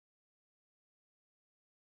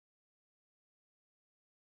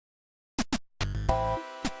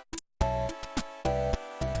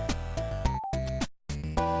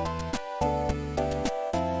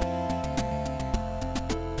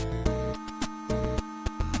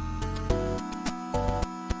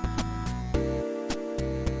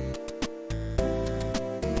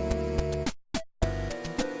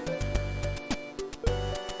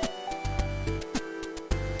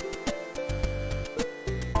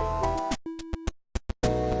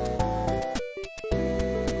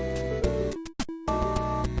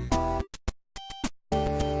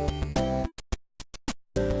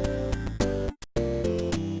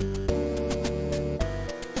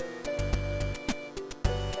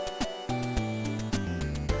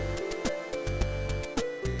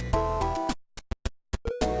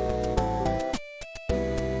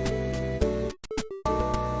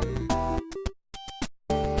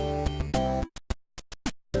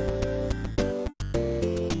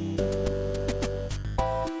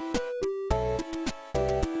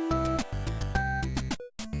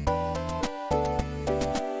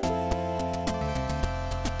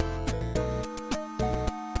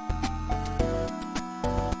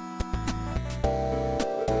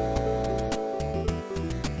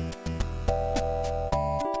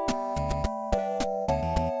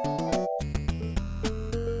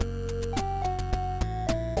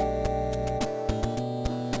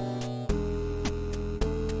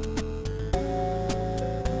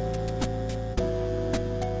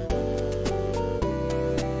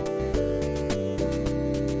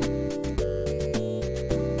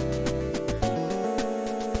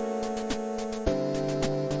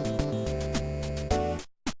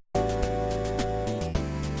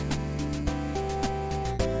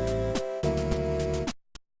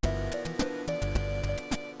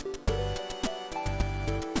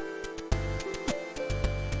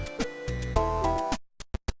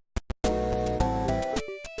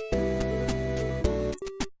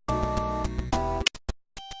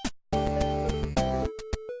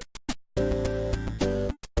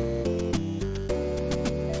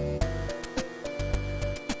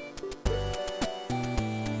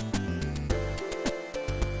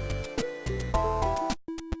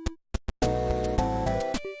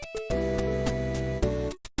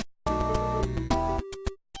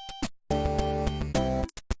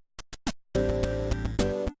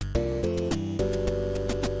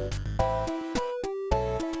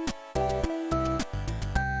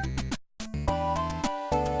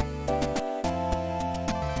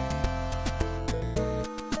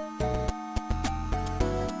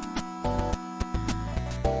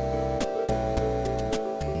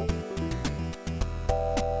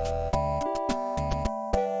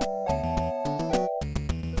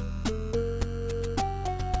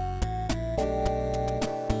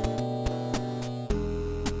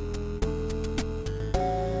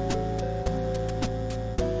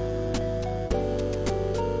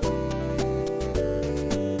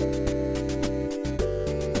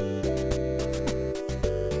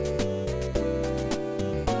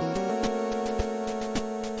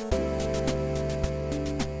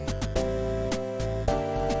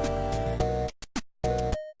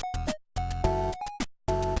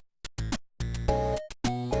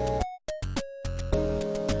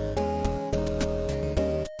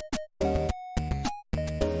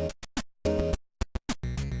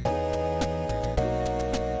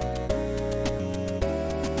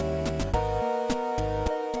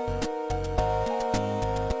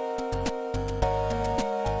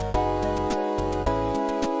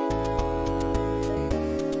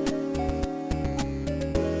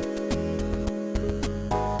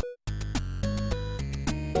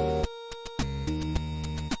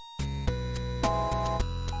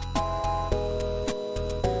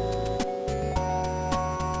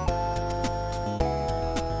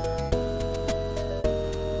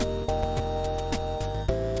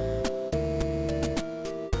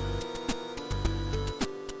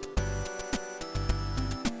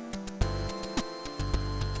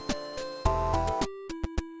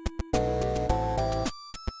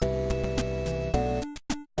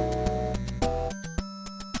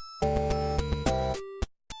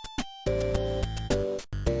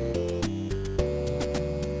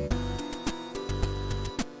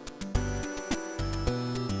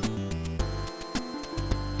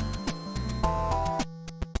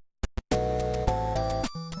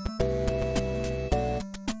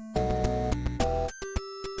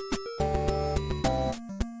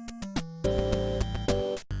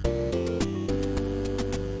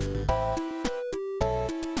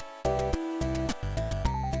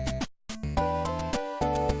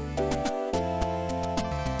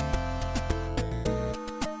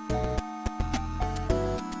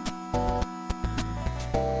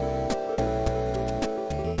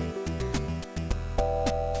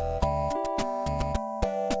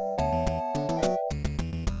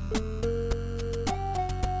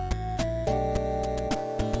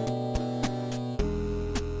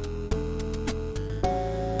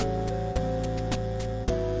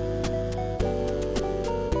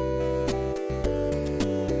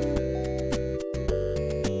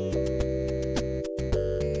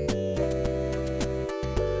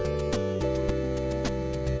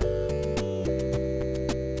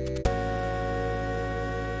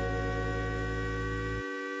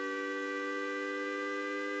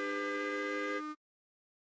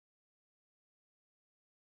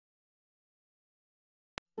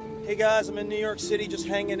Hey guys, I'm in New York City just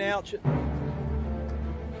hanging out.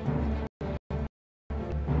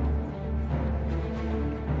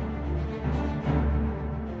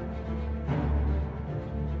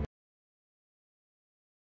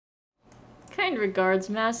 Kind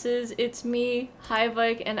regards, masses. It's me,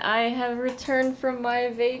 Highbike, and I have returned from my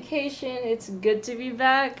vacation. It's good to be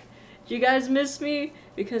back. Did you guys miss me?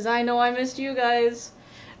 Because I know I missed you guys.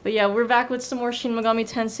 But yeah, we're back with some more Shin Megami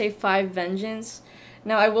Tensei 5 Vengeance.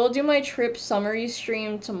 Now, I will do my trip summary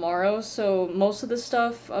stream tomorrow, so most of the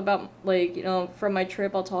stuff about, like, you know, from my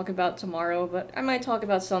trip I'll talk about tomorrow, but I might talk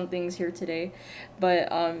about some things here today.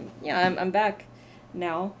 But, yeah, I'm back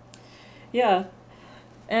now. Yeah.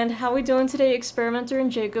 And how we doing today, Experimenter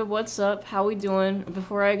and Jacob? What's up? How we doing?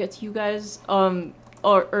 Before I get to you guys,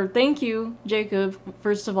 or thank you, Jacob,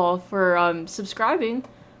 first of all, for subscribing.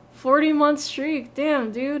 40-month streak,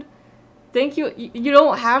 damn, dude. Thank you. You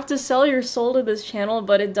don't have to sell your soul to this channel,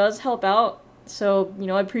 but it does help out. So, you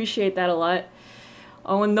know, I appreciate that a lot.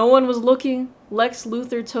 When no one was looking, Lex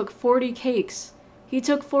Luthor took 40 cakes. He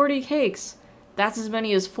took 40 cakes. That's as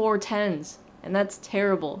many as 4 10s, and that's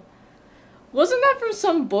terrible. Wasn't that from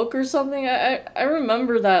some book or something? I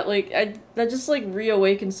remember that, like, that just, like,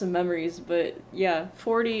 reawakened some memories, but, yeah,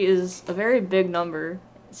 40 is a very big number.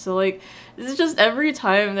 So, like, this is just every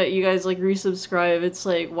time that you guys, like, resubscribe, it's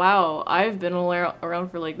like, wow, I've been around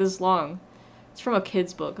for, like, this long. It's from a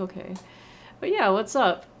kid's book, okay. But, yeah, what's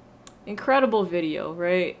up? Incredible video,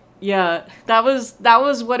 right? Yeah, that was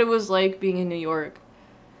what it was like being in New York.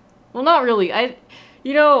 Well, not really.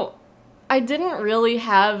 You know, I didn't really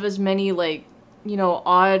have as many, like, you know,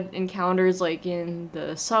 odd encounters, like, in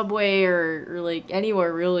the subway or like,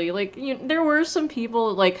 anywhere, really. Like, there were some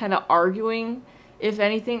people, like, kind of arguing, if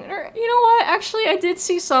anything. Or, you know what? Actually, I did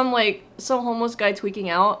see some, like, some homeless guy tweaking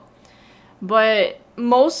out. But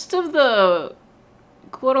most of the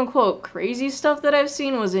quote-unquote crazy stuff that I've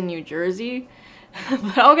seen was in New Jersey.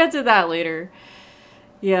 But I'll get to that later.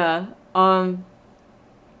 Yeah, the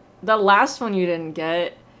last one you didn't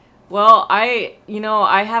get. Well, I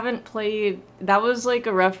haven't played, that was like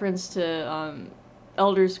a reference to,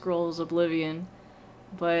 Elder Scrolls Oblivion,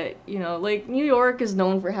 but, you know, like, New York is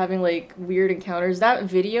known for having, like, weird encounters. That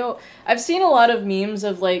video, I've seen a lot of memes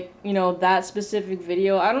of, like, you know, that specific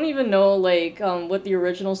video. I don't even know, like, what the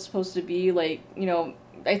original's supposed to be, like, you know,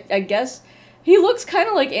 I guess, he looks kind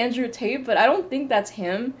of like Andrew Tate, but I don't think that's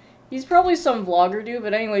him. He's probably some vlogger dude,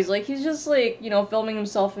 but anyways, like, he's just, like, you know, filming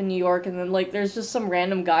himself in New York, and then, like, there's just some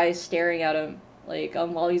random guy staring at him, like,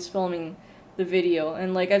 while he's filming the video,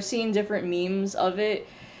 and, like, I've seen different memes of it.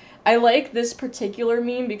 I like this particular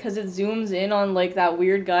meme because it zooms in on, like, that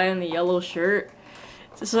weird guy in the yellow shirt.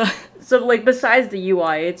 So like, besides the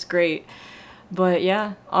UI, it's great. But,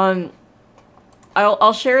 yeah,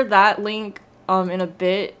 I'll share that link, in a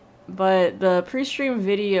bit. But the pre-stream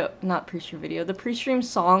video, not pre-stream video, the pre-stream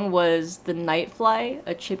song was The Nightfly,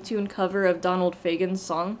 a chiptune cover of Donald Fagen's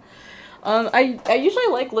song. I usually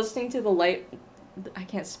like listening to the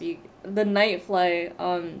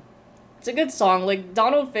Nightfly. It's a good song. Like,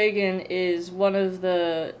 Donald Fagen is one of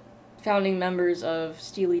the founding members of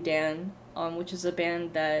Steely Dan, which is a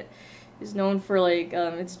band that is known for, like,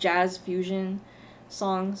 its jazz fusion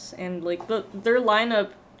songs, and, like, their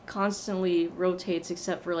lineup constantly rotates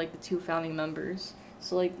except for, like, the 2 founding members.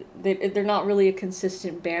 So, like, they're not really a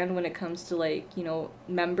consistent band when it comes to, like, you know,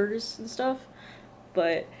 members and stuff.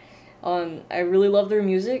 But I really love their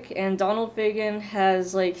music, and Donald Fagen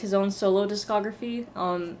has, like, his own solo discography.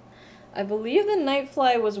 I believe The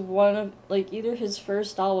Nightfly was one of, like, either his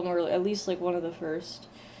first album or at least, like, one of the first.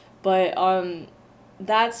 But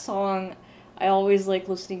that song I always like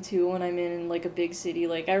listening to when I'm in, like, a big city.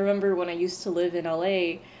 Like, I remember when I used to live in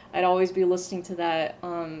LA, I'd always be listening to that,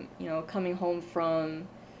 you know, coming home from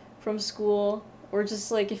school, or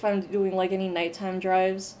just, like, if I'm doing, like, any nighttime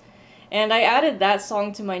drives. And I added that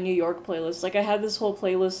song to my New York playlist. Like, I had this whole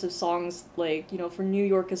playlist of songs, like, you know, for New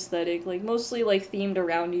York aesthetic, like, mostly, like, themed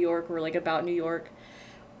around New York, or, like, about New York,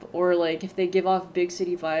 or, like, if they give off big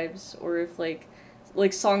city vibes, or if, like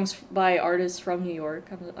songs by artists from New York.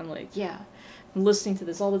 I'm like, yeah, I'm listening to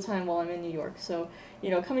this all the time while I'm in New York. So, you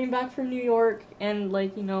know, coming back from New York, and,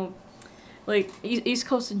 like, you know, like, East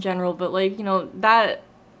Coast in general, but, like, you know, that,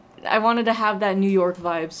 I wanted to have that New York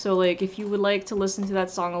vibe. So, like, if you would like to listen to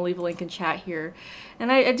that song, I'll leave a link in chat here.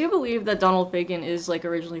 And I do believe that Donald Fagen is, like,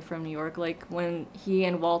 originally from New York. Like, when he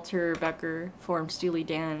and Walter Becker formed Steely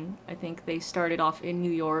Dan, I think they started off in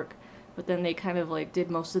New York, but then they kind of, like,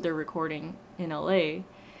 did most of their recording in LA.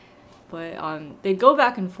 But they'd go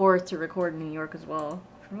back and forth to record in New York as well,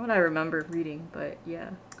 from what I remember reading. But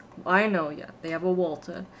yeah, I know, yeah, they have a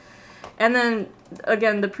Walter. And then,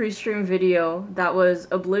 again, the pre-stream video, that was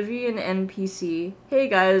Oblivion NPC. Hey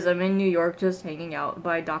guys, I'm in New York just hanging out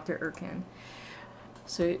by Dr. Erkin.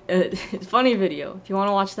 So, it's a funny video. If you want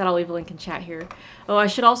to watch that, I'll leave a link in chat here. Oh, I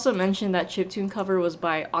should also mention that chiptune cover was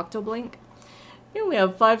by Octoblink. They only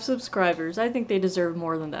have 5 subscribers. I think they deserve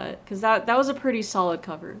more than that. Because that was a pretty solid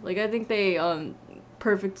cover. Like, I think they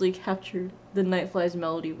perfectly captured the Nightfly's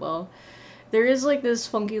melody well. There is, like, this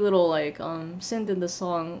funky little, like, synth in the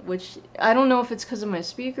song, which I don't know if it's because of my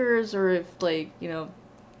speakers or if, like, you know,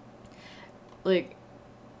 like,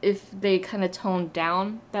 if they kind of toned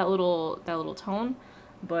down that little tone.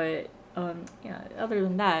 But, yeah, other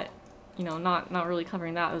than that, you know, not really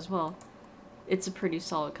covering that as well. It's a pretty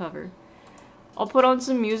solid cover. I'll put on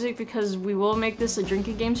some music because we will make this a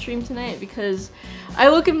drinking game stream tonight, because I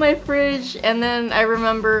look in my fridge and then I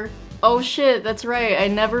remember, oh shit, that's right, I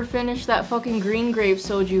never finished that fucking green grape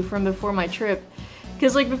soju from before my trip.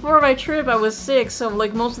 Because, like, before my trip I was sick, so,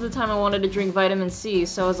 like, most of the time I wanted to drink vitamin C,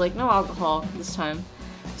 so I was like, no alcohol this time.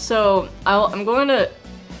 So, I'm going to...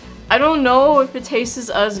 I don't know if it tastes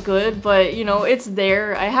as good, but, you know, it's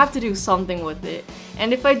there. I have to do something with it.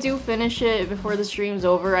 And if I do finish it before the stream's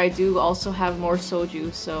over, I do also have more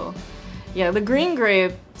soju, so... Yeah, the green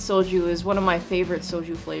grape soju is one of my favorite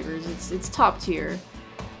soju flavors. It's top tier.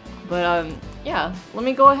 But, yeah, let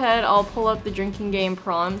me go ahead. I'll pull up the drinking game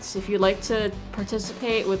prompts. If you'd like to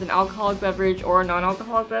participate with an alcoholic beverage or a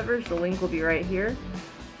non-alcoholic beverage, the link will be right here.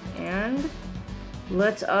 And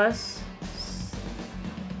let us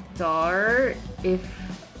start.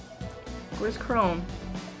 Where's Chrome?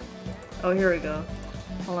 Oh, here we go.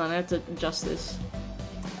 Hold on, I have to adjust this.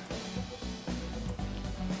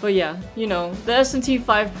 But yeah, you know, the S&T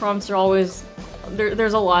 5 prompts are always...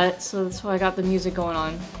 There's a lot, so that's why I got the music going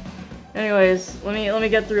on. Anyways, let me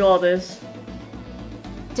get through all this.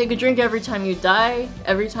 Take a drink every time you die,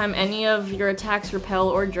 every time any of your attacks repel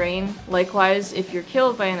or drain. Likewise, if you're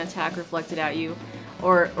killed by an attack reflected at you,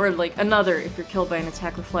 or like another if you're killed by an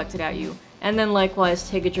attack reflected at you. And then likewise,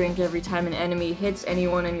 take a drink every time an enemy hits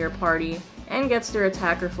anyone in your party and gets their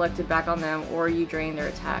attack reflected back on them, or you drain their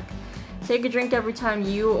attack. Take a drink every time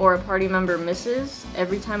you or a party member misses,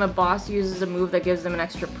 every time a boss uses a move that gives them an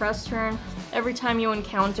extra press turn, every time you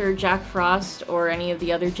encounter Jack Frost or any of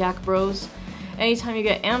the other Jack Bros, anytime you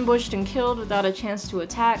get ambushed and killed without a chance to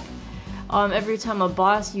attack, every time a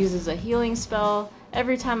boss uses a healing spell,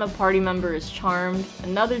 every time a party member is charmed,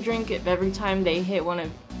 another drink if every time they hit one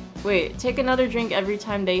of... Wait, take another drink every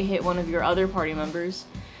time they hit one of your other party members,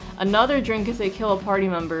 another drink if they kill a party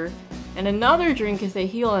member, and another drink if they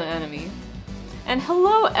heal an enemy. And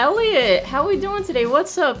hello, Elliot! How we doing today?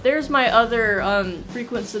 What's up? There's my other,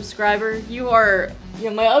 frequent subscriber. You are,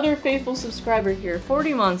 my other faithful subscriber here.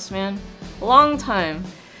 40 months, man. A long time.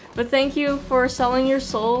 But thank you for selling your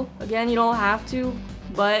soul. Again, you don't have to,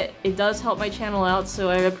 but it does help my channel out, so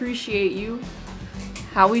I appreciate you.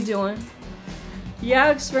 How we doing?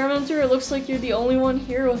 Yeah, Experimenter, it looks like you're the only one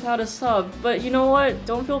here without a sub. But you know what?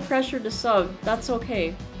 Don't feel pressured to sub. That's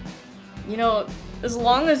okay. You know, as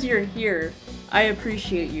long as you're here, I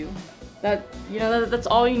appreciate you. That's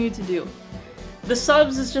all you need to do. The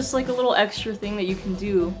subs is just like a little extra thing that you can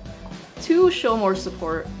do to show more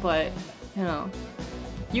support, but, you know.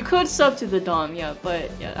 You could sub to the Dom, yeah,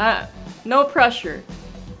 but, yeah, no pressure.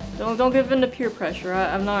 Don't give in to peer pressure.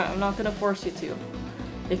 I'm not gonna force you to.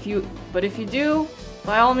 If you do,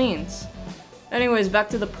 by all means. Anyways, back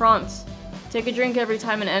to the prompts. Take a drink every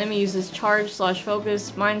time an enemy uses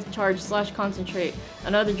charge/focus, mind charge/concentrate.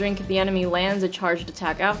 Another drink if the enemy lands a charged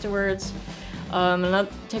attack afterwards.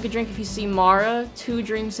 Take a drink if you see Mara. 2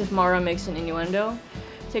 drinks if Mara makes an innuendo.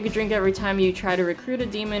 Take a drink every time you try to recruit a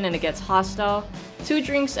demon and it gets hostile. 2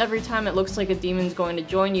 drinks every time it looks like a demon's going to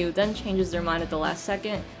join you, then changes their mind at the last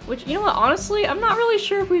second. Which, you know what, honestly, I'm not really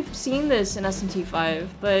sure if we've seen this in S&T 5,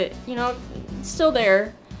 but, you know, it's still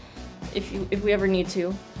there if we ever need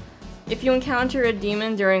to. If you encounter a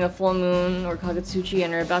demon during a full moon or Kagutsuchi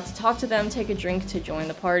and are about to talk to them, take a drink to join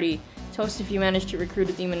the party. Toast if you manage to recruit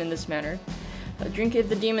a demon in this manner. Drink if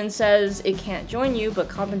the demon says it can't join you, but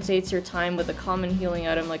compensates your time with a common healing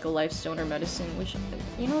item like a life stone or medicine, which,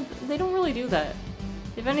 you know, they don't really do that.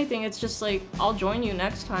 If anything, it's just like, I'll join you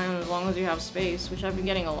next time as long as you have space, which I've been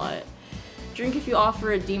getting a lot. Drink if you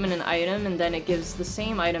offer a demon an item and then it gives the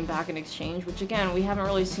same item back in exchange, which again, we haven't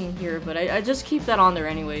really seen here, but I just keep that on there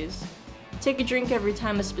anyways. Take a drink every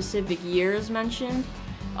time a specific year is mentioned.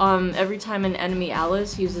 Every time an enemy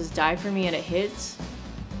Alice uses Die For Me and it hits.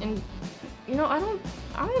 And, you know, I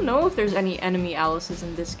don't know if there's any enemy Alices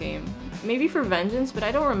in this game. Maybe for Vengeance, but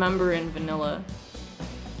I don't remember in Vanilla.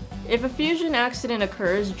 If a fusion accident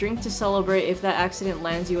occurs, drink to celebrate if that accident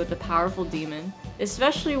lands you with a powerful demon,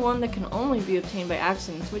 especially one that can only be obtained by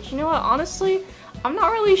accidents, which, you know what, honestly, I'm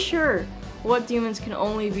not really sure what demons can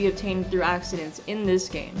only be obtained through accidents in this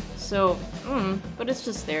game. So, but it's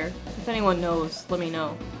just there. If anyone knows, let me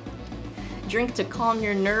know. Drink to calm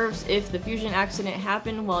your nerves if the fusion accident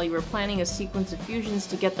happened while you were planning a sequence of fusions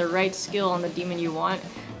to get the right skill on the demon you want.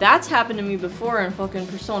 That's happened to me before in fucking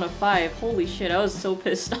Persona 5. Holy shit, I was so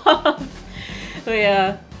pissed off. But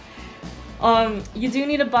yeah. You do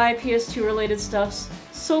need to buy PS2 related stuff.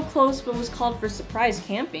 So close, but was called for surprise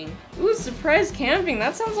camping. Ooh, surprise camping,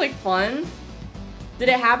 that sounds like fun. Did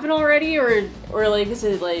it happen already, or like, is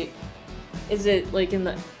it like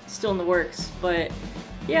still in the works? But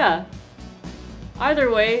yeah.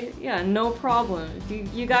 Either way, yeah, no problem.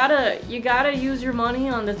 You gotta use your money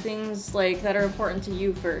on the things like that are important to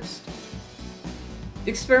you first.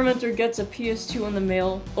 Experimenter gets a PS2 in the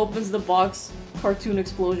mail, opens the box, cartoon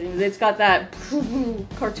explosion. It's got that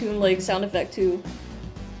cartoon like sound effect too.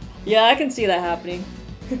 Yeah, I can see that happening.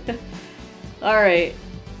 Alright.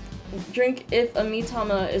 Drink if a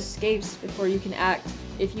Mitama escapes before you can act.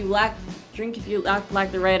 Drink if you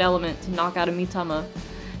lack the right element to knock out a Mitama.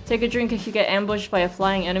 Take a drink if you get ambushed by a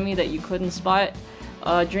flying enemy that you couldn't spot.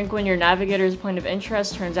 Drink when your navigator's point of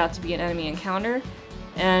interest turns out to be an enemy encounter.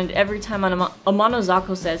 And every time Amano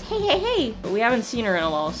Zako says, hey, hey, hey! But we haven't seen her in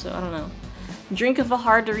a while, so I don't know. Drink if a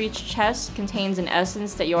hard-to-reach chest contains an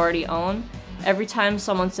essence that you already own. Every time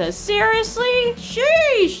someone says, seriously?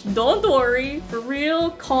 Sheesh! Don't worry. For real,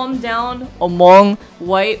 calm down. Among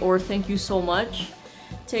white or thank you so much.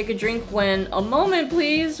 Take a drink when a moment,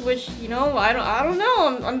 please, which, you know, I don't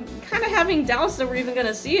know. I'm kind of having doubts that we're even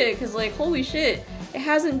gonna see it, because, like, holy shit, it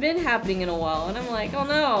hasn't been happening in a while, and I'm like, oh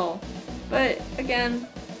no. But, again,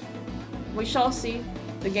 we shall see.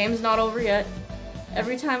 The game's not over yet.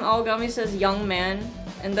 Every time Aogami says young man,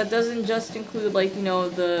 and that doesn't just include, like, you know,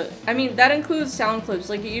 I mean, that includes sound clips.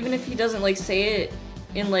 Like, even if he doesn't, like, say it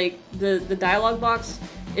in, like, the dialogue box,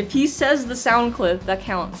 if he says the sound clip, that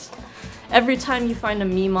counts. Every time you find a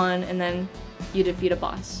Mimon, and then you defeat a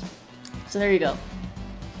boss. So there you go.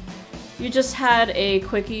 You just had a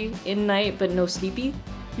quickie in night, but no sleepy?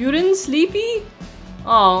 You didn't sleepy?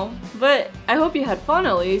 Oh, but I hope you had fun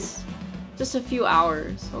at least. Just a few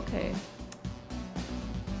hours, okay.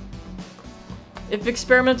 If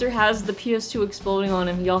Experimenter has the PS2 exploding on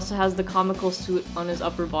him, he also has the comical suit on his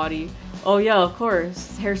upper body. Oh yeah, of course.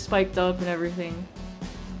 His hair spiked up and everything.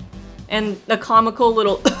 And the comical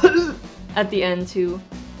little at the end too.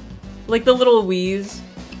 Like the little wheeze.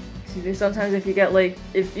 Sometimes if you get like,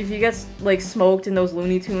 if you get like smoked in those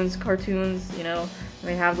Looney Tunes cartoons, you know,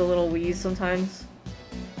 they have the little wheeze sometimes.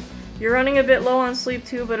 You're running a bit low on sleep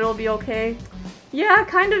too, but it'll be okay. Yeah,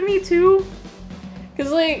 kind of me too.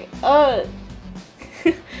 Cause like,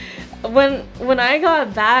 when I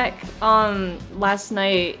got back last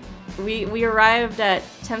night, we arrived at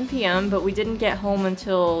 10 p.m. but we didn't get home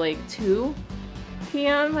until like 2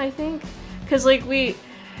 p.m. I think, cause we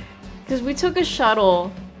took a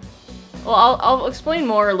shuttle. Well, I'll explain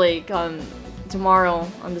more like tomorrow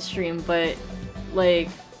on the stream, but like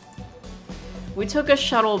we took a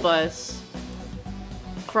shuttle bus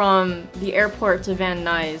from the airport to Van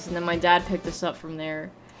Nuys, and then my dad picked us up from there.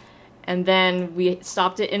 And then we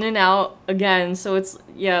stopped at In-N-Out again, so it's,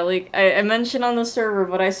 yeah, like, I mentioned on the server,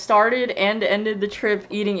 but I started and ended the trip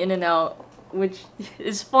eating In-N-Out, which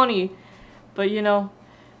is funny, but you know,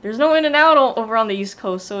 there's no In-N-Out over on the East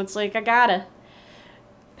Coast, so it's like, I gotta.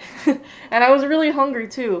 And I was really hungry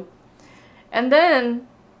too. And then,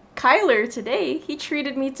 Kyler today, he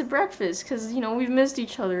treated me to breakfast, because, you know, we've missed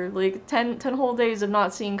each other, like, 10 whole days of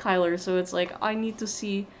not seeing Kyler, so it's like, I need to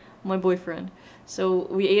see my boyfriend. So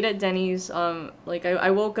we ate at Denny's. Like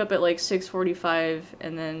I woke up at like 6:45,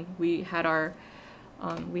 and then we had our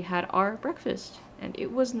breakfast, and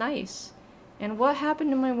it was nice. And what happened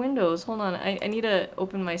to my windows? Hold on, I need to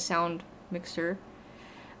open my sound mixer.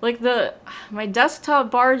 Like my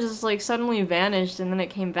desktop bar just like suddenly vanished, and then it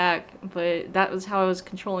came back. But that was how I was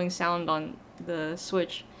controlling sound on the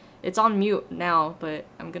Switch. It's on mute now, but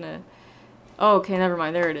I'm gonna. Oh, okay, never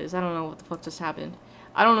mind. There it is. I don't know what the fuck just happened.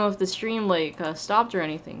 I don't know if the stream, like, stopped or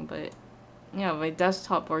anything, but, yeah, my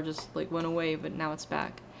desktop bar just, like, went away, but now it's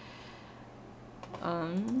back.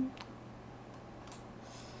 But,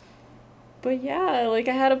 yeah, like,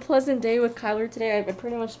 I had a pleasant day with Kyler today. I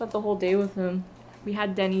pretty much spent the whole day with him. We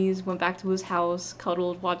had Denny's, went back to his house,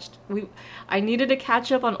 cuddled, watched... I needed to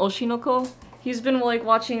catch up on Oshinoko. He's been, like,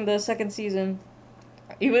 watching the second season.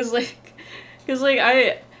 He was, like... Because, like,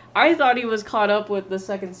 I thought he was caught up with the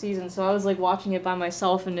second season, so I was like watching it by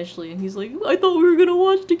myself initially, and he's like, I thought we were gonna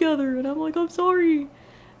watch together, and I'm like, I'm sorry.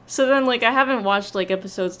 So then, like, I haven't watched, like,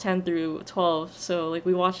 episodes 10 through 12, so, like,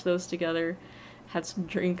 we watched those together, had some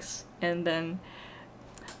drinks, and then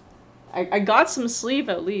I got some sleep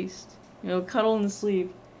at least, you know, cuddle and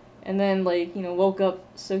sleep, and then, like, you know, woke up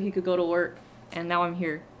so he could go to work, and now I'm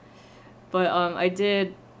here. But, I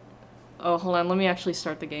did, oh, hold on, let me actually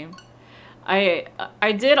start the game. I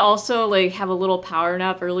did also, like, have a little power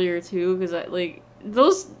nap earlier, too,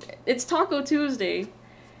 because, it's Taco Tuesday.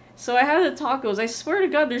 So I had the tacos. I swear to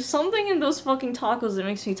God, there's something in those fucking tacos that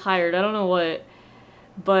makes me tired. I don't know what.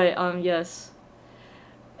 But, yes.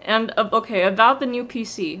 And, okay, about the new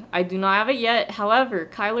PC. I do not have it yet. However,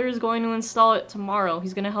 Kyler is going to install it tomorrow.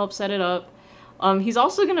 He's going to help set it up. He's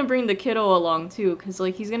also going to bring the kiddo along, too, because,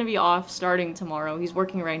 like, he's going to be off starting tomorrow. He's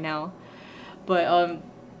working right now. But,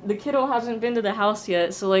 the kiddo hasn't been to the house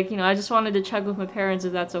yet, so, like, you know, I just wanted to check with my parents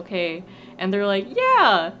if that's okay. And they're like,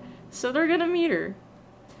 yeah! So they're gonna meet her.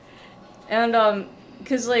 And,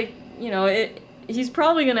 cause, like, you know, he's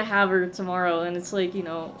probably gonna have her tomorrow, and it's like, you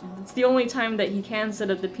know, it's the only time that he can set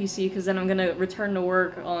up the PC, because then I'm gonna return to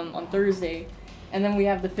work on Thursday, and then we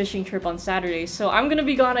have the fishing trip on Saturday, so I'm gonna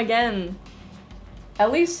be gone again,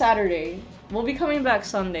 at least Saturday. We'll be coming back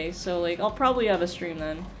Sunday, so, like, I'll probably have a stream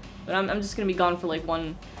then, but I'm just gonna be gone for, like,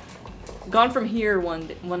 gone from here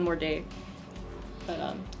one more day.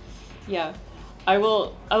 But, yeah, I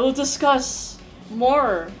will discuss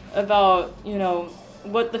more about, you know,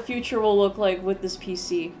 what the future will look like with this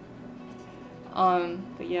PC.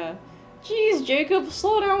 But yeah. Jeez, Jacob,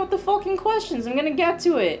 slow down with the fucking questions. I'm gonna get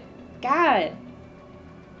to it. God.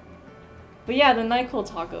 But yeah, the NyQuil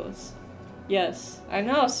tacos. Yes. I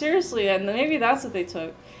know, seriously, and maybe that's what they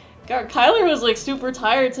took. God, Kyler was, like, super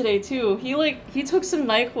tired today, too. He took some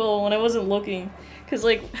NyQuil when I wasn't looking. Cause,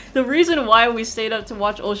 like, the reason why we stayed up to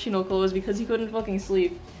watch Oshinoko was because he couldn't fucking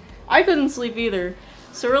sleep. I couldn't sleep either.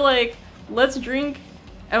 So we're like, let's drink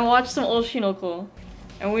and watch some Oshinoko.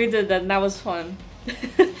 And we did that, and that was fun.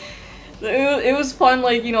 It was fun,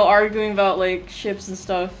 like, you know, arguing about, like, ships and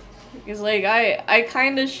stuff. Because, like, I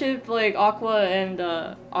kind of ship, like, Aqua and,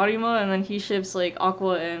 Arima, and then he ships, like,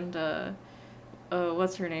 Aqua and,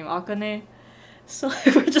 what's her name? Akane? So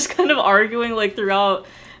we're just kind of arguing, like, throughout,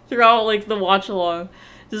 like, the watch-along.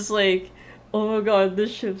 Just like, oh my god,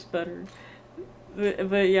 this ship's better.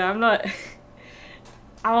 But yeah, I'm not...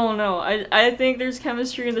 I don't know. I think there's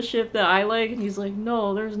chemistry in the ship that I like, and he's like,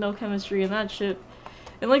 no, there's no chemistry in that ship.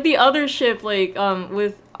 And, like, the other ship, like,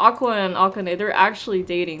 with Aqua and Akane, they're actually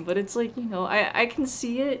dating, but it's like, you know, I can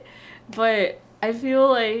see it, but I feel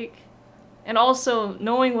like... And also,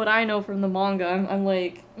 knowing what I know from the manga, I'm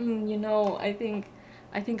like, you know, I think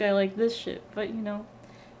I like this ship, but, you know,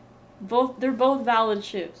 they're both valid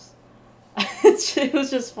ships. It was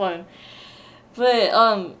just fun.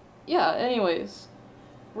 But, yeah, anyways.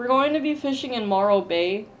 We're going to be fishing in Morro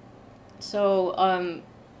Bay. So,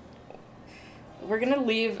 we're gonna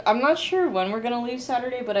leave. I'm not sure when we're gonna leave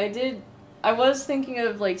Saturday, but I was thinking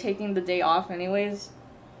of, like, taking the day off anyways.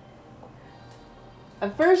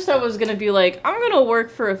 At first I was gonna be like, I'm gonna work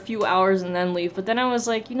for a few hours and then leave, but then I was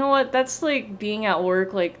like, you know what, that's like being at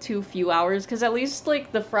work like too few hours, because at least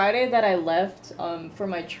like the Friday that I left for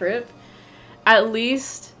my trip, at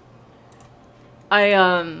least I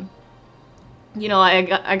you know,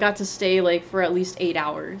 I got to stay like for at least 8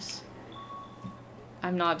 hours.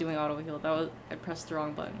 I'm not doing autoheal, I pressed the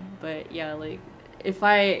wrong button. But yeah, like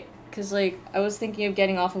cause like I was thinking of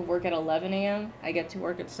getting off of work at 11 a.m. I get to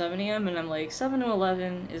work at 7 a.m. and I'm like 7 to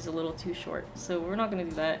 11 is a little too short, so we're not gonna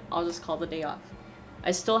do that. I'll just call the day off.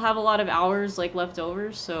 I still have a lot of hours like left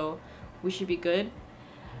over, so we should be good.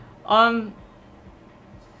 But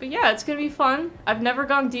yeah, it's gonna be fun. I've never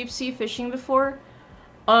gone deep sea fishing before.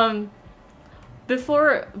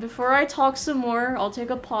 Before I talk some more, I'll take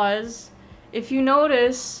a pause. If you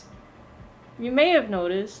notice, you may have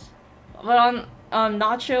noticed, but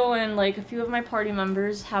Nacho and like a few of my party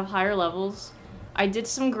members have higher levels. I did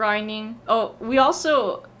some grinding. Oh, we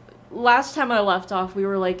also, last time I left off, we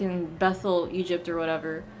were like in Bethel, Egypt or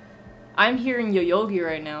whatever. I'm here in Yoyogi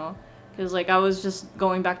right now, because like I was just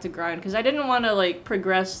going back to grind, because I didn't want to like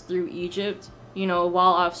progress through Egypt, you know,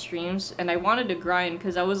 while off streams, and I wanted to grind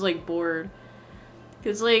because I was like bored.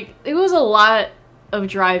 Because like, it was a lot of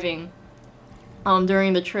driving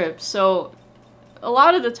during the trip, so a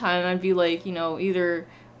lot of the time I'd be like, you know, either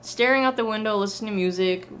staring out the window, listening to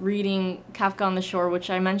music, reading Kafka on the Shore, which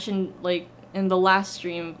I mentioned like in the last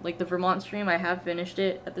stream, like the Vermont stream. I have finished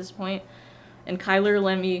it at this point, and Kyler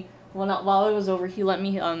lent me, well, not while I was over, he lent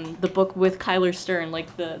me the book with Kyler Stern,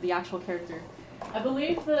 like the actual character. I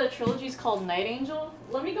believe the trilogy is called Night Angel.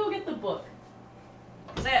 Let me go get the book.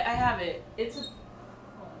 'Cause I have it. It's a...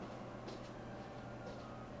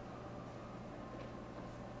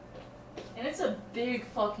 And it's a big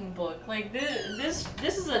fucking book. Like, this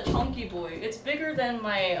is a chunky boy. It's bigger than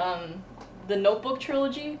my, the Notebook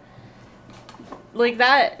trilogy. Like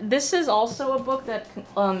that, this is also a book that,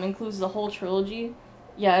 includes the whole trilogy.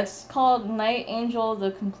 Yeah, it's called Night Angel,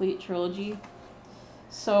 the Complete Trilogy.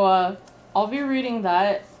 So, I'll be reading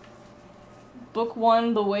that. Book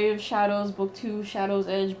 1, The Way of Shadows. Book 2, Shadow's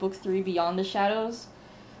Edge. Book 3, Beyond the Shadows.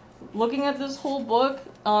 Looking at this whole book,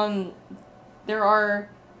 there are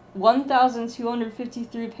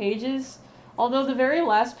 1,253 pages. Although the very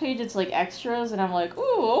last page, it's like extras, and I'm like,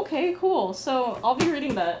 ooh, okay, cool. So, I'll be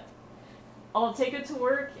reading that. I'll take it to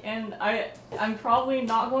work, and I'm probably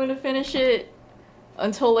not going to finish it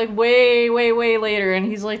until like way later, and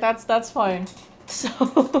he's like, that's fine.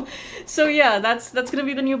 So yeah, that's gonna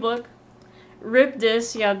be the new book. Rip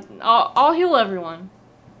Dis, yeah, I'll heal everyone.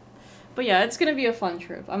 But yeah, it's gonna be a fun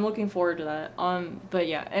trip. I'm looking forward to that. But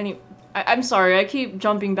yeah, I'm sorry, I keep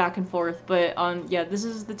jumping back and forth, but yeah, this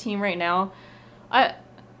is the team right now. I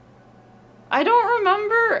don't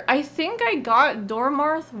remember. I think I got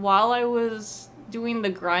Dormarth while I was doing the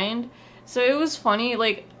grind. So it was funny,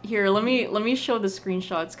 like, here, let me show the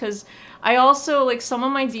screenshots, because I also, like, some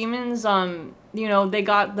of my demons, you know, they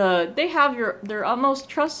have their utmost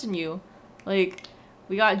trust in you. Like,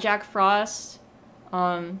 we got Jack Frost,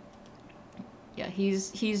 yeah,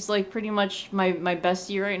 he's like, pretty much my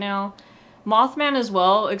bestie right now. Mothman as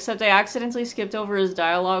well, except I accidentally skipped over his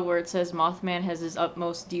dialogue where it says Mothman has his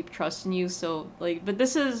utmost deep trust in you, so, like, but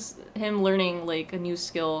this is him learning, like, a new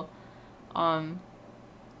skill,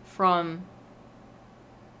 from,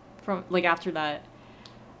 like, after that.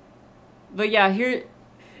 But yeah, here's,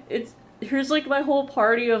 like, my whole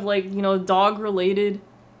party of, like, you know, dog-related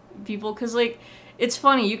people, because, like, it's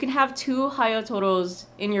funny, you can have 2 Hayotoros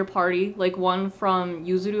in your party, like, one from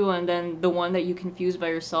Yuzuru and then the one that you confuse by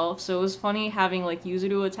yourself, so it was funny having, like,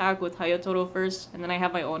 Yuzuru attack with Hayotoro first, and then I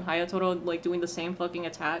have my own Hayotoro, like, doing the same fucking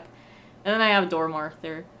attack, and then I have Dormarth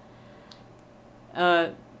there.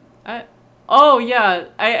 Oh, yeah,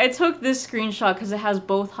 I took this screenshot because it has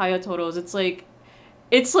both Hayotoros.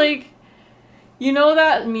 It's like, you know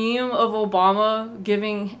that meme of Obama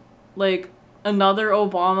giving, like, another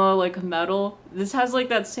Obama, like, a medal? This has, like,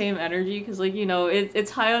 that same energy, because, like, you know,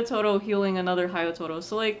 it's Hayotoro healing another Hayotoro.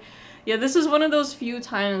 So, like, yeah, this is one of those few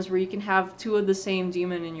times where you can have 2 of the same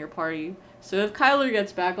demon in your party. So if Kyler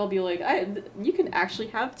gets back, I'll be like, you can actually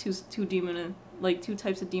have two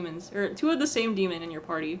types of demons, or 2 of the same demon in your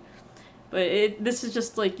party. But this is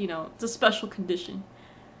just, like, you know, it's a special condition.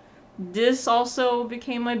 This also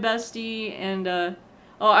became my bestie, and, oh,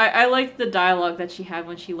 I liked the dialogue that she had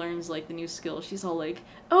when she learns, like, the new skill. She's all like,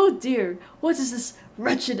 oh dear, what is this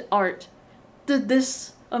wretched art? Did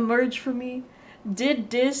this emerge from me? Did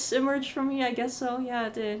this emerge from me? I guess so. Yeah,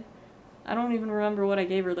 it did. I don't even remember what I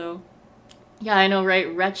gave her, though. Yeah, I know, right?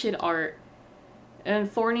 Wretched art. And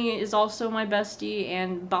Thorny is also my bestie,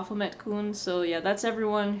 and Baphomet-kun, so yeah, that's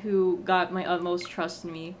everyone who got my utmost trust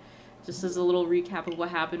in me. Just as a little recap of what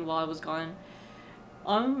happened while I was gone.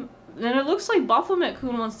 And it looks like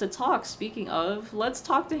Baphomet-kun wants to talk, speaking of. Let's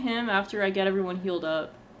talk to him after I get everyone healed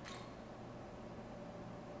up.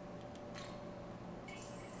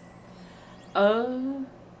 Yeah,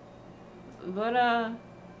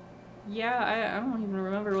 I don't even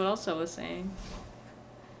remember what else I was saying.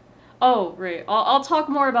 Oh, right. I'll talk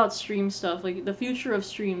more about stream stuff, like the future of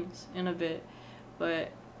streams in a bit. But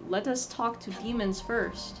let us talk to demons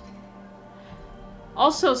first.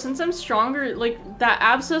 Also, since I'm stronger, like, that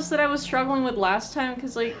abscess that I was struggling with last time,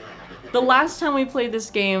 because, like, the last time we played this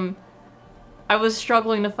game, I was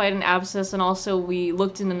struggling to fight an abscess, and also we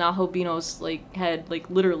looked into Nahobino's, like, head, like,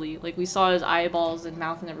 literally. Like, we saw his eyeballs and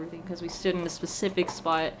mouth and everything, because we stood in a specific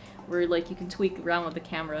spot where, like, you can tweak around with the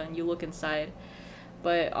camera and you look inside.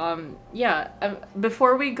 But, yeah,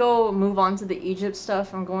 before we move on to the Egypt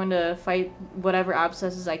stuff, I'm going to fight whatever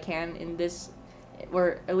abscesses I can in this,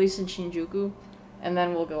 or at least in Shinjuku, and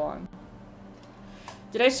then we'll go on.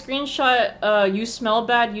 Did I screenshot, you smell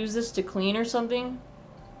bad, use this to clean or something?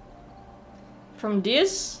 From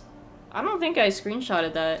this? I don't think I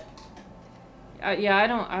screenshotted that. Yeah, I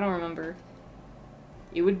don't remember.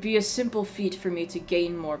 It would be a simple feat for me to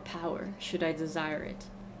gain more power, should I desire it.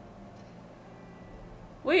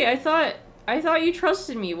 Wait, I thought you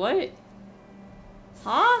trusted me, what?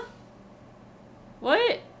 Huh?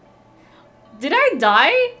 What? Did I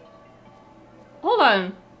die? Hold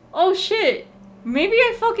on. Oh shit. Maybe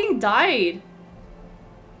I fucking died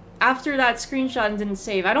after that screenshot and didn't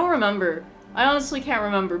save. I don't remember. I honestly can't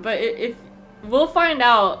remember, but if we'll find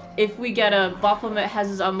out if we get a Baphomet has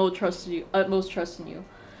his utmost trust in you.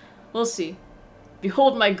 We'll see.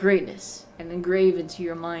 Behold my greatness, and engrave into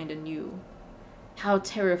your mind anew how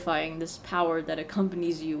terrifying this power that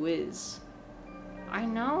accompanies you is. I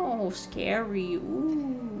know, scary.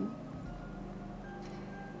 Ooh.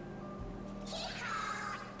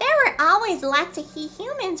 There were always lots of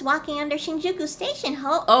humans walking under Shinjuku Station,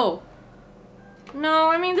 Ho. Oh. No,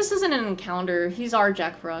 I mean, this isn't an encounter. He's our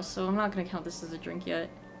Jack Frost, so I'm not gonna count this as a drink yet.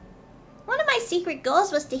 One of my secret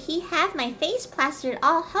goals was to have my face plastered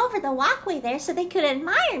all over the walkway there so they could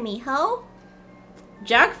admire me, Ho.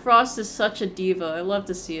 Jack Frost is such a diva. I love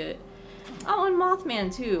to see it. Oh, and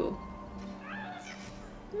Mothman, too.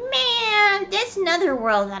 Man, this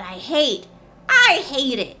netherworld that I hate. I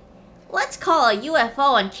hate it. Let's call a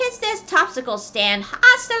UFO and kiss this topsicle stand.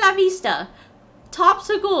 Hasta la vista.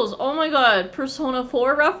 Topsicles! Oh my god, Persona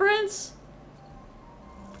 4 reference?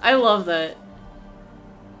 I love that.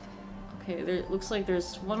 Okay, there looks like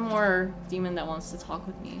there's one more demon that wants to talk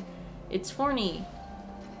with me. It's Forney.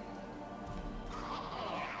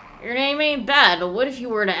 Your name ain't bad, but what if you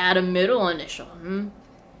were to add a middle initial,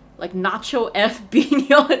 Like Nacho F.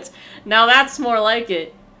 Beanut? Now that's more like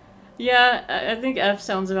it. Yeah, I think F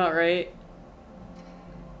sounds about right.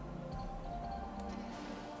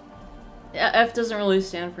 F doesn't really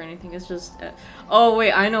stand for anything, it's just F. Oh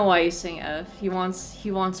wait, I know why he's saying F. He wants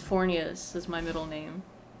Fornius as my middle name.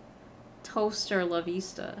 Toaster La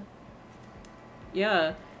Vista.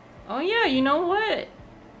 Yeah. Oh yeah, you know what?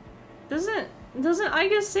 Doesn't I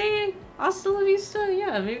guess say Hasta La Vista?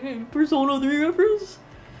 Yeah, maybe Persona 3 reference?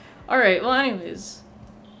 Alright, well anyways.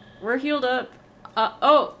 We're healed up.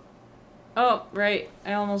 Oh, right.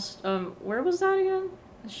 I almost, where was that again?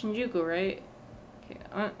 Shinjuku, right? Okay,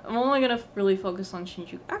 I'm only gonna really focus on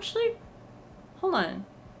Shinjuku. Actually, hold on.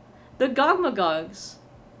 The Gogmagogs.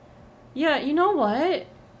 Yeah, you know what?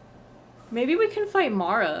 Maybe we can fight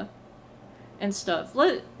Mara and stuff.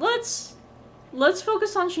 Let's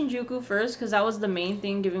focus on Shinjuku first, because that was the main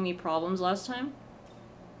thing giving me problems last time.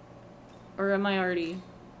 Or am I already...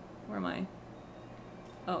 Where am I?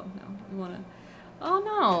 Oh, no. We wanna... Oh,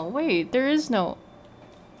 no. Wait, there is no...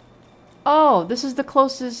 Oh, this is the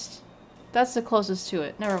closest... That's the closest to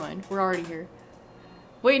it. Never mind. We're already here.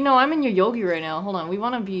 Wait, no, I'm in Yoyogi right now. Hold on. We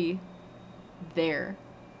want to be... there.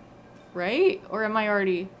 Right? Or am I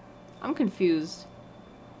already... I'm confused.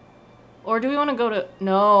 Or do we want to go to...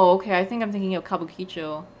 No, okay, I think I'm thinking of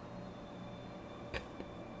Kabukicho.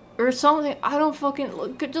 Or something. I don't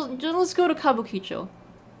fucking... Just let's go to Kabukicho.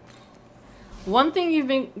 One thing you've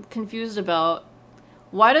been confused about...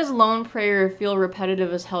 Why does Lone Prayer feel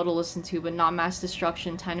repetitive as hell to listen to, but not Mass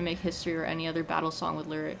Destruction, Time to Make History, or any other battle song with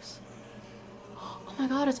lyrics? Oh my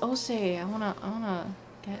god, it's Osei. I wanna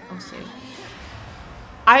get Osei.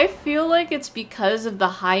 I feel like it's because of the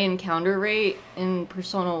high encounter rate in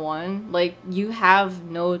Persona 1. Like, you have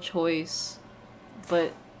no choice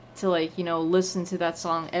but to, like, you know, listen to that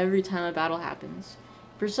song every time a battle happens.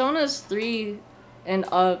 Personas 3 and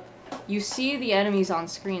up, you see the enemies on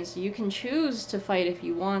screen, so you can choose to fight if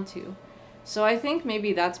you want to. So I think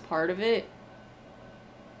maybe that's part of it.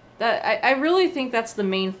 I really think that's the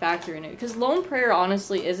main factor in it. Because Lone Prayer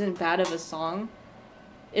honestly isn't bad of a song.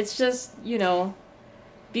 It's just, you know,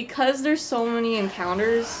 because there's so many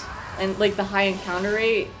encounters and like the high encounter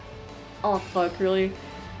rate. Oh fuck, really?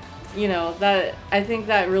 You know, that I think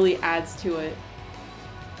that really adds to it.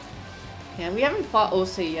 Yeah, we haven't fought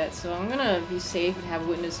Osei yet, so I'm gonna be safe and have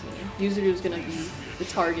Witness Me. Yuzuru's gonna be the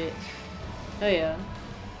target. Oh yeah.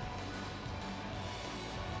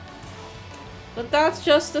 But that's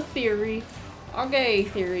just a theory. Okay,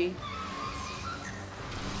 theory.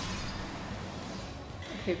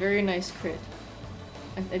 Okay, very nice crit.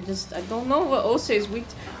 I don't know what Osei's weak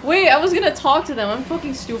to. Wait, I was gonna talk to them. I'm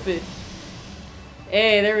fucking stupid.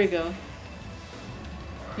 Hey, there we go.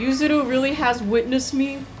 Yuzuru really has witnessed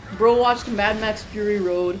me? Bro watched Mad Max Fury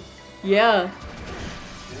Road. Yeah.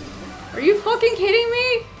 Are you fucking kidding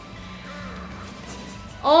me?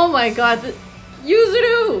 Oh my god.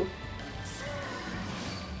 Yuzuru!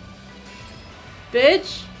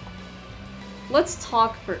 Bitch. Let's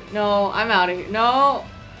talk for- No, I'm out of here. No.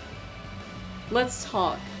 Let's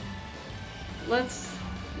talk. Let's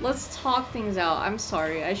talk things out. I'm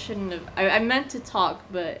sorry. I shouldn't have. I meant to talk,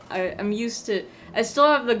 but I'm used to. I still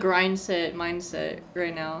have the grind set mindset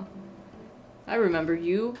right now. I remember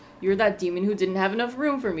you. You're that demon who didn't have enough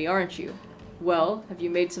room for me, aren't you? Well, have you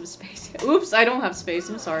made some space? Oops, I don't have space.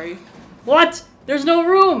 I'm sorry. What? There's no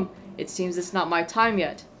room! It seems it's not my time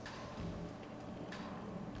yet.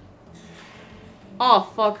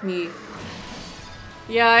 Oh, fuck me.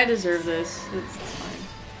 Yeah, I deserve this. It's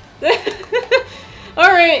fine.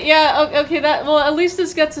 Alright, yeah, okay, well, at least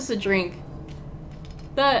this gets us a drink.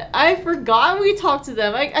 I forgot we talked to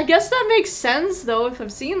them. I guess that makes sense, though, if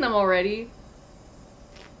I've seen them already.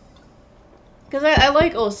 Because I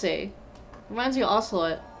like Ose. Reminds me of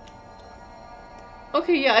Ocelot.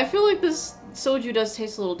 Okay, yeah, I feel like this soju does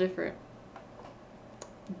taste a little different.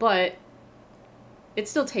 But it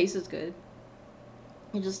still tastes good.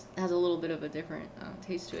 It just has a little bit of a different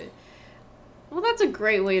taste to it. Well, that's a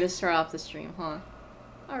great way to start off the stream, huh?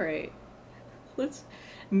 Alright. Let's...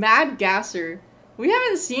 Mad Gasser. We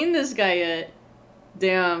haven't seen this guy yet.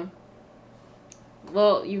 Damn.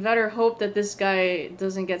 Well, you better hope that this guy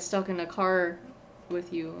doesn't get stuck in a car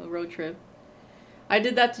with you, a road trip. I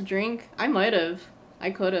did that to drink. I might have.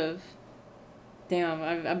 I could have. Damn,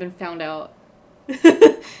 I've been found out.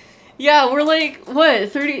 Yeah, we're like,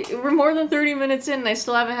 what, we're more than 30 minutes in and I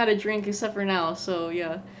still haven't had a drink except for now, so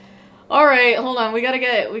yeah. Alright, hold on, we gotta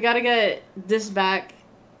get this back.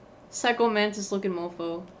 Psycho Mantis looking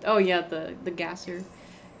mofo. Oh yeah, the gasser.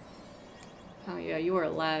 Oh yeah, you are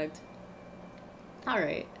lagged.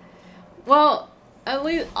 Alright. Well, at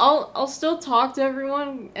least I'll still talk to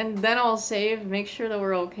everyone and then I'll save, make sure that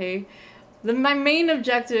we're okay. My main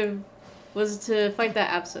objective was to fight that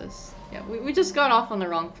abscess. Yeah, we just got off on the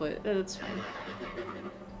wrong foot. That's fine.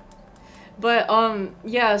 But,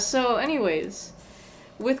 yeah, so anyways.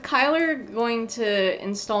 With Kyler going to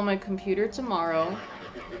install my computer tomorrow,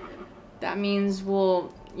 that means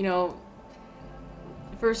we'll, you know,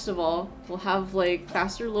 first of all, we'll have, like,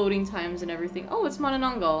 faster loading times and everything. Oh, it's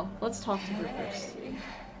Manananggal. Let's talk to her first.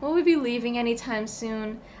 Will we be leaving anytime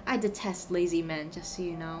soon? I detest lazy men, just so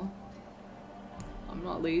you know. I'm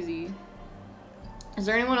not lazy. Is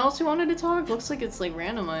there anyone else who wanted to talk? Looks like it's, like,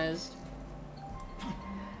 randomized.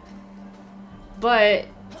 But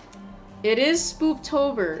it is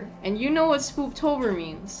Spooktober, and you know what Spooktober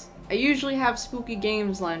means. I usually have spooky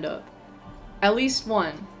games lined up. At least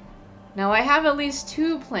one. Now, I have at least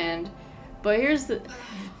 2 planned, but here's the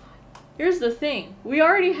thing. We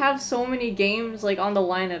already have so many games, like, on the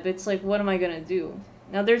lineup. It's like, what am I gonna do?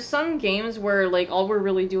 Now, there's some games where, like, all we're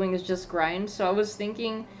really doing is just grind, so I was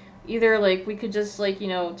thinking either, like, we could just, like, you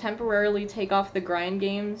know, temporarily take off the grind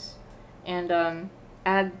games and,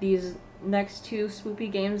 add these next 2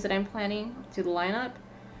 spoopy games that I'm planning to the lineup.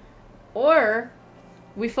 Or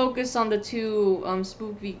we focus on the 2,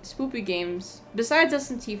 spoopy games besides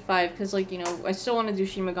S&T 5, because, like, you know, I still want to do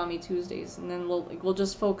Shin Megami Tuesdays, and then we'll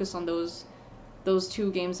just focus on those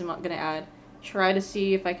 2 games I'm gonna add. Try to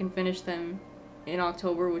see if I can finish them in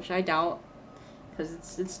October, which I doubt,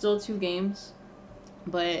 because it's still 2 games.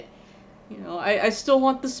 But, you know, I still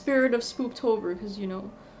want the spirit of Spooktober, because, you know,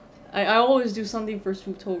 I always do something for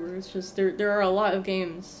Spooktober. It's just, there are a lot of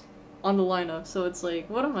games on the lineup, so it's like,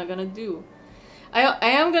 what am I gonna do? I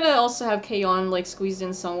am gonna also have K-On! Like, squeezed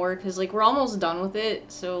in somewhere, because, like, we're almost done with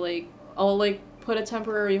it, so, like, I'll, like, put a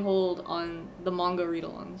temporary hold on the manga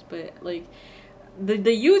read-alongs, but, like, the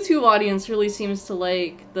YouTube audience really seems to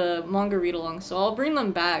like the manga read-alongs, so I'll bring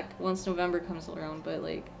them back once November comes around, but,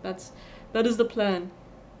 like, that is the plan.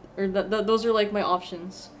 Or those are, like, my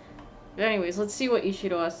options. But anyways, let's see what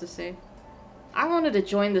Ishido has to say. I wanted to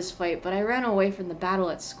join this fight, but I ran away from the battle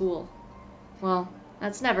at school. Well,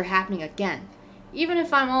 that's never happening again. Even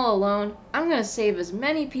if I'm all alone, I'm gonna save as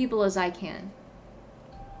many people as I can.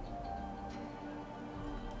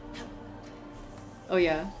 Oh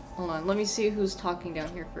yeah, hold on, let me see who's talking down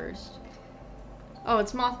here first. Oh,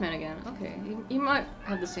 it's Mothman again. Okay, he might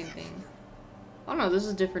have the same thing. Oh no, this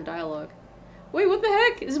is different dialogue. Wait, what the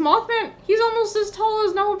heck? Is Mothman? He's almost as tall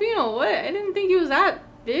as Nahobino. What? I didn't think he was that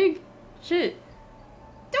big. Shit.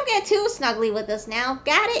 Don't get too snuggly with us now,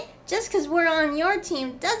 got it? Just because we're on your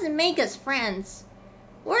team doesn't make us friends.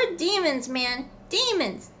 We're demons, man.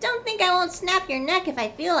 Demons. Don't think I won't snap your neck if I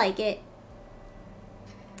feel like it.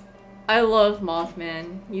 I love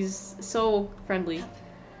Mothman. He's so friendly.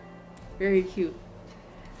 Very cute.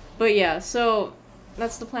 But yeah, so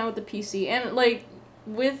that's the plan with the PC. And, like,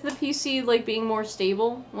 with the PC, like, being more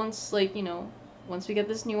stable, once, like, you know, once we get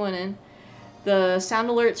this new one in, the sound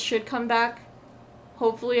alerts should come back.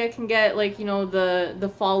 Hopefully I can get, like, you know,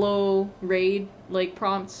 the follow raid, like,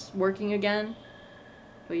 prompts working again.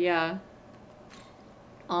 But yeah.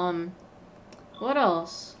 What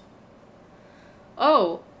else?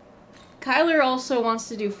 Oh, Kyler also wants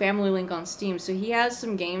to do Family Link on Steam, so he has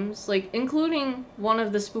some games, like, including one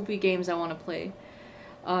of the spoopy games I want to play.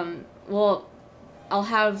 Well, I'll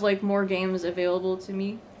have, like, more games available to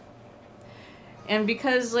me. And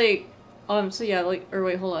because, like, so yeah, like, or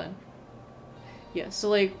wait, hold on. Yeah, so,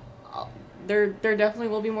 like, there definitely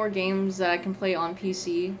will be more games that I can play on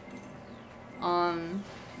PC.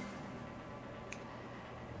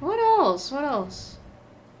 What else? What else?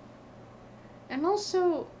 And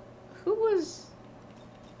also, who was...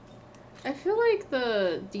 I feel like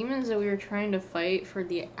the demons that we were trying to fight for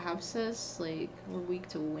the abscess, like, were weak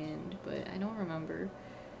to wind, but I don't remember.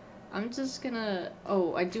 I'm just gonna...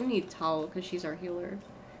 Oh, I do need Tao, because she's our healer.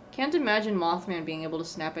 Can't imagine Mothman being able to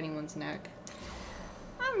snap anyone's neck.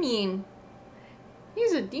 I mean,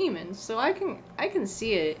 he's a demon, so I can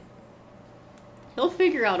see it. He'll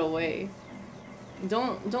figure out a way.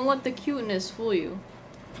 Don't let the cuteness fool you.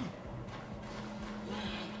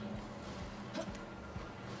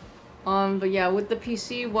 But yeah, with the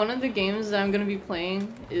PC, one of the games that I'm gonna be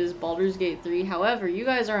playing is Baldur's Gate 3. However, you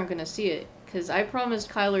guys aren't gonna see it, because I promised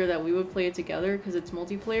Kyler that we would play it together, because it's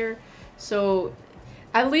multiplayer. So,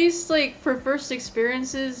 at least, like, for first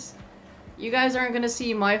experiences, you guys aren't gonna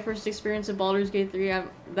see my first experience of Baldur's Gate 3.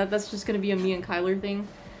 That's just gonna be a me and Kyler thing.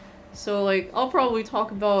 So, like, I'll probably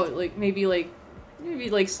talk about, like, maybe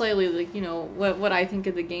slightly, like, you know, what I think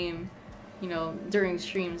of the game, you know, during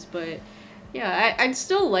streams, but... Yeah, I'd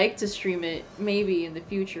still like to stream it, maybe, in the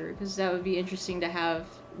future, because that would be interesting to have.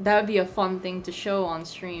 That would be a fun thing to show on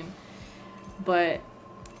stream. But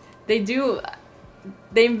they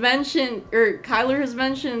mentioned, or Kyler has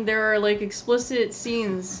mentioned, there are, like, explicit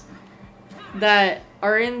scenes that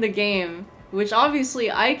are in the game, which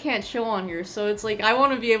obviously I can't show on here, so it's like, I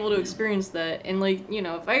want to be able to experience that, and, like, you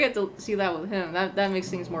know, if I get to see that with him, that makes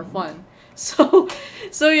things more fun. So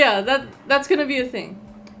yeah, that's gonna be a thing.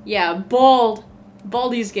 Yeah,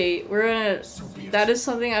 Baldur's Gate. That is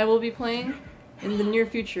something I will be playing in the near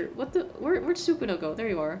future. What the? Where'd Supino go? There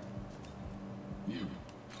you are.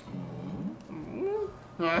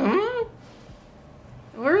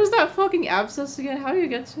 Where was that fucking abscess again? How do you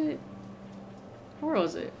get to it? Where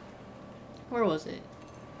was it? Where was it?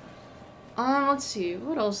 Let's see.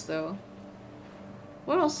 What else though?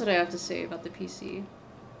 What else did I have to say about the PC?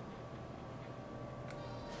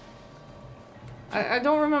 I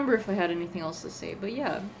don't remember if I had anything else to say, but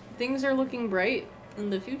yeah, things are looking bright in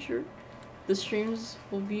the future. The streams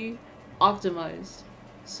will be optimized,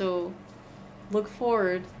 so look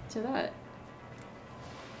forward to that.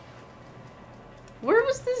 Where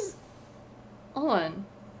was this? Hold on.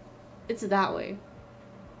 It's that way.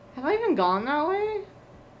 Have I even gone that way?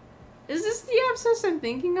 Is this the abscess I'm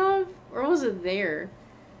thinking of? Or was it there?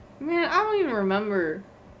 Man, I don't even remember.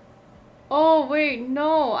 Oh, wait,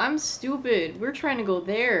 no, I'm stupid. We're trying to go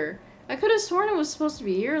there. I could have sworn it was supposed to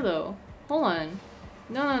be here, though. Hold on.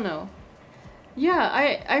 No. Yeah,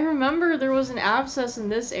 I remember there was an abscess in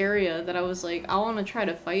this area that I was like, I want to try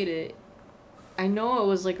to fight it. I know it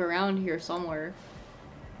was, like, around here somewhere.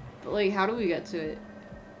 But, like, how do we get to it?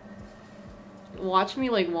 Watch me,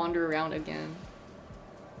 like, wander around again.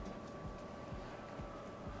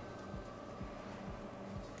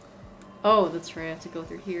 Oh, that's right, I have to go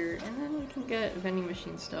through here, and then we can get vending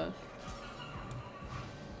machine stuff.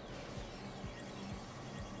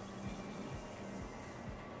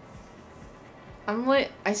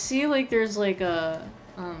 I see, like, there's, like, a,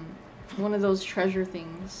 one of those treasure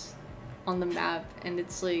things on the map, and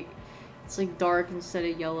it's, like, dark instead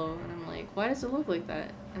of yellow, and I'm like, why does it look like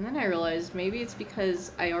that? And then I realized maybe it's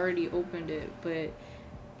because I already opened it, but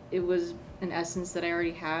it was an essence that I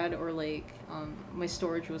already had, or, like, my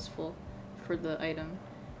storage was full for the item.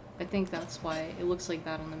 I think that's why it looks like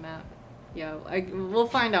that on the map. Yeah, we'll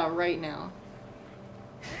find out right now.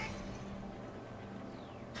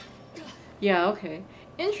 Yeah, okay.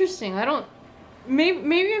 Interesting. I don't...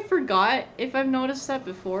 Maybe I forgot if I've noticed that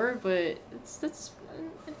before, but that's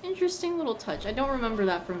an interesting little touch. I don't remember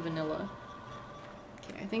that from vanilla.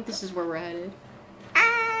 Okay, I think this is where we're headed.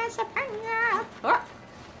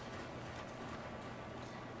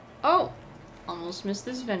 Oh! Almost missed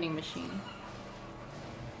this vending machine.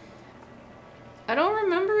 I don't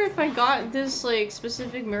remember if I got this, like,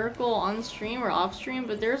 specific miracle on stream or off stream,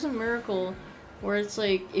 but there's a miracle where it's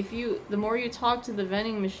like, the more you talk to the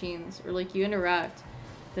vending machines, or like you interact,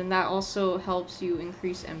 then that also helps you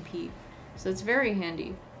increase MP. So it's very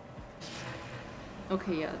handy.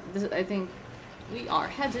 Okay, yeah, I think we are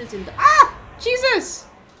headed in the— Ah! Jesus!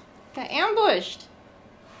 Got ambushed!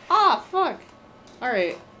 Ah, fuck!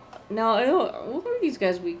 Alright. Now, I don't— what are these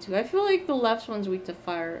guys weak to? I feel like the left one's weak to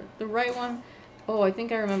fire. The right one— oh, I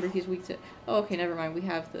think I remember he's weak to— oh, okay, never mind. We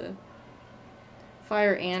have the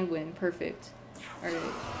fire and wind. Perfect. Alright.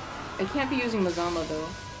 I can't be using Mazama, though.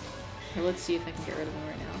 Okay, let's see if I can get rid of him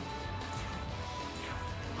right now.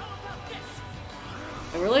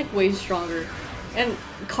 Oh, we're, like, way stronger. And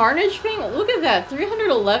Carnage Fang, look at that,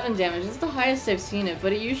 311 damage. That's the highest I've seen it,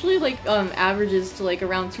 but it usually like averages to like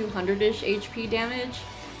around 200-ish HP damage.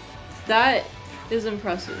 That is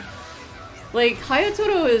impressive. Like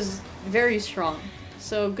Hayatoro is very strong,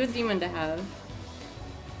 so good demon to have.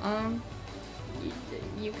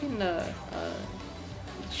 You can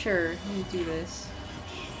sure, let me do this.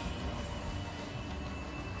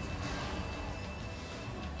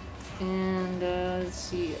 And let's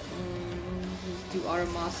see, let's do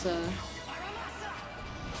Aramasa.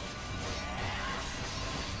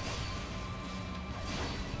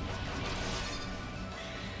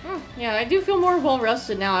 Yeah, I do feel more well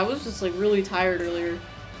rested now. I was just like really tired earlier.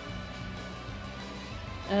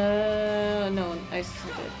 No, I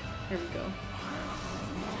still did. Here we go.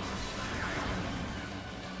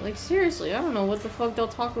 Like seriously, I don't know what the fuck Del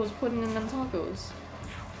Taco was putting in them tacos.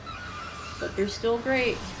 But they're still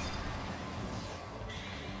great.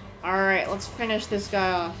 Alright, let's finish this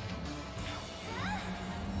guy off.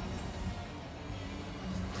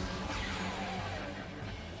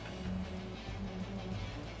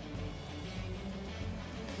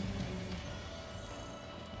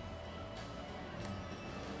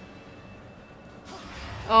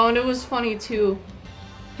 Oh, and it was funny too.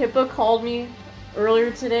 Hippa called me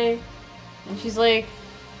earlier today, and she's like,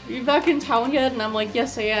 "Are you back in town yet?" And I'm like,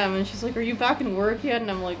 "Yes, I am." And she's like, "Are you back in work yet?"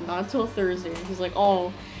 And I'm like, "Not till Thursday." And she's like,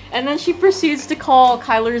 "Oh." And then she proceeds to call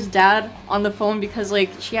Kyler's dad on the phone because, like,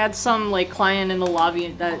 she had some, like, client in the lobby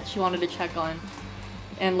that she wanted to check on.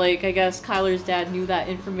 And, like, I guess Kyler's dad knew that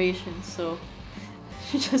information, so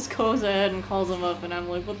she just goes ahead and calls him up, and I'm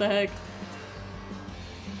like, what the heck?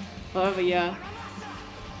 But yeah.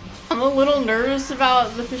 I'm a little nervous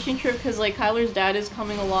about the fishing trip because, like, Kyler's dad is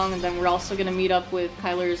coming along, and then we're also gonna meet up with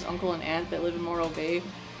Kyler's uncle and aunt that live in Morro Bay.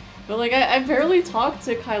 But, like, I barely talk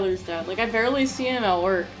to Kyler's dad. Like, I barely see him at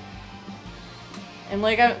work. And,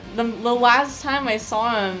 like, the last time I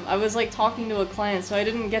saw him, I was, like, talking to a client, so I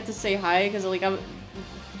didn't get to say hi, because, like, I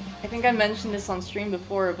think I mentioned this on stream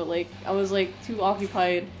before, but, like, I was, like, too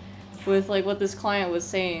occupied with, like, what this client was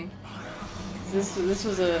saying. This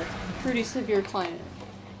was a pretty severe client.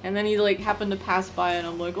 And then he, like, happened to pass by, and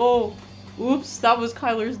I'm like, oh, oops, that was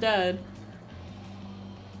Kyler's dad.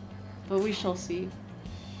 But we shall see.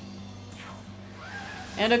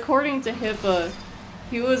 And according to Hippa,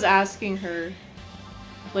 he was asking her,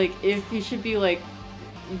 like, if he should be, like,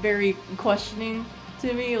 very questioning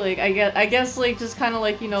to me. Like, I guess, like, just kind of,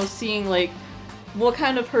 like, you know, seeing, like, what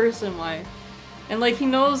kind of person am I? And, like, he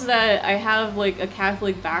knows that I have, like, a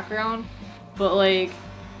Catholic background, but, like,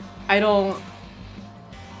 I don't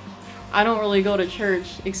really go to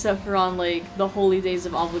church except for on, like, the holy days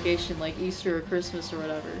of obligation, like Easter or Christmas or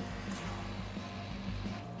whatever.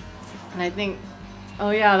 And I think,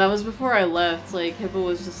 oh yeah, that was before I left. Like, Hippo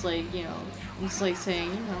was just like, you know, just like saying,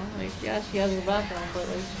 you know, like, yeah, she has her background, but,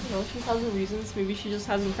 like, you know, she has her reasons. Maybe she just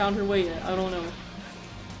hasn't found her way yet. I don't know.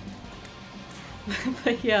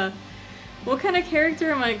 But yeah, what kind of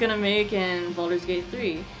character am I gonna make in Baldur's Gate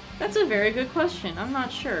 3? That's a very good question. I'm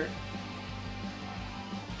not sure.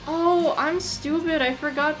 Oh, I'm stupid. I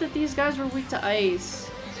forgot that these guys were weak to ice.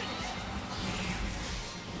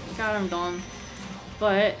 God, I'm dumb.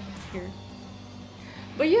 But, here.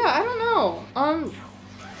 But yeah, I don't know.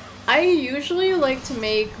 I usually like to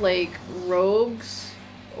make, like, rogues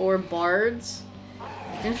or bards.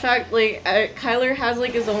 In fact, like, Kyler has,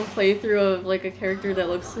 like, his own playthrough of, like, a character that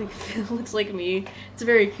looks like me. It's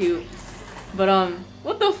very cute. But,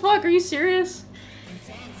 what the fuck? Are you serious?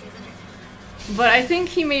 But I think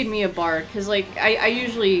he made me a bard, because, like, I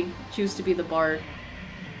usually choose to be the bard.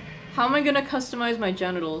 How am I gonna customize my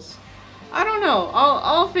genitals? I don't know.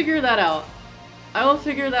 I'll figure that out. I will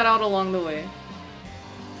figure that out along the way.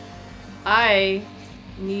 I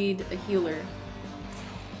need a healer.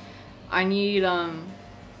 I need,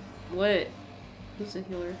 what? Who's a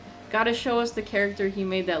healer? Gotta show us the character he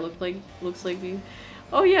made that looks like me.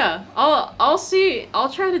 Oh yeah, I'll see. I'll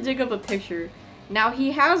try to dig up a picture. Now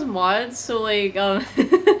he has mods, so like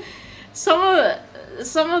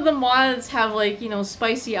some of the mods have, like, you know,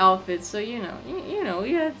 spicy outfits. So you know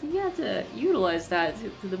you have to utilize that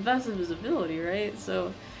to the best of his ability, right?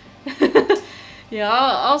 So yeah,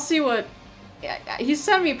 I'll see what he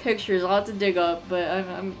sent me pictures. I'll have to dig up, but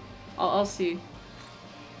I'll see.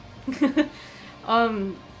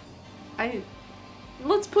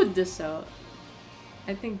 Let's put this out.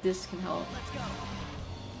 I think this can help. Let's go.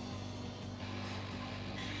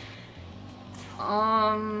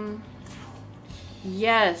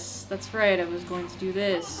 Yes, that's right, I was going to do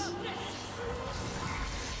this.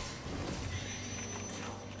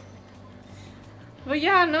 But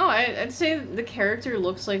yeah, no, I'd say the character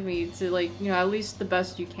looks like me to like, you know, at least the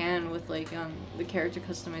best you can with like the character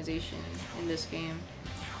customization in this game.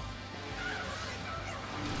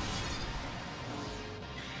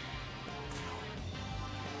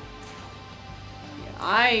 Yeah,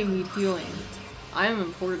 I need healing. I am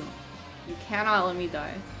important. You cannot let me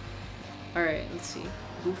die. Alright, let's see.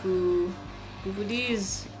 Bufu. Bufu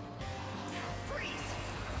D's.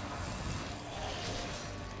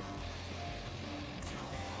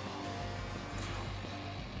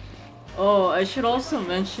 Oh, I should also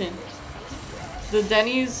mention the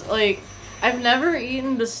Denny's, like, I've never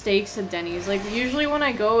eaten the steaks at Denny's. Like, usually when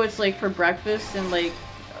I go, it's like for breakfast, and like,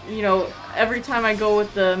 you know, every time I go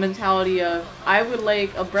with the mentality of, I would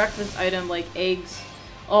like a breakfast item like eggs.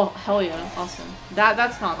 Oh, hell yeah, awesome.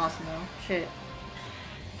 That's not awesome though. Shit.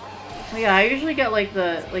 But yeah, I usually get like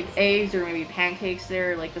the, like eggs or maybe pancakes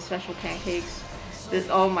there, like the special pancakes. This,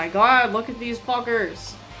 oh my god, look at these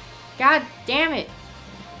fuckers. God damn it.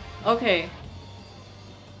 Okay.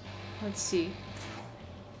 Let's see.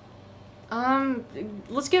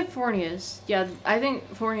 Let's get Fornius. Yeah, I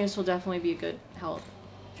think Fornius will definitely be a good help.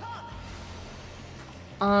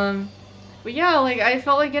 But yeah, like, I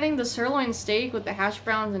felt like getting the sirloin steak with the hash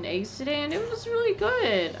browns and eggs today, and it was really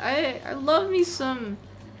good. I love me some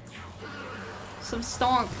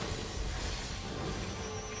stonk.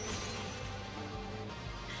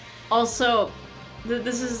 Also,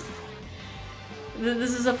 this is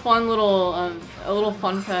a fun little, a little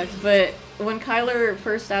fun fact, but when Kyler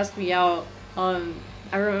first asked me out, I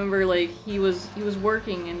remember, like, he was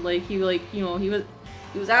working, and, like, he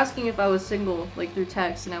was asking if I was single, like, through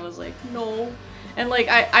text, and I was like, no. And, like,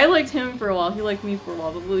 I liked him for a while, he liked me for a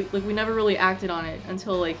while, but, we never really acted on it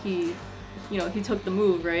until, like, he took the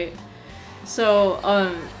move, right? So,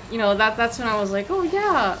 you know, that's when I was like, oh,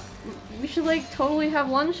 yeah, we should, like, totally have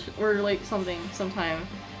lunch or, like, something sometime.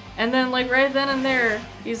 And then, like, right then and there,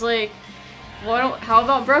 he's like, well, how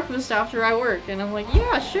about breakfast after I work? And I'm like,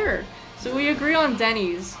 yeah, sure. So we agree on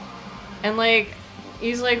Denny's. And, like,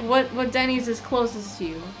 he's like, what Denny's is closest to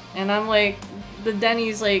you? And I'm like, the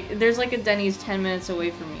Denny's, like, there's, like, a Denny's 10 minutes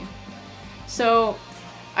away from me. So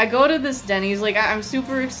I go to this Denny's, like, I'm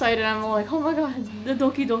super excited. I'm like, oh my god, the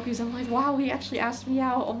Doki Dokis. I'm like, wow, he actually asked me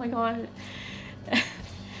out. Oh my god.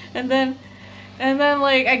 And then,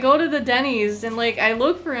 like, I go to the Denny's, and, like, I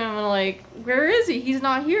look for him, and, like, where is he? He's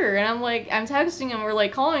not here. And I'm, like, I'm texting him, or,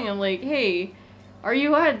 like, calling him, like, hey, are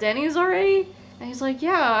you at Denny's already? And he's like,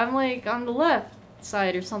 yeah, I'm, like, on the left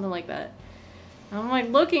side, or something like that. And I'm, like,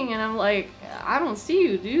 looking, and I'm, like, I don't see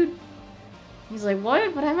you, dude. He's like,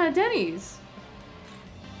 what? But I'm at Denny's.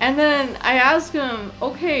 And then I ask him,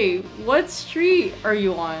 okay, what street are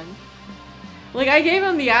you on? Like, I gave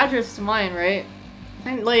him the address to mine, right?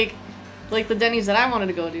 And, like the Denny's that I wanted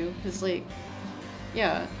to go to, cause like,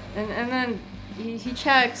 yeah, and then he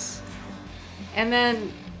checks, and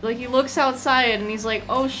then like he looks outside and he's like,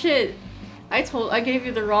 oh shit, I gave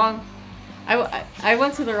you the wrong, I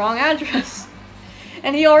went to the wrong address,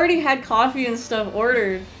 and he already had coffee and stuff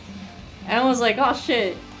ordered, and I was like, oh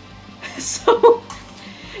shit, so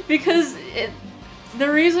because the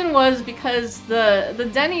reason was because the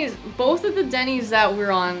Denny's, both of the Denny's that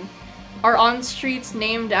we're on are on streets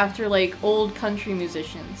named after, like, old country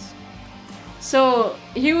musicians. So,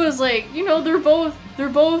 he was like, you know, they're both,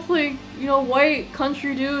 like, you know, white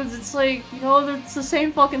country dudes. It's like, you know, it's the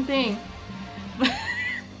same fucking thing.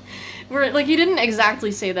 Where, like, he didn't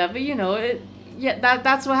exactly say that, but, you know, yeah,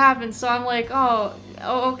 that's what happened. So I'm like, oh,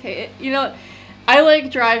 okay. You know, I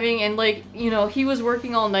like driving, and, like, you know, he was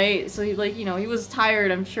working all night, so he, like, you know, he was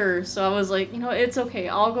tired, I'm sure. So I was like, you know, it's okay.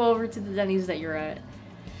 I'll go over to the Denny's that you're at.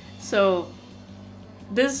 So,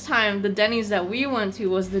 this time, the Denny's that we went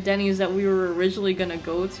to was the Denny's that we were originally gonna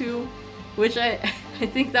go to, which I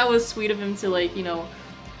think that was sweet of him to, like, you know,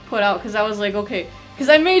 put out, because I was like, okay, because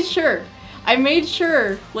I made sure,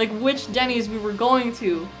 like, which Denny's we were going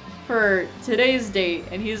to for today's date,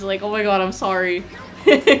 and he's like, oh my god, I'm sorry.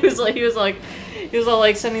 he was all,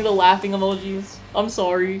 like, sending the laughing emojis, I'm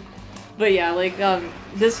sorry. But yeah, like,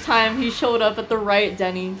 this time he showed up at the right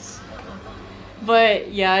Denny's.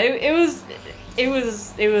 But yeah, it was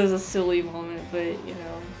a silly moment, but you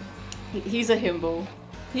know, he's a himbo.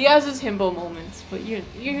 He has his himbo moments, but you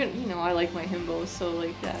know, I like my himbos, so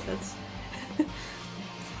like that's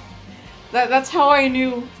that's how I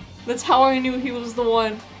knew. That's how I knew he was the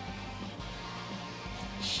one.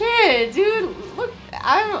 Shit, dude, look,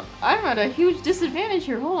 I'm at a huge disadvantage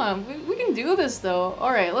here. Hold on, we can do this though.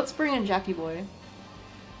 All right, let's bring in Jackie Boy.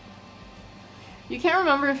 You can't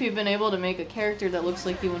remember if you've been able to make a character that looks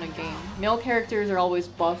like you in a game. Male characters are always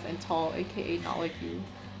buff and tall, aka not like you.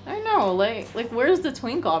 I know, like where's the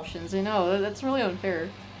twink options? I know, that's really unfair.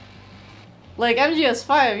 Like,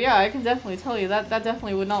 MGS5, yeah, I can definitely tell you, that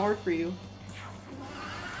definitely would not work for you.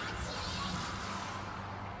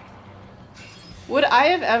 Would I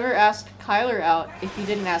have ever asked Kyler out if he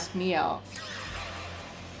didn't ask me out?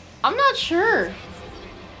 I'm not sure.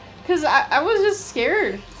 Because I was just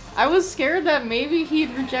scared. I was scared that maybe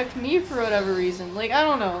he'd reject me for whatever reason. Like, I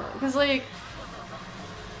don't know. Because,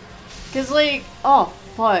 like, oh,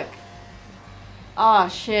 fuck. Ah,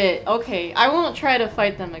 shit. Okay, I won't try to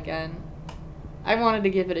fight them again. I wanted to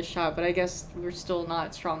give it a shot, but I guess we're still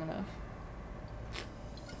not strong enough.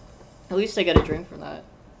 At least I get a drink from that.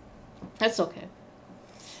 That's okay.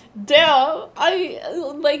 Damn, I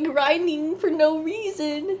like grinding for no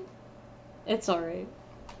reason. It's alright.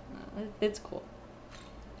 It's cool.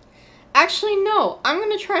 Actually, no. I'm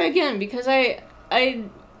gonna try again because I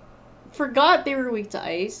forgot they were weak to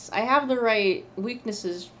ice. I have the right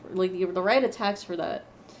weaknesses, like the right attacks for that.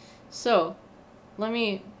 So, let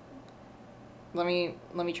me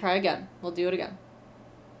try again. We'll do it again.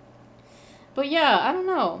 But yeah, I don't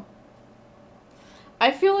know. I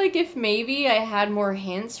feel like if maybe I had more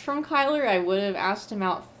hints from Kyler, I would have asked him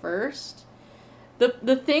out first.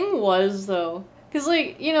 The thing was, though, because,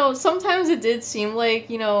 like, you know, sometimes it did seem like,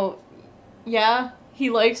 you know, yeah, he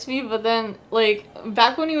likes me, but then, like,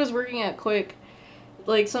 back when he was working at Quick,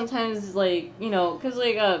 like, sometimes, like, you know, because,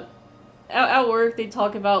 like, at work, they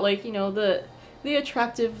talk about, like, you know, the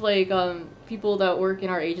attractive, like, people that work in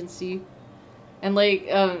our agency. And, like,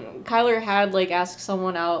 Kyler had, like, asked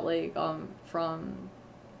someone out, like, from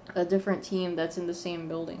a different team that's in the same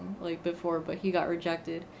building, like, before, but he got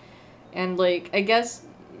rejected. And, like, I guess,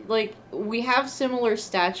 like, we have similar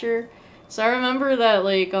stature. So I remember that,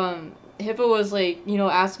 like, Hippo was, like, you know,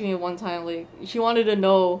 asking me one time, like, she wanted to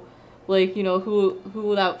know, like, you know,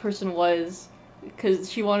 who that person was.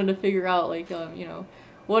 Because she wanted to figure out, like, you know,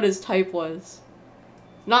 what his type was.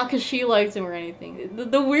 Not because she liked him or anything.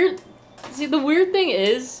 The weird thing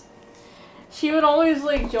is, she would always,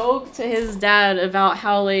 like, joke to his dad about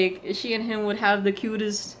how, like, she and him would have the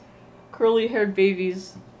cutest curly-haired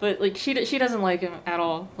babies. But, like, she doesn't like him at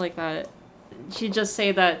all like that. She'd just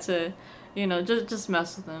say that to, you know, just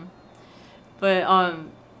mess with him. But,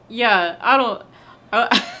 yeah, I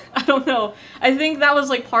don't know. I think that was,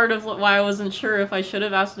 like, part of why I wasn't sure if I should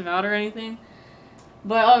have asked him out or anything.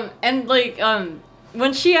 But, and, like,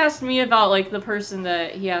 when she asked me about, like, the person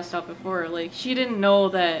that he asked out before, like, she didn't know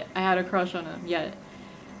that I had a crush on him yet.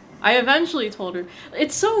 I eventually told her.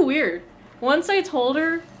 It's so weird. Once I told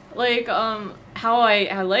her, like, how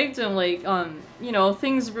I liked him, like, you know,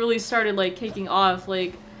 things really started, like, kicking off,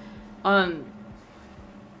 like,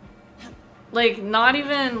 not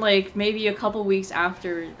even, like, maybe a couple weeks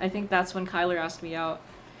after, I think that's when Kyler asked me out.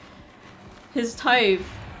 His type,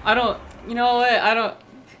 you know what, I don't know.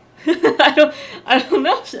 I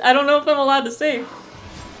don't know if I'm allowed to say.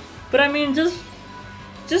 But I mean, just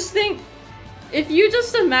think, if you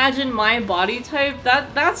just imagine my body type,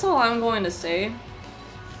 that's all I'm going to say.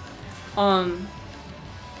 But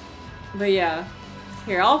yeah.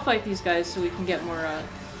 Here, I'll fight these guys so we can get more,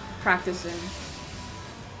 practice in.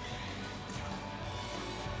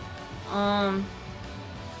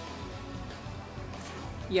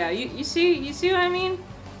 Yeah, you see what I mean?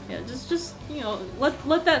 Yeah, just, you know,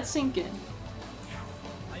 let that sink in.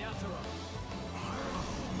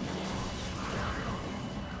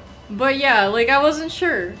 But yeah, like, I wasn't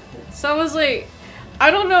sure. So I was like,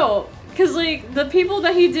 I don't know. Cause, like, the people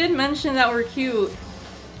that he did mention that were cute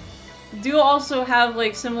do also have,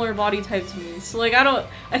 like, similar body type to me. So, like,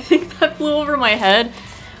 I think that flew over my head.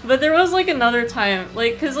 But there was, like, another time,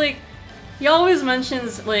 like, cause, like, he always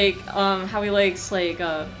mentions, like, how he likes, like,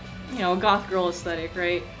 you know, goth girl aesthetic,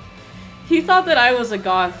 right? He thought that I was a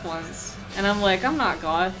goth once, and I'm like, I'm not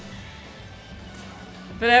goth.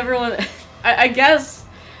 But everyone, I guess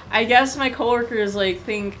my coworkers, like,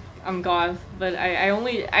 think I'm goth, but I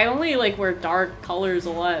only like wear dark colors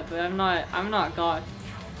a lot, but I'm not goth.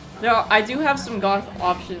 I do have some goth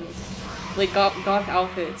options, like goth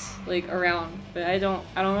outfits, like, around, but I don't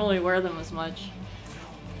really wear them as much.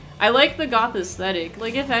 I like the goth aesthetic.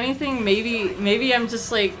 Like, if anything, maybe I'm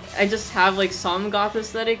just, like, I just have, like, some goth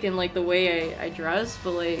aesthetic in, like, the way I dress,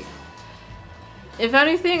 but, like, if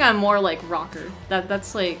anything, I'm more like rocker.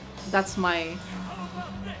 That's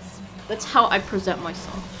how I present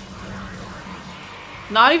myself.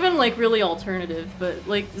 Not even, like, really alternative, but,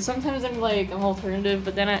 like, sometimes I'm alternative,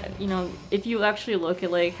 but then you know, if you actually look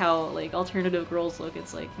at, like, how, like, alternative girls look,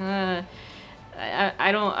 it's like,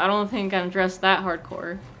 I don't think I'm dressed that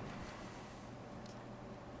hardcore.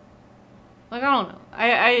 Like, I don't know.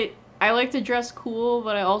 I like to dress cool,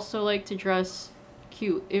 but I also like to dress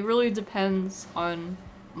cute. It really depends on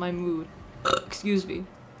my mood. Excuse me.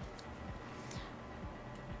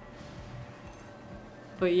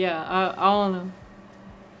 But yeah, I don't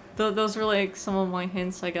know. Those were like some of my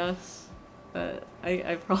hints, I guess, that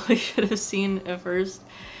I probably should have seen at first.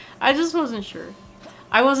 I just wasn't sure.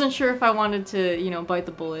 I wasn't sure if I wanted to, you know, bite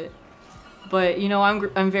the bullet. But, you know,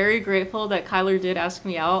 I'm very grateful that Kyler did ask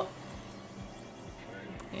me out.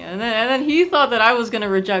 Yeah, and then he thought that I was gonna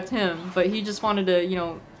reject him, but he just wanted to, you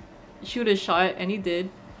know, shoot his shot, and he did.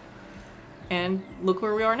 And look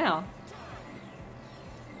where we are now.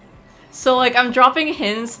 So, like, I'm dropping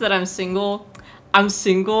hints that I'm single. I'm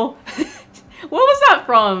single? What was that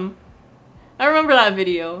from? I remember that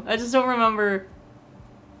video. I just don't remember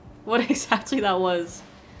what exactly that was.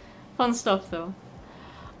 Fun stuff, though.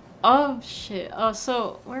 Oh, shit. Oh,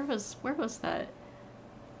 so, where was that?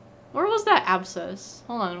 Where was that abscess?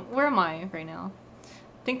 Hold on, where am I right now?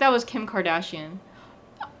 I think that was Kim Kardashian.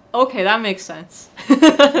 Okay, that makes sense.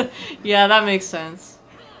 Yeah, that makes sense.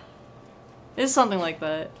 It's something like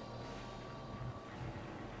that.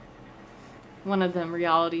 One of them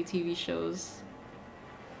reality TV shows.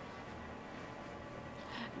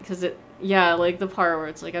 Because yeah, like the part where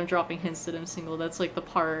it's like I'm dropping hints that I'm single, that's like the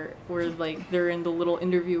part where like they're in the little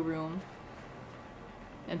interview room.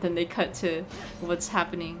 And then they cut to what's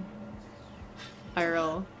happening.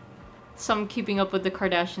 IRL. Some Keeping Up with the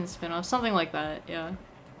Kardashians spin-off, something like that, yeah.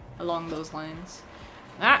 Along those lines.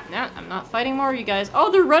 Nah, I'm not fighting more, you guys.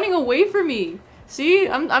 Oh, they're running away from me! See?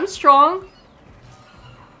 I'm strong.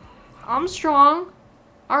 I'm strong.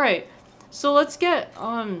 Alright. So let's get,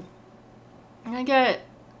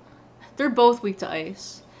 they're both weak to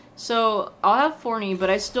ice. So, I'll have Forney, but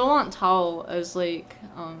I still want Towel as, like,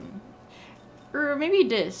 or maybe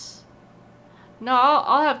Dis. No,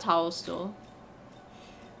 I'll have Towel still.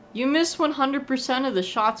 You miss 100% of the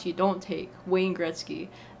shots you don't take, Wayne Gretzky.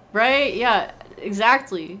 Right? Yeah,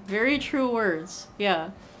 exactly. Very true words. Yeah.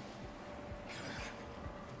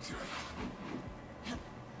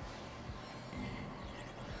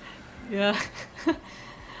 Yeah.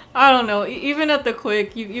 I don't know. Even at the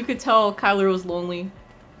quick, you could tell Kyler was lonely.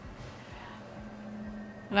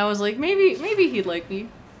 And I was like, maybe he'd like me.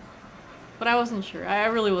 But I wasn't sure. I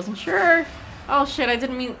really wasn't sure. Oh shit,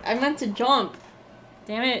 I meant to jump.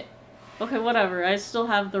 Damn it. Okay, whatever. I still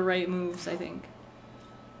have the right moves, I think.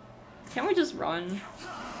 Can't we just run?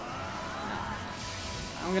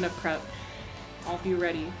 I'm gonna prep. I'll be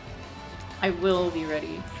ready. I will be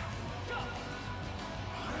ready.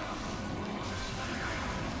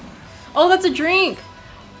 Oh, that's a drink!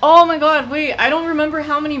 Oh my god, wait, I don't remember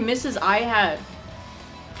how many misses I had.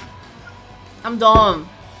 I'm dumb.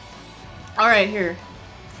 Alright, here.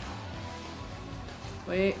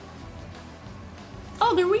 Wait.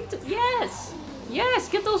 Oh, they're weak to- yes! Yes,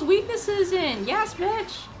 get those weaknesses in! Yes,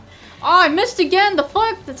 bitch! Oh, I missed again! The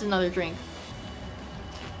fuck? That's another drink.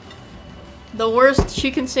 The worst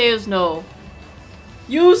she can say is no.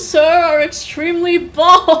 You, sir, are extremely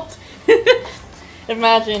bald!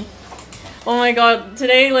 Imagine. Oh my god,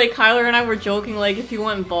 today, like, Kyler and I were joking, like, if he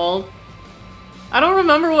went bald. I don't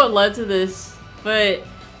remember what led to this, but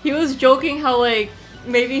he was joking how, like,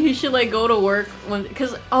 maybe he should, like, go to work when-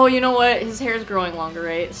 cause, oh, you know what? His hair's growing longer,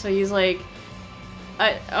 right? So he's like,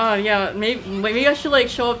 yeah, maybe I should, like,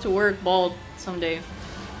 show up to work bald someday.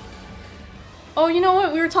 Oh, you know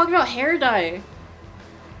what? We were talking about hair dye.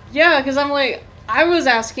 Yeah, cause I'm like, I was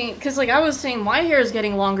asking, cause, like, I was saying my hair is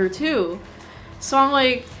getting longer, too. So I'm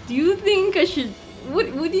like, do you think I should,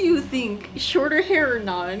 what do you think? Shorter hair or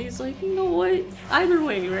not? And he's like, you know what? Either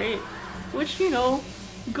way, right? Which, you know,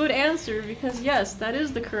 good answer, because yes, that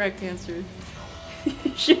is the correct answer.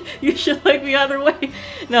 you should like me either way.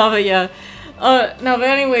 No, but yeah. No, but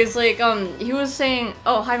anyways, like, he was saying,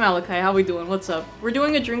 oh, hi Malachi, how we doing? What's up? We're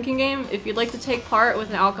doing a drinking game. If you'd like to take part with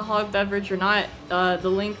an alcoholic beverage or not, the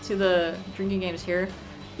link to the drinking game is here.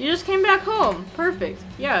 You just came back home. Perfect.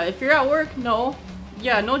 Yeah, if you're at work, no.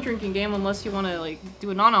 Yeah, no drinking game unless you want to, like, do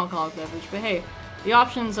a non-alcoholic beverage. But hey, the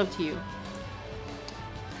option's up to you.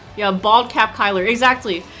 Yeah, bald cap Kyler.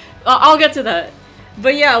 Exactly. I'll get to that.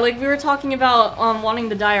 But yeah, like, we were talking about, wanting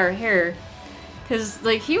to dye our hair. Because,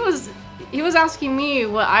 like, he was asking me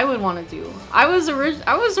what I would want to do. I was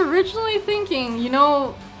originally thinking, you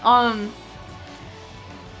know,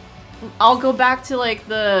 I'll go back to, like,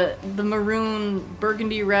 the maroon,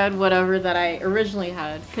 burgundy red, whatever that I originally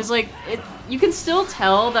had. Because, like, you can still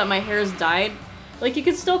tell that my hair is dyed. Like, you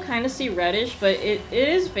can still kind of see reddish, but it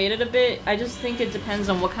is faded a bit. I just think it depends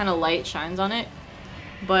on what kind of light shines on it.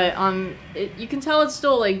 But, you can tell it's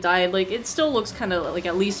still, like, dyed. Like, it still looks kind of, like,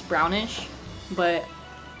 at least brownish. But,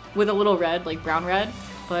 with a little red, like brown red.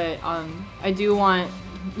 But I do want,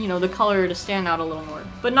 you know, the color to stand out a little more,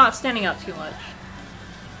 but not standing out too much.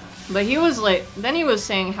 But he was like, then he was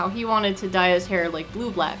saying how he wanted to dye his hair like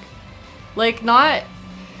blue-black. Like, not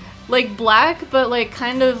like black, but like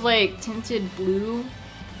kind of like tinted blue.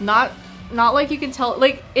 Not like you can tell,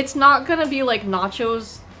 like, it's not gonna be like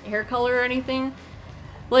Nacho's hair color or anything.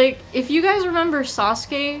 Like, if you guys remember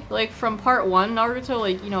Sasuke, like from part 1 Naruto,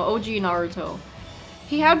 like, you know, OG Naruto,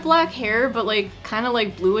 he had black hair, but like kind of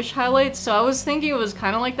like bluish highlights, so I was thinking it was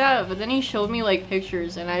kind of like that, but then he showed me like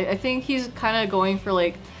pictures, and I think he's kind of going for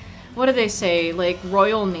like, what do they say, like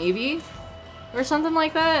Royal Navy? Or something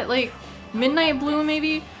like that? Like, midnight blue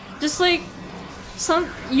maybe? Just like,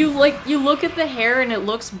 you look at the hair and it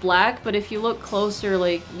looks black, but if you look closer,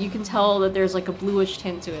 like, you can tell that there's like a bluish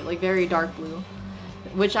tint to it, like very dark blue.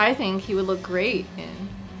 Which I think he would look great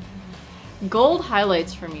in. Gold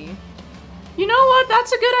highlights for me. You know what?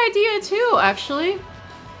 That's a good idea too, actually.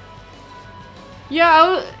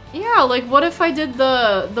 Yeah, yeah, like what if I did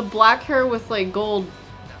the black hair with like gold?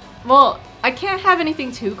 Well, I can't have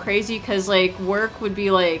anything too crazy because like work would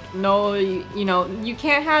be like, no, you know, you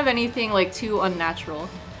can't have anything like too unnatural.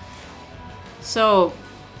 So,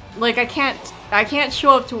 like I can't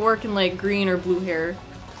show up to work in like green or blue hair.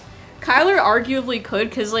 Kyler arguably could,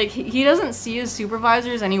 because like he doesn't see his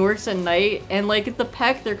supervisors and he works at night, and like at the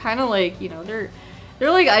PEC they're kind of like, you know, they're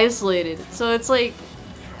like isolated, so it's like,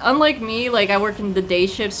 unlike me, like I work in the day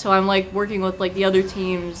shift, so I'm like working with like the other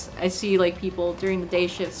teams. I see like people during the day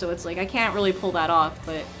shift, so it's like I can't really pull that off.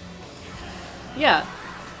 But yeah,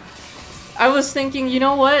 I was thinking, you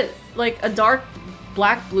know what, like a dark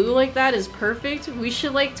black blue like that is perfect, we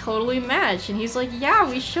should like totally match. And he's like, yeah,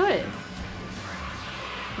 we should.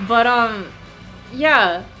 But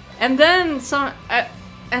yeah, and then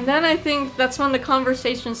I think that's when the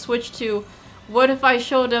conversation switched to, what if I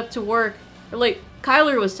showed up to work, or like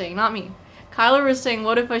Kyler was saying, not me. Kyler was saying,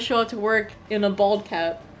 what if I show up to work in a bald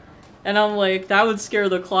cap? And I'm like, that would scare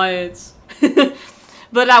the clients. But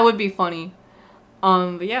that would be funny.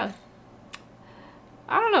 But yeah.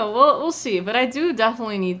 I don't know, we'll see. But I do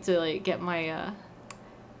definitely need to like get my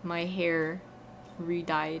my hair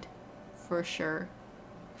re-dyed for sure.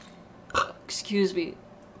 Excuse me.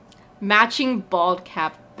 Matching bald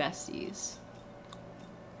cap besties.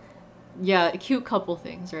 Yeah, a cute couple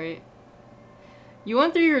things, right? You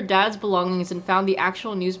went through your dad's belongings and found the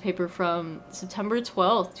actual newspaper from September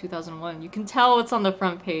 12th, 2001. You can tell what's on the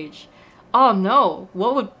front page. Oh no,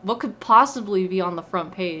 what could possibly be on the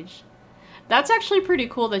front page? That's actually pretty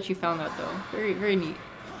cool that you found that though. Very, very neat.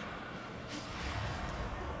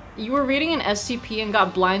 You were reading an SCP and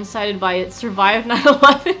got blindsided by it. Survived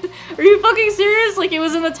 9/11? Are you fucking serious? Like it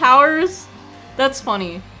was in the towers? That's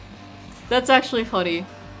funny. That's actually funny.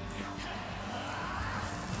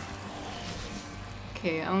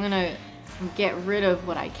 Okay, I'm gonna get rid of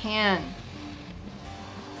what I can.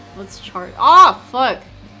 Let's chart. Ah, fuck!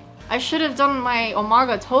 I should have done my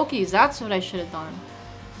Omaga Tokis. That's what I should have done.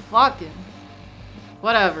 Fucking.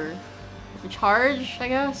 Whatever. Recharge, I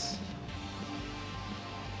guess?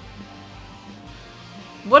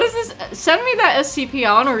 What is this? Send me that SCP.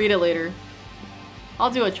 I want to read it later.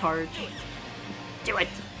 I'll do a charge. Do it.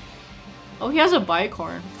 Oh, he has a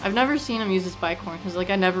bicorn. I've never seen him use his bicorn because,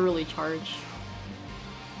 like, I never really charge.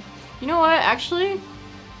 You know what? Actually,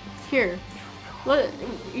 here. I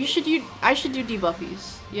should do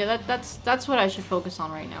debuffies. Yeah, that's what I should focus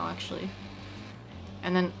on right now, actually.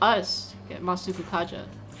 And then us get Masuku Kaja.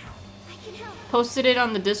 Posted it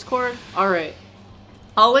on the Discord. All right.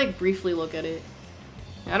 I'll like briefly look at it.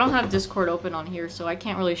 I don't have Discord open on here, so I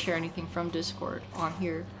can't really share anything from Discord on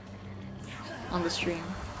here, on the stream.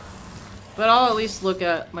 But I'll at least look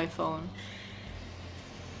at my phone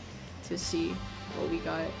to see what we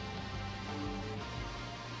got.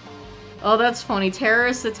 Oh, that's funny.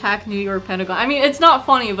 Terrorists attack New York Pentagon. I mean, it's not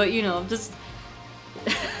funny, but you know, just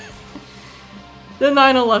the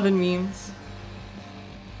 9/11 memes.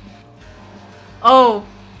 Oh.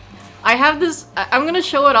 I have this, I'm gonna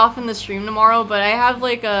show it off in the stream tomorrow, but I have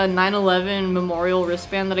like a 9/11 memorial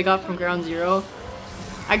wristband that I got from Ground Zero.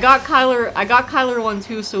 I got Kyler one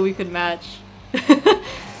too so we could match.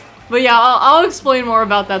 But yeah, I'll explain more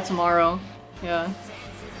about that tomorrow. Yeah.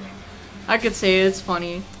 I could say it, it's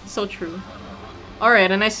funny. So true. Alright,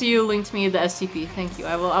 and I see you linked me the SCP. Thank you.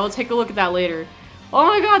 I will take a look at that later. Oh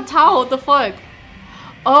my god, Tao, what the fuck?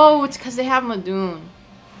 Oh, it's because they have Madoon.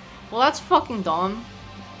 Well, that's fucking dumb.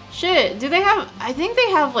 Shit, do they have... I think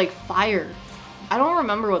they have, like, fire. I don't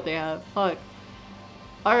remember what they have. Fuck.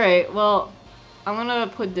 Alright, well, I'm gonna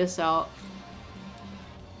put this out.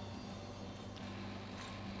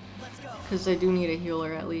 because I do need a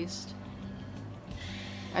healer at least.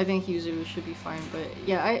 I think Yuzuru should be fine, but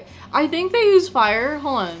yeah, I think they use fire.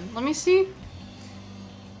 Hold on, let me see.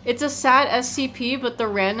 It's a sad SCP, but the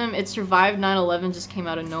random "it survived 9/11" just came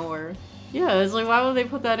out of nowhere. Yeah, it's like, why would they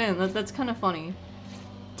put that in? That's kind of funny.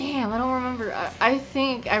 Damn, I don't remember. I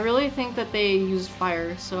really think that they use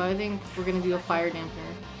fire, so I think we're gonna do a fire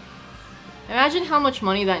dampener. Imagine how much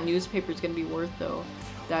money that newspaper is gonna be worth, though.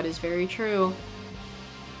 That is very true.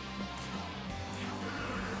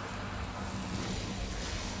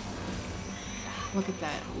 Look at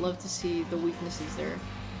that. Love to see the weaknesses there.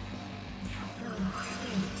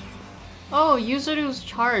 Oh, Yuzuru's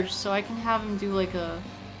charged, so I can have him do like a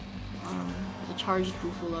charged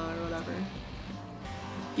Bufula or whatever.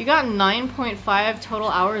 You got 9.5 total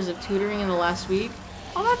hours of tutoring in the last week?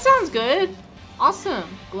 Oh, that sounds good!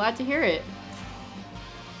 Awesome! Glad to hear it.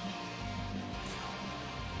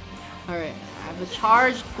 Alright, I have a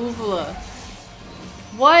charged Bufula.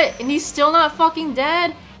 What? And he's still not fucking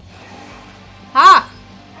dead? Ha!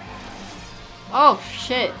 Oh,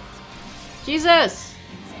 shit. Jesus!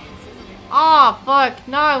 Aw, oh, fuck.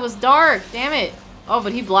 No, it was dark. Damn it. Oh,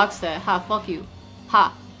 but he blocks that. Ha, fuck you.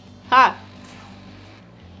 Ha. Ha.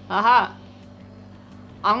 Haha.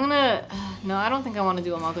 I'm gonna... No, I don't think I want to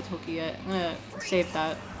do a Magotoki yet. I'm gonna save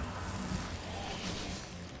that.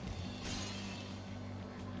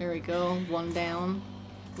 There we go. 1 down.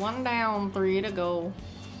 1 down, 3 to go.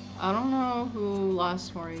 I don't know who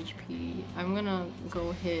lost more HP. I'm gonna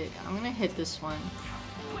go hit... I'm gonna hit this one.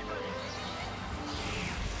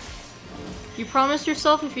 You promised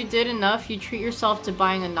yourself if you did enough, you'd treat yourself to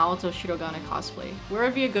buying a Naruto Shirogane cosplay. Where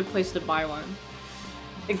would be a good place to buy one?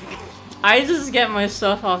 I just get my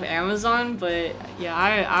stuff off Amazon, but yeah,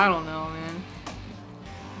 I don't know,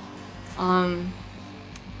 man.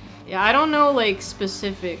 Yeah, I don't know, like,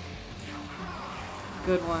 specific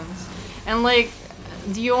good ones. And, like,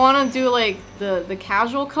 do you want to do, like, the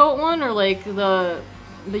casual coat one, or, like, the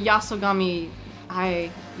Yasogami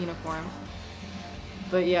Eye uniform?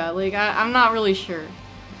 But yeah, like, I'm not really sure.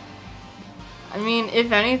 I mean,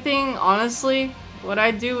 if anything, honestly, what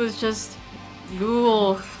I do is just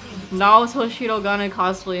Google Naruto Shirogane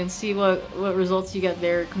cosplay and see what results you get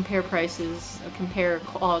there, compare prices, compare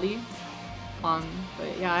quality. But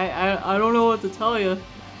yeah, I don't know what to tell you.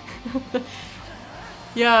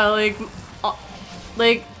 Yeah,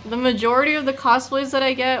 like the majority of the cosplays that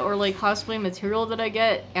I get, or like cosplay material that I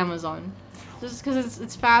get, Amazon. Just because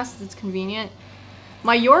it's fast, it's convenient.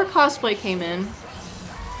 My Your cosplay came in.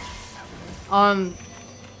 And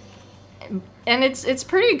it's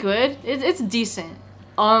pretty good. It's decent.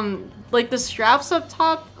 Like the straps up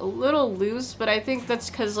top, a little loose, but I think that's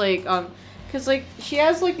cause like she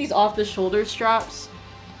has like these off the shoulder straps.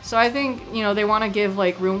 So I think, you know, they want to give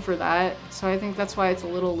like room for that. So I think that's why it's a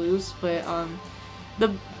little loose, but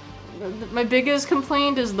my biggest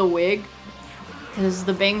complaint is the wig, because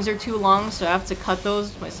the bangs are too long, so I have to cut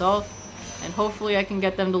those myself. And hopefully I can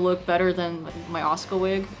get them to look better than my Asuka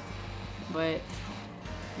wig. But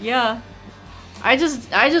yeah. I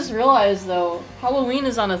just realized though, Halloween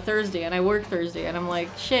is on a Thursday and I work Thursday, and I'm like,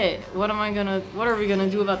 shit, what are we gonna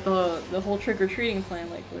do about the whole trick-or-treating plan,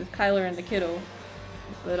 like with Kyler and the kiddo?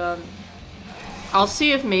 But I'll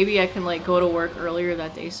see if maybe I can like go to work earlier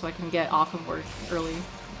that day so I can get off of work early.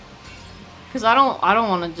 Cause I don't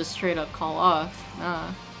want to just straight up call off. Nah.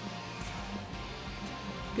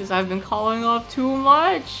 Because I've been calling off too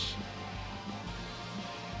much.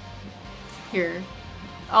 Here.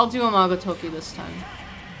 I'll do a Magotoki this time.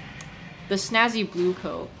 The snazzy blue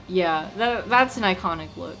coat. Yeah, that's an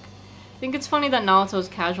iconic look. I think it's funny that Naoto's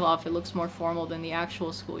casual outfit looks more formal than the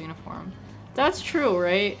actual school uniform. That's true,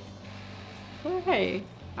 right? But hey,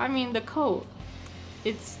 I mean the coat.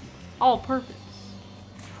 It's all-purpose.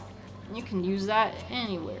 You can use that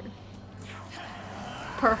anywhere.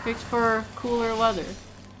 Perfect for cooler weather.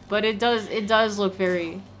 But it does look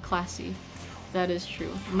very classy. That is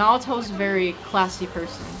true. Naoto's a very classy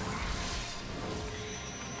person.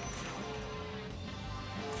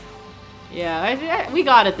 Yeah, we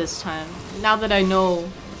got it this time. Now that I know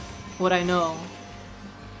what I know.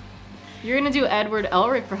 You're gonna do Edward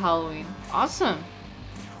Elric for Halloween. Awesome.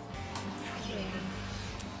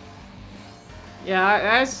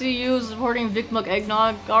 Yeah, I see you supporting Vic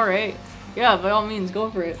McEggnog. Alright. Yeah, by all means, go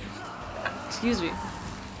for it. Excuse me.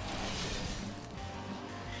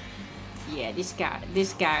 Yeah, this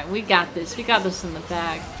guy, we got this in the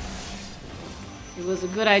bag. It was a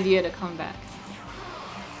good idea to come back.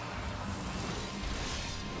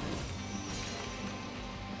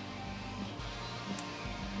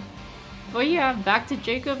 But yeah, back to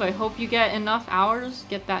Jacob. I hope you get enough hours,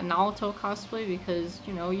 get that Naruto cosplay, because,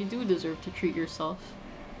 you know, you do deserve to treat yourself.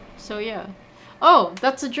 So yeah. Oh,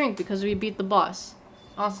 that's a drink because we beat the boss.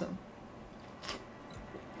 Awesome.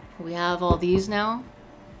 We have all these now.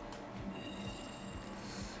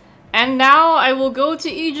 And now I will go to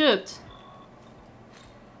Egypt.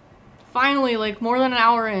 Finally, like more than an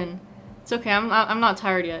hour in. It's okay, I'm not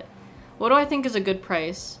tired yet. What do I think is a good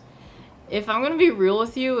price? If I'm gonna be real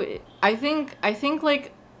with you, I think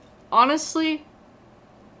like, honestly,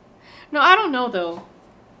 no, I don't know though.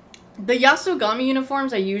 The Yasogami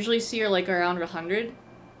uniforms I usually see are like around 100.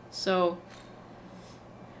 So,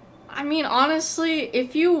 I mean, honestly,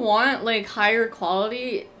 if you want like higher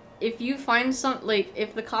quality, if you find some, like,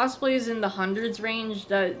 if the cosplay is in the hundreds range,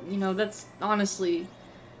 that, you know, that's honestly,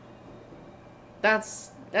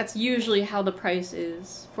 that's usually how the price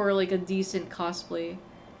is for like a decent cosplay.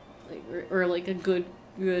 Like, or like a good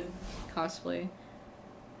cosplay.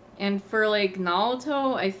 And for like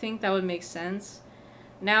Naruto, I think that would make sense.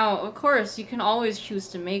 Now, of course, you can always choose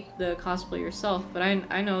to make the cosplay yourself, but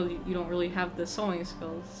I know you don't really have the sewing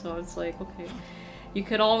skills, so it's like, okay. You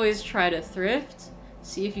could always try to thrift,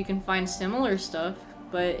 see if you can find similar stuff,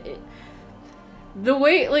 but the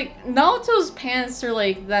way, like, Naruto's pants are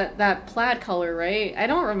like that plaid color, right? I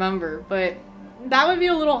don't remember, but that would be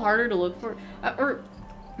a little harder to look for. Or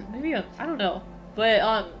maybe, I don't know.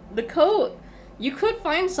 But, the coat, you could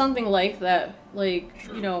find something like that. Like,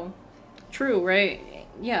 you know, true, right?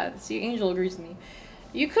 Yeah, see, Angel agrees with me.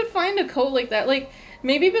 You could find a coat like that. Like,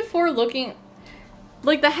 maybe before looking...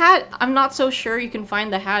 Like, the hat, I'm not so sure you can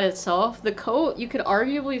find the hat itself. The coat, you could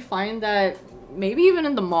arguably find that maybe even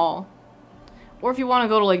in the mall. Or if you want to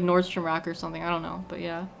go to, like, Nordstrom Rack or something, I don't know. But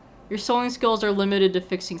yeah. Your sewing skills are limited to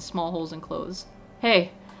fixing small holes in clothes.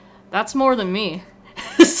 Hey, that's more than me.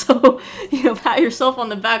 So, you know, pat yourself on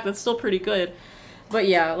the back, that's still pretty good. But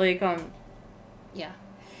yeah, like, yeah.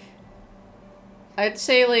 I'd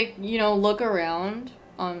say, like, you know, look around,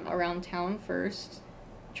 around town first.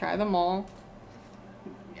 Try them all.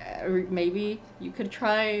 Or maybe you could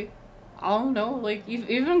try, I don't know, like,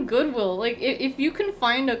 even Goodwill. Like, if you can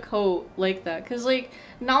find a coat like that, because, like,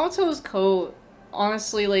 Naruto's coat,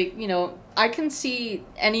 honestly, like, you know, I can see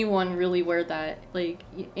anyone really wear that, like,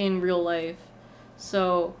 in real life.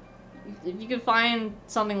 So, if you could find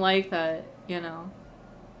something like that, you know.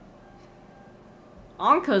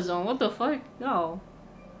 Anka Zone, what the fuck? No.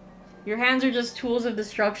 Your hands are just tools of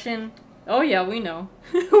destruction. Oh yeah, we know.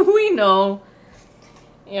 We know.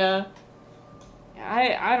 Yeah.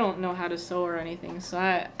 I don't know how to sew or anything, so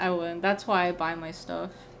I wouldn't. That's why I buy my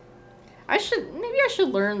stuff. Maybe I should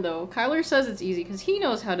learn though. Kyler says it's easy because he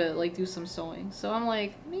knows how to, like, do some sewing. So I'm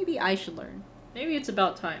like, maybe I should learn. Maybe it's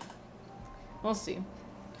about time. We'll see.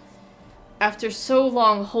 After so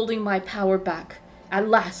long holding my power back, at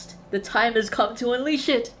last, the time has come to unleash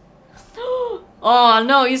it. Oh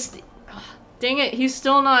no, dang it, he's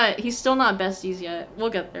still not besties yet.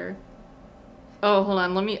 We'll get there. Oh, hold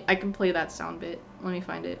on, I can play that sound bit. Let me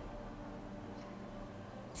find it.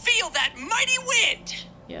 Feel that mighty wind!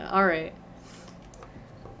 Yeah, alright.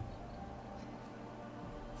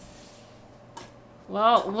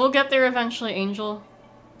 Well, we'll get there eventually, Angel.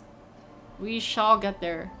 We shall get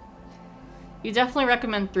there. You definitely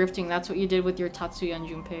recommend thrifting. That's what you did with your Tatsuya and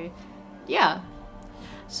Junpei. Yeah.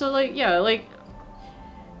 So, like, yeah, like,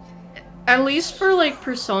 at least for, like,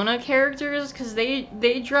 Persona characters, because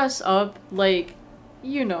they dress up like,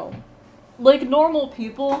 you know, like normal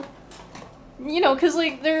people. You know, because,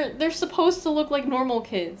 like, they're supposed to look like normal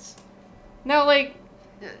kids. Now, like,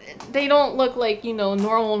 they don't look like, you know,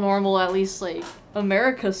 normal, at least, like,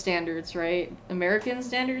 America standards, right? American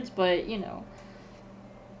standards, but, you know.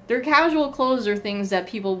 Their casual clothes are things that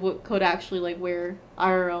people could actually, like, wear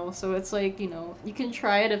IRL. So it's like, you know, you can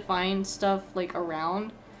try to find stuff, like,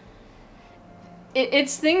 around.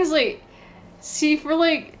 It's things like, see,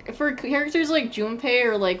 for characters like Junpei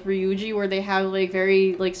or, like, Ryuji, where they have, like,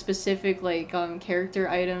 very, like, specific, like, character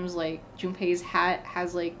items, like, Junpei's hat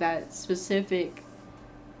has, like, that specific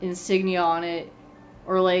insignia on it.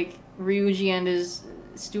 Or, like, Ryuji and his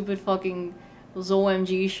stupid fucking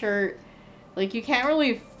ZOMG shirt. Like, you can't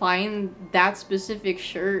really find that specific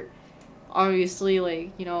shirt, obviously,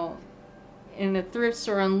 like, you know, in a thrift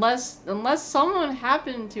store, unless someone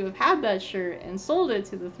happened to have had that shirt and sold it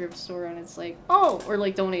to the thrift store, and it's like, oh, or,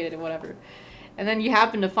 like, donated it, whatever. And then you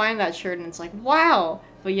happen to find that shirt, and it's like, wow!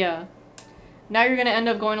 But yeah. Now you're gonna end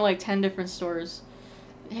up going to, like, 10 different stores.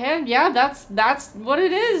 Yeah, that's what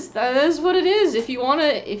it is. That is what it is. If you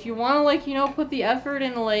wanna, like, you know, put the effort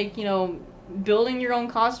into, like, you know, building your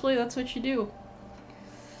own cosplay, that's what you do.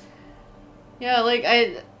 Yeah, like,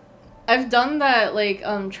 I've done that, like,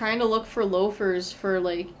 trying to look for loafers for,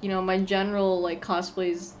 like, you know, my general, like,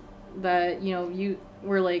 cosplays that, you know,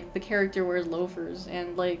 where, like, the character wears loafers,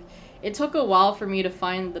 and, like, it took a while for me to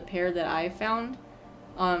find the pair that I found.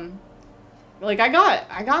 Like, I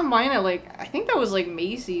got mine at, like, I think that was, like,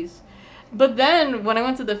 Macy's. But then, when I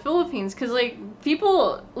went to the Philippines, because, like,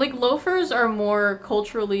 people, like, loafers are more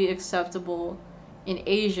culturally acceptable in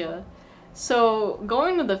Asia. So,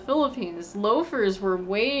 going to the Philippines, loafers were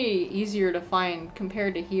way easier to find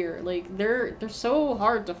compared to here. Like, they're so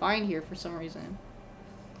hard to find here for some reason.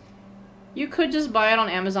 You could just buy it on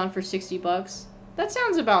Amazon for $60. That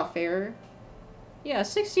sounds about fair. Yeah,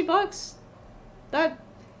 $60.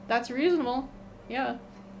 That's reasonable. Yeah.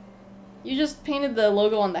 You just painted the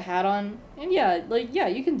logo on the hat on. And yeah, like, yeah,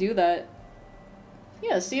 you can do that.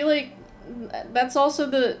 Yeah, see, like, that's also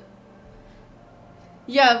the...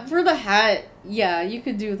 Yeah, for the hat, yeah, you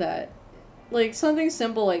could do that. Like, something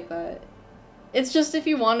simple like that. It's just if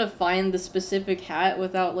you want to find the specific hat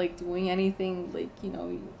without, like, doing anything, like, you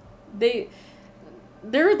know,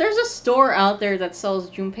 there's a store out there that sells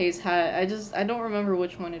Junpei's hat. I don't remember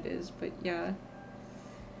which one it is, but yeah.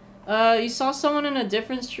 You saw someone in a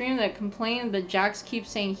different stream that complained that Jax keeps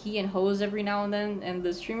saying he and hoes every now and then, and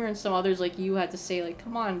the streamer and some others like you had to say, like,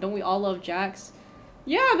 come on, don't we all love Jax?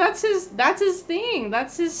 Yeah, that's his thing.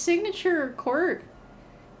 That's his signature quirk.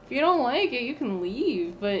 If you don't like it, you can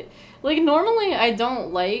leave. But, like, normally I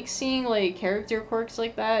don't like seeing, like, character quirks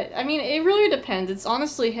like that. I mean, it really depends. It's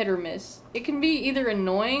honestly hit or miss. It can be either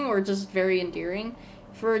annoying or just very endearing.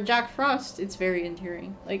 For Jack Frost, it's very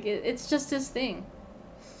endearing. Like, it's just his thing.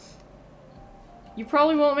 You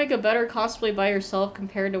probably won't make a better cosplay by yourself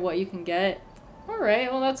compared to what you can get.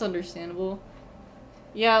 Alright, well, that's understandable.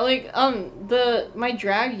 Yeah, like, my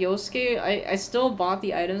drag Yosuke, I still bought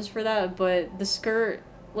the items for that, but the skirt,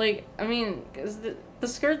 like, I mean, 'cause the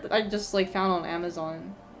skirt I just, like, found on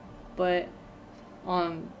Amazon, but,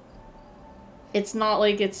 it's not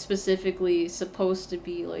like it's specifically supposed to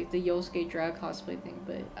be, like, the Yosuke drag cosplay thing,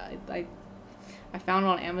 but I found it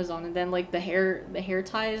on Amazon, and then, like, the hair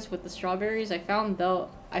ties with the strawberries, I found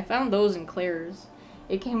those in Claire's.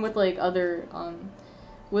 It came with, like, other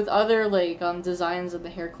designs of the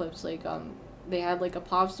hair clips, like, they had, like, a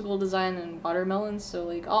popsicle design and watermelons, so,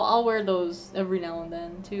 like, I'll wear those every now and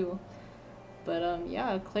then, too. But,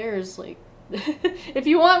 yeah, Claire's, like, if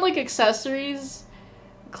you want, like, accessories,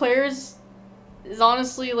 Claire's is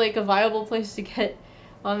honestly, like, a viable place to get,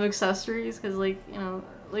 accessories, because, like, you know,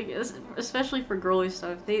 like, especially for girly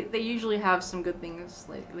stuff, they usually have some good things,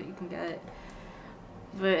 like, that you can get.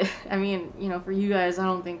 But, I mean, you know, for you guys, I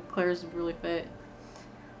don't think Claire's would really fit.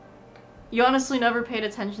 You honestly never paid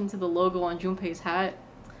attention to the logo on Junpei's hat?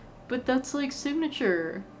 But that's, like,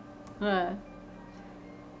 signature.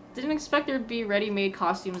 Didn't expect there'd be ready-made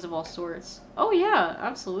costumes of all sorts. Oh yeah,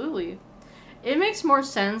 absolutely. It makes more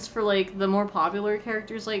sense for, like, the more popular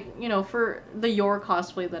characters, like, you know, for the Yor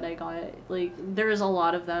cosplay that I got, like, there's a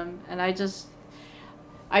lot of them, and I chose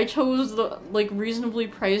the, like, reasonably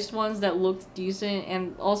priced ones that looked decent,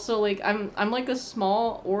 and also, like, I'm like a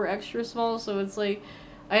small or extra small, so it's like,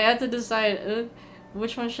 I had to decide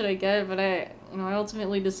which one should I get, but I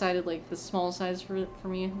ultimately decided, like, the small size for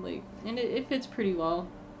me, like, and it fits pretty well.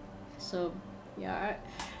 So, yeah,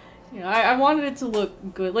 I wanted it to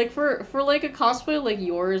look good. Like, for like, a cosplay like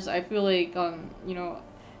yours, I feel like, you know,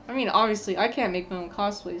 I mean, obviously, I can't make my own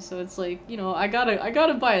cosplays, so it's like, you know, I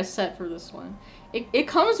gotta buy a set for this one. It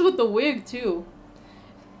comes with the wig, too.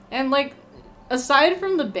 And, like, aside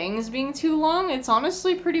from the bangs being too long, it's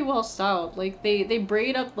honestly pretty well styled. Like, they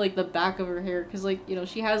braid up, like, the back of her hair, because, like, you know,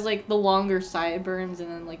 she has, like, the longer sideburns, and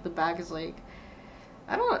then, like, the back is, like,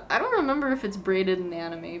 I don't remember if it's braided in the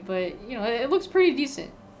anime, but, you know, it looks pretty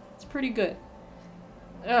decent. It's pretty good.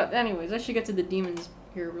 Anyways, I should get to the demons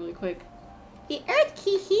here really quick. The earth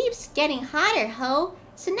keeps getting hotter, ho.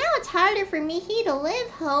 So now it's harder for me to live,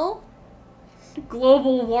 ho.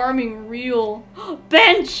 Global warming real.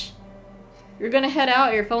 Bench! You're gonna head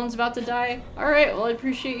out, your phone's about to die? Alright, well, I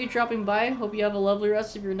appreciate you dropping by. Hope you have a lovely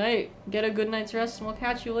rest of your night. Get a good night's rest, and we'll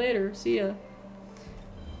catch you later. See ya.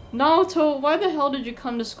 Naoto, why the hell did you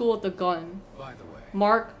come to school with a gun? By the way.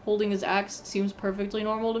 Mark, holding his axe, seems perfectly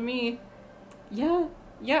normal to me. Yeah,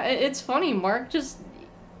 it's funny. Mark just,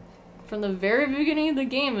 from the very beginning of the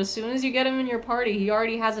game, as soon as you get him in your party, he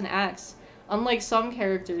already has an axe. Unlike some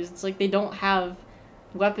characters, it's like they don't have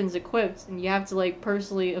weapons equipped, and you have to, like,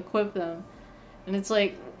 personally equip them. And it's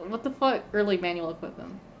like, what the fuck? Or, like, manual equip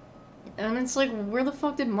them. And it's like, where the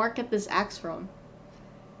fuck did Mark get this axe from?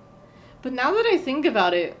 But now that I think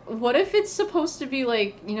about it, what if it's supposed to be,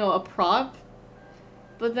 like, you know, a prop?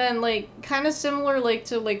 But then, like, kind of similar, like,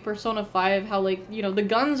 to, like, Persona 5, how, like, you know, the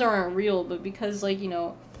guns aren't real, but because, like, you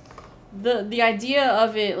know, the idea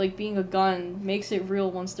of it, like, being a gun makes it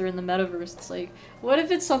real once they're in the metaverse. It's like, what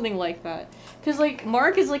if it's something like that? Because, like,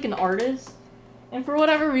 Mark is, like, an artist, and for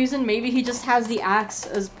whatever reason, maybe he just has the axe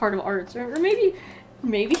as part of art, or maybe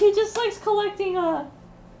he just likes collecting,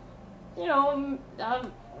 you know,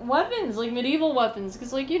 weapons, like, medieval weapons,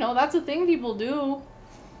 because, like, you know, that's a thing people do.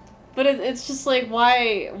 But it's just, like,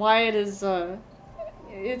 why it is,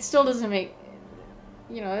 it still doesn't make...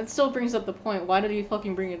 You know, it still brings up the point. Why did he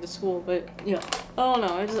fucking bring it to school? But, yeah. I don't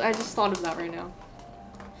know. I just thought of that right now.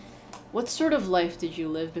 What sort of life did you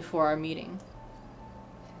live before our meeting?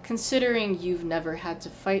 Considering you've never had to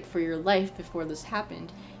fight for your life before this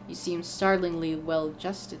happened, you seem startlingly well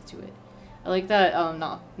adjusted to it. I like that,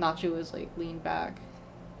 Nacho was, like, leaned back.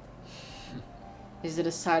 Is it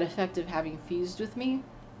a side effect of having fused with me?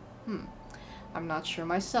 I'm not sure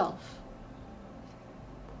myself.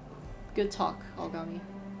 Good talk, Ogami.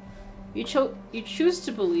 You choose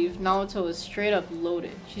to believe Naoto is straight up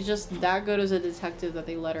loaded. She's just that good as a detective that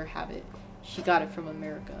they let her have it. She got it from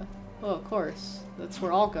America. Well, of course. That's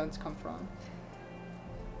where all guns come from.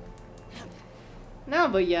 No,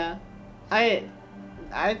 but yeah. I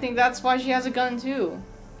think that's why she has a gun too.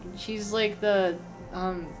 She's like the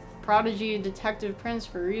prodigy detective prince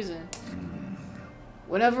for a reason.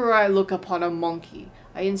 Whenever I look upon a monkey,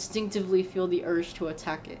 I instinctively feel the urge to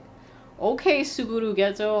attack it. Okay, Suguru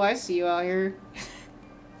Geto, I see you out here.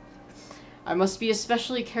 I must be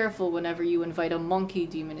especially careful whenever you invite a monkey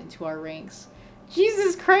demon into our ranks.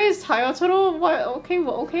 Jesus Christ, Hayatoro, what? Okay,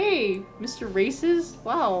 well, okay. Mr. Racist?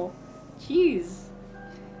 Wow. Jeez.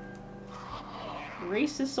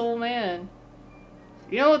 Racist old man.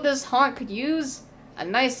 You know what this haunt could use? A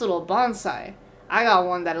nice little bonsai. I got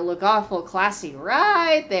one that'll look awful classy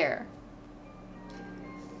right there.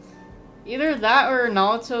 Either that or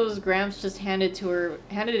Naoto's Gramps just handed it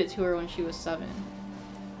to her when she was 7.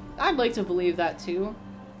 I'd like to believe that too.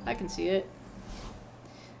 I can see it.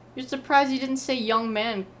 You're surprised you didn't say young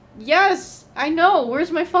man. Yes! I know!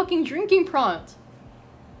 Where's my fucking drinking prompt?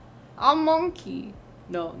 A monkey.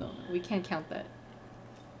 No, we can't count that.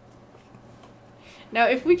 Now,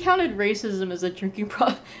 if we counted racism as a drinking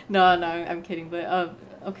prompt... No, I'm kidding, but,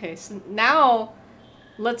 okay, so now...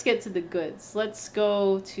 Let's get to the goods. Let's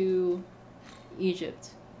go to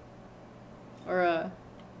Egypt. Or,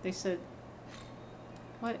 they said...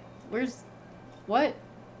 What? Where's... What?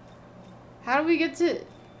 How do we get to...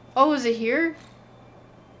 Oh, is it here?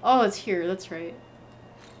 Oh, it's here. That's right.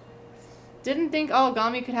 Didn't think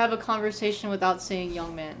Aogami could have a conversation without saying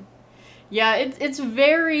young man. Yeah, it's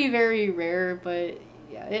very, very rare, but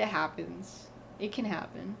yeah, it happens. It can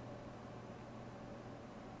happen.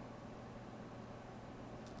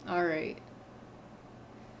 Alright.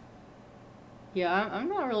 Yeah, I'm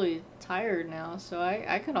not really tired now, so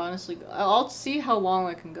I could honestly go. I'll see how long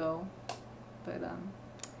I can go. But,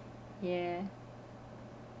 yeah.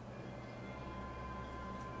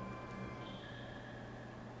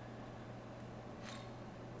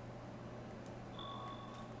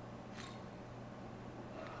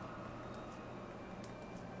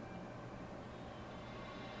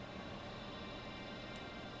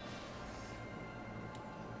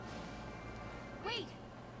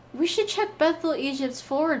 We should check Bethel Egypt's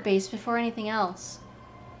forward base before anything else.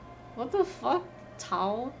 What the fuck?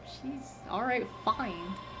 Towel? Jeez. Alright,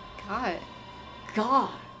 fine. God.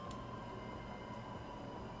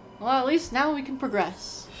 Well, at least now we can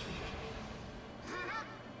progress.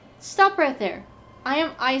 Stop right there. I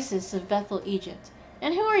am Isis of Bethel, Egypt.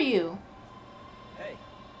 And who are you? Hey.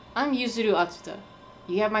 I'm Yuzuru Atsuta.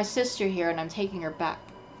 You have my sister here and I'm taking her back.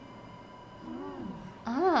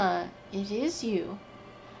 Ah, it is you.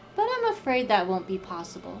 But I'm afraid that won't be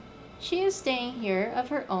possible. She is staying here of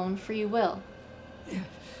her own free will.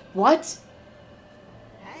 What?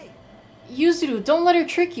 Hey. Yuzuru, don't let her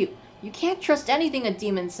trick you. You can't trust anything a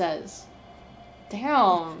demon says.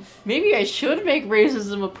 Damn. Maybe I should make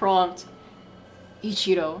racism a prompt.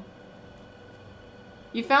 Ichiro.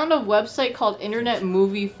 You found a website called Internet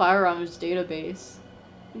Movie Firearms Database.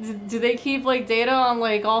 Do they keep, like, data on,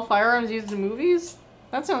 like, all firearms used in movies?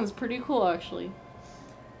 That sounds pretty cool, actually.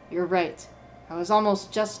 You're right. I was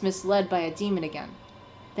almost just misled by a demon again.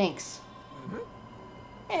 Thanks.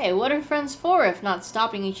 Hey, what are friends for if not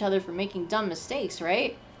stopping each other from making dumb mistakes,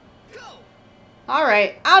 right? Go.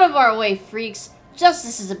 Alright, out of our way, freaks.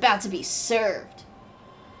 Justice is about to be served.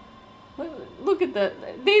 Look at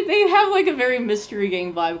that. They have like a very mystery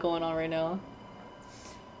gang vibe going on right now.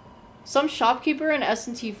 Some shopkeeper in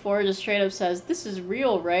S&T4 just straight up says, "This is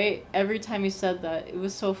real, right?" Every time he said that. It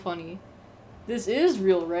was so funny. This is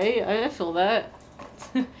real, right? I feel that.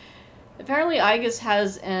 Apparently Aegis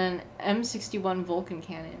has an M61 Vulcan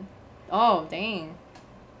cannon. Oh, dang.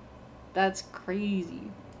 That's crazy.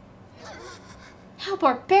 How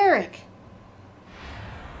barbaric!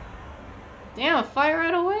 Damn, fire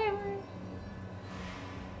right away, man.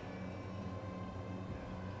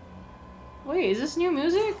 Wait, is this new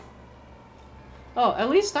music? Oh, at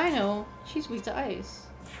least I know she's weak to ice.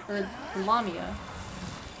 Or Lamia.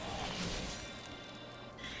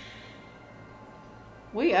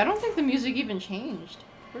 Wait, I don't think the music even changed.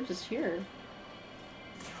 We're just here.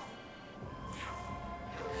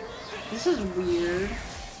 This is weird.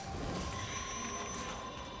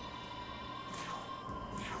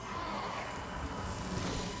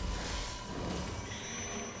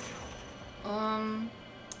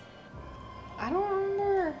 I don't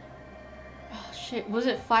remember. Oh shit, was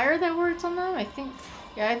it fire that worked on them? I think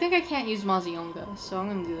I can't use Mazionga, so I'm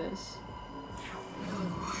gonna do this.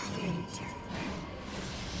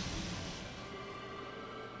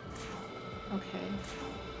 Okay.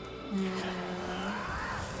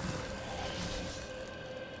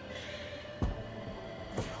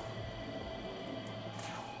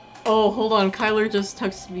 Oh, hold on. Kyler just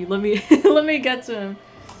texted me. Let me let me get to him.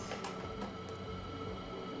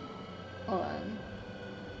 Hold on.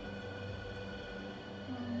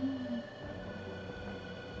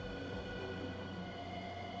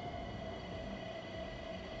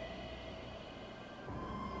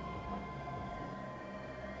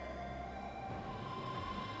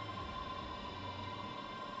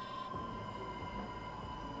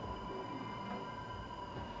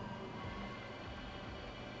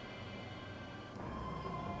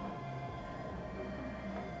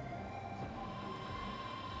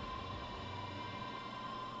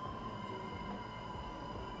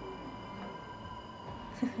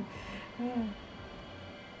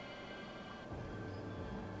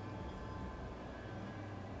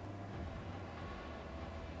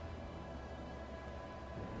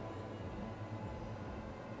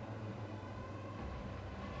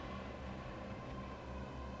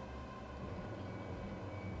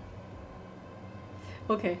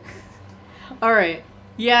 Okay. Alright.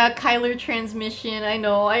 Yeah, Kyler transmission, I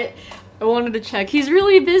know. I wanted to check. He's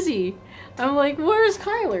really busy. I'm like, where's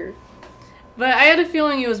Kyler? But I had a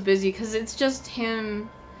feeling he was busy because it's just him.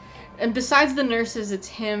 And besides the nurses, it's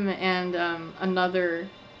him and another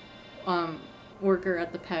worker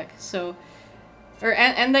at the PEC. So,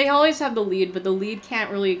 and they always have the lead, but the lead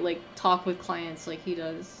can't really like talk with clients like he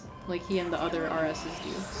does, like he and the other RSs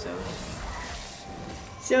do.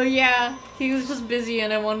 So yeah, he was just busy,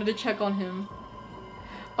 and I wanted to check on him.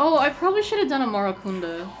 Oh, I probably should have done a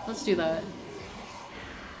Marakunda. Let's do that.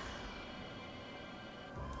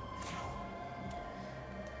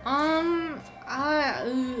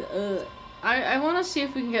 I want to see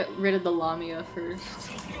if we can get rid of the Lamia first.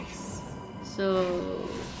 So,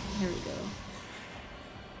 here we go.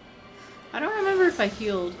 I don't remember if I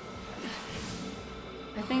healed.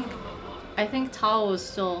 I think Tao was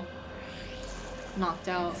still knocked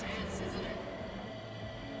out.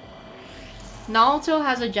 Naoto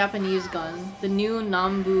has a Japanese gun, the new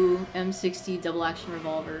Nambu M60 double action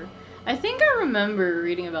revolver. I think I remember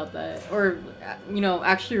reading about that, or, you know,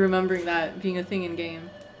 actually remembering that being a thing in game.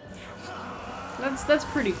 That's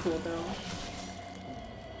pretty cool, though.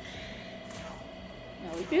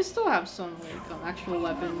 Yeah, like, they still have some, like, actual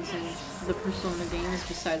weapons in the Persona games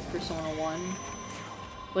besides Persona 1.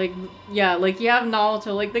 Like, yeah, like, you have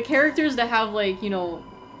Naoto, like, the characters that have, like, you know,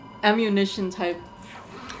 ammunition type,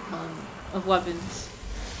 of weapons.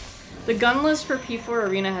 The gun list for P4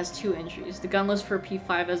 Arena has 2 entries. The gun list for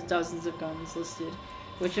P5 has dozens of guns listed.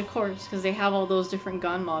 Which, of course, because they have all those different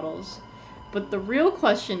gun models. But the real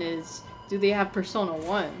question is, do they have Persona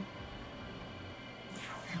 1?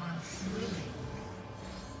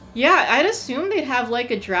 Yeah, I'd assume they'd have,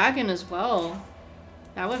 like, a dragon as well.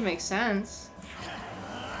 That would make sense.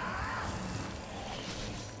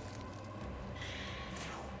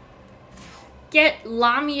 Get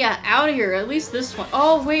Lamia out of here, at least this one.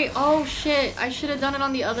 Oh, wait, oh shit. I should have done it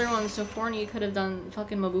on the other one so Forney could have done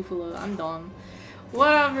fucking Mabufula. I'm dumb.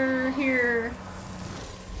 Whatever, here.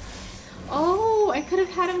 Oh, I could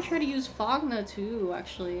have had him try to use Fogna too,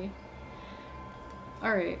 actually.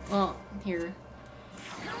 Alright, well, here.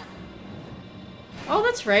 Oh,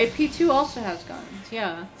 that's right, P2 also has guns,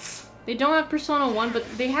 yeah. They don't have Persona 1,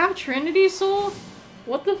 but they have Trinity Soul?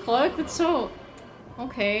 What the fuck? That's so...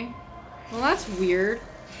 Okay. Well, that's weird.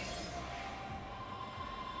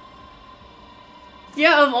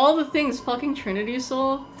 Yeah, of all the things, fucking Trinity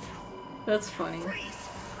Soul? That's funny.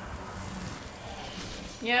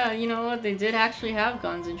 Yeah, you know what? They did actually have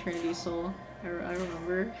guns in Trinity Soul. I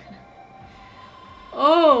remember.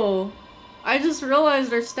 Oh! I just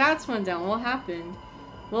realized our stats went down. What happened?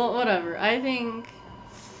 Well, whatever. I think...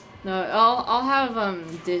 No, I'll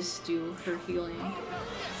have, Dis do her healing.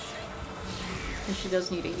 Because she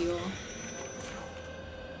does need a heal.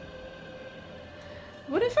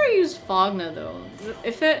 What if I use Fogna, though?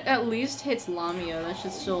 If it at least hits Lamia, that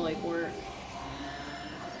should still, like, work.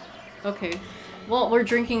 Okay. Well, we're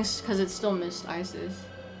drinking because it still missed Isis.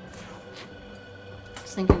 I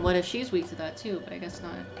was thinking, what if she's weak to that, too? But I guess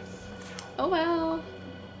not. Oh, well.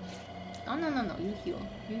 Oh, no, no, no. You heal.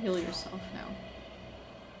 You heal yourself now.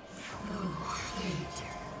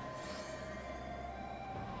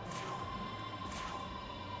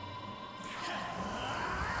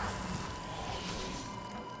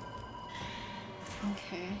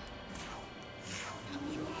 Okay.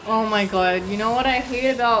 Oh my god, you know what I hate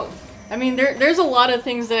about... I mean, there's a lot of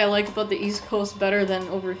things that I like about the East Coast better than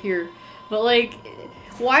over here. But, like,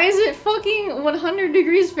 why is it fucking 100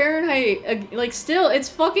 degrees Fahrenheit? Like, still, it's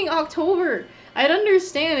fucking October. I'd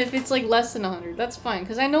understand if it's, like, less than 100. That's fine,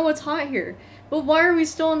 because I know it's hot here. But why are we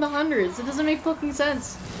still in the hundreds? It doesn't make fucking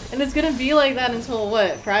sense. And it's gonna be like that until,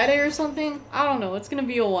 what, Friday or something? I don't know. It's gonna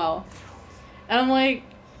be a while. And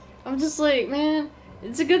I'm just like, man,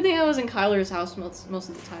 it's a good thing I was in Kyler's house most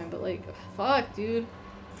of the time, but, like, fuck, dude.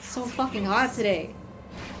 It's so fucking hot today.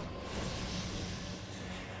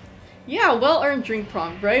 Yeah, well-earned drink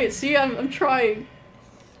prompt, right? See, I'm trying.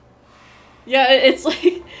 Yeah, it's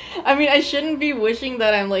like, I mean, I shouldn't be wishing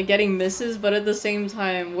that I'm, like, getting misses, but at the same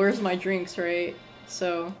time, where's my drinks, right?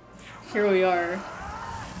 So, here we are.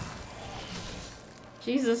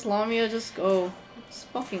 Jesus, Lamia, just go. Just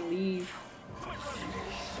fucking leave.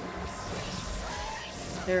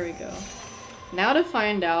 There we go. Now to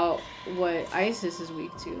find out what Isis is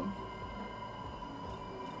weak to.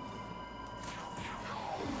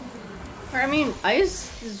 Or, I mean,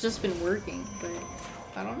 ice has just been working, but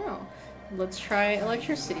I don't know. Let's try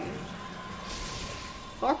electricity.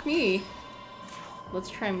 Fuck me. Let's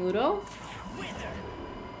try Mudo.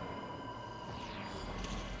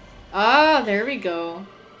 Ah, there we go.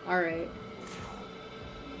 Alright.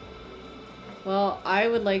 Well, I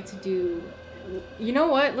would like to do... You know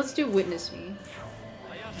what? Let's do Witness Me.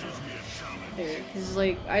 There, because,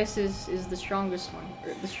 like, Isis is the strongest one.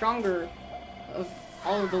 Or the stronger of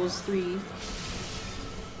all of those three.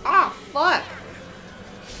 Ah, fuck!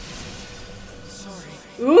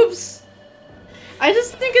 Oops! I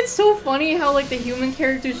just think it's so funny how, like, the human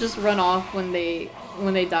characters just run off when they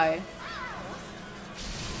die.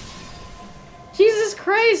 Jesus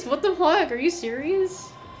Christ, what the fuck? Are you serious?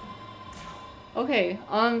 Okay,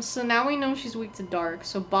 so now we know she's weak to dark,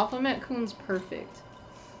 so Baphomet Kun's perfect.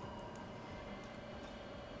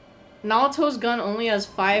 Naoto's gun only has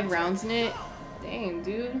 5 rounds in it. Dang,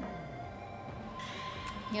 dude.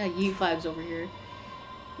 Yeah, yeet vibes over here.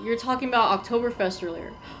 You're talking about Oktoberfest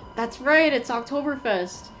earlier. That's right, it's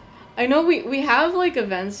Oktoberfest. I know we have, like,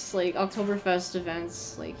 events, like, Oktoberfest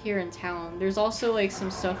events, like, here in town. There's also, like, some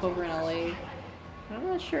stuff over in LA. I'm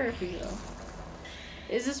not sure if we go.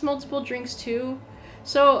 Is this multiple drinks too?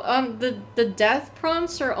 So, the death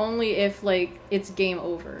prompts are only if, like, it's game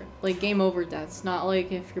over. Like, game over deaths, not,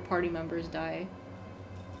 like, if your party members die.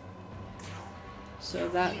 So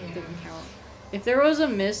that didn't count. If there was a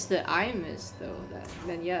miss that I missed, though,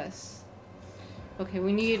 then yes. Okay,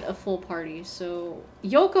 we need a full party, so...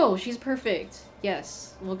 Yoko! She's perfect!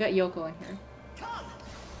 Yes, we'll get Yoko in here.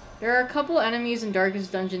 There are a couple enemies in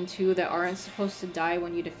Darkest Dungeon 2 that aren't supposed to die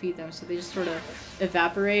when you defeat them, so they just sort of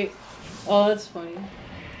evaporate. Oh, that's funny.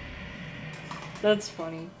 That's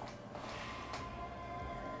funny.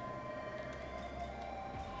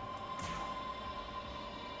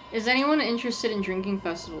 Is anyone interested in drinking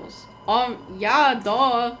festivals? Yeah,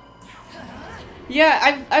 duh.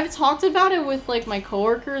 Yeah, I've talked about it with, like, my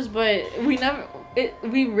coworkers, but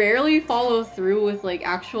we rarely follow through with, like,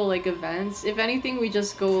 actual, like, events. If anything, we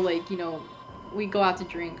just go, like, you know, we go out to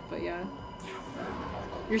drink, but yeah.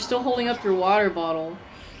 You're still holding up your water bottle.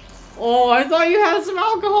 Oh, I thought you had some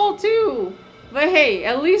alcohol too! But hey,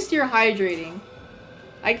 at least you're hydrating.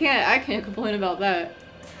 I can't complain about that.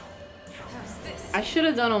 I should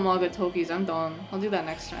have done Omaga Tokis, I'm done. I'll do that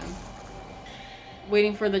next time.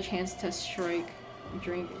 Waiting for the chance to strike.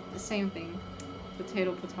 Drink. The same thing.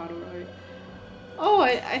 Potato, right? Oh,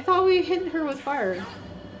 I thought we hit her with fire.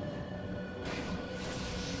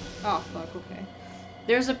 Oh, fuck, okay.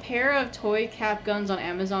 There's a pair of toy cap guns on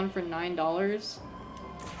Amazon for $9.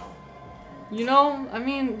 You know, I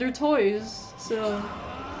mean, they're toys, so...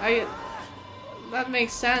 That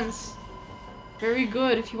makes sense. Very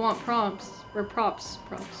good if you want prompts. Or props.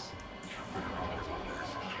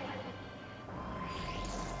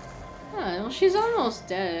 Oh, well, she's almost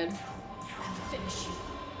dead.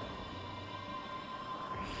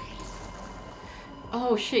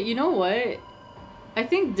 Oh shit, you know what? I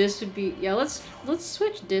think this would be, yeah, let's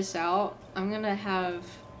switch this out. I'm gonna have,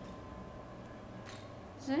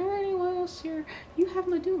 is there anyone else here? You have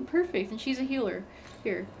Madoon, perfect, and she's a healer.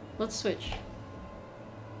 Here, let's switch.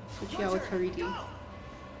 Switch out with Haridi.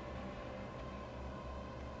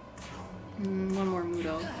 One more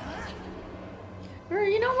Mudo. Or,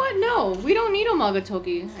 you know what? No, we don't need a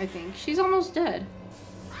Magatoki, I think. She's almost dead.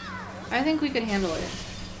 I think we could handle it.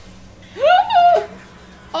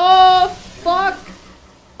 Oh, fuck!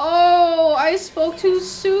 Oh, I spoke too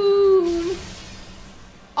soon!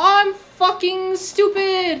 I'm fucking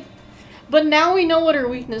stupid! But now we know what her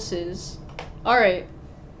weakness is. Alright.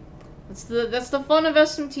 That's the fun of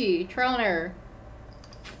SMT. Trial and error.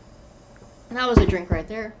 That was a drink right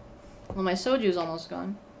there. Well, my soju's almost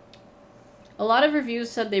gone. A lot of reviews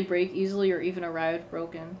said they break easily or even arrive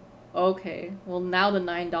broken. Okay, well now the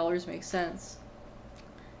 $9 makes sense.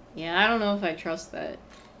 Yeah, I don't know if I trust that.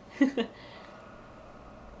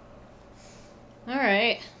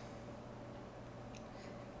 Alright.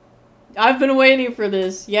 I've been waiting for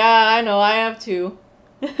this. Yeah, I know, I have too.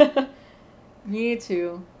 Me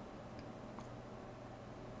too.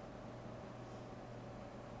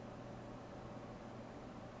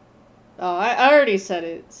 Oh, I already said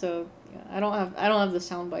it, so yeah, I don't have the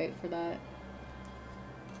soundbite for that.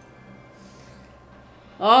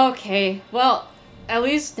 Okay, well, at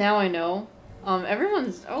least now I know.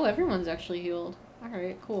 Everyone's actually healed.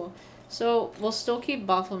 Alright, cool. So, we'll still keep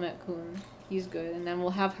Baphomet-kun. He's good. And then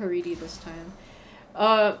we'll have Haridi this time.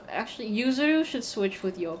 Actually, Yuzuru should switch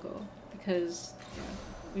with Yoko. Because, yeah,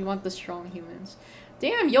 we want the strong humans.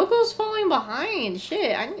 Damn, Yoko's falling behind!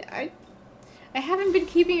 Shit, I haven't been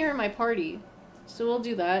keeping her in my party. So we'll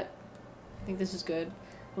do that. I think this is good.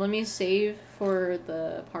 Let me save for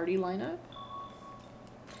the party lineup.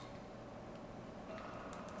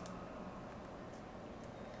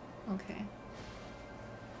 Okay.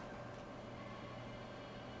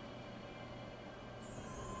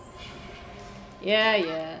 Yeah,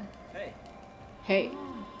 yeah. Hey.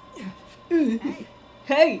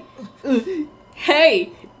 Hey.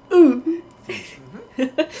 Hey.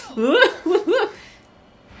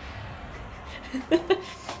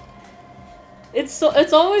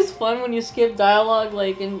 It's always fun when you skip dialogue,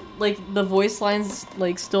 like, and like the voice lines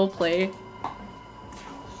like still play.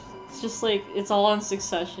 It's just like it's all in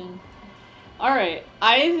succession. Alright,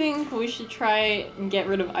 I think we should try and get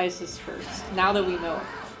rid of Isis first, now that we know.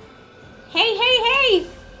 Hey, hey, hey!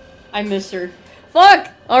 I miss her. Fuck!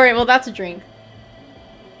 Alright, well that's a drink.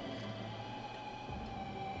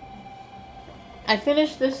 I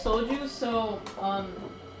finished this soju, so,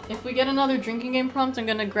 if we get another drinking game prompt, I'm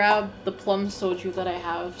gonna grab the plum soju that I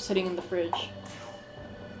have sitting in the fridge.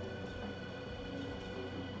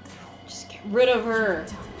 Just get rid of her.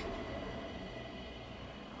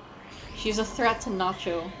 She's a threat to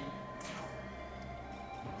Nacho.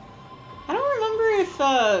 I don't remember if,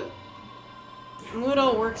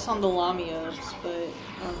 Mudo works on the Lamias, but,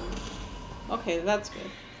 okay, that's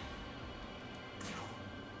good.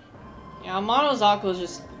 Yeah, Monozako's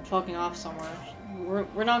just fucking off somewhere.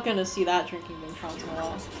 We're not gonna see that drinking game prompt in a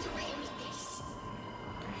while.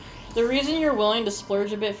 The reason you're willing to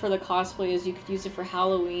splurge a bit for the cosplay is you could use it for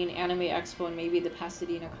Halloween, Anime Expo, and maybe the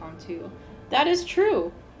Pasadena Con too. That is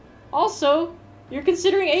true! Also, you're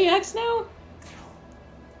considering AX now?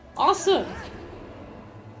 Awesome!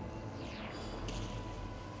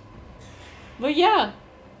 But yeah,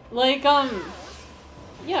 like,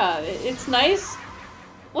 yeah, it's nice.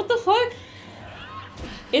 What the fuck?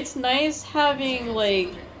 It's nice having,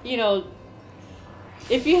 like, you know,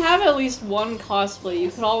 if you have at least one cosplay, you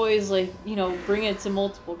could always, like, you know, bring it to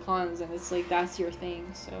multiple cons, and it's like, that's your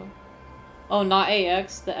thing, so. Oh, not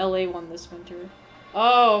AX, the LA one this winter.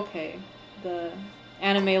 Oh, okay. The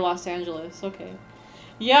Anime Los Angeles, okay.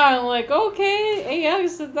 Yeah, I'm like, okay,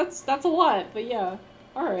 AX, that's a lot, but yeah.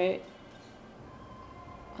 Alright.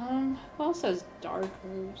 Who else has dark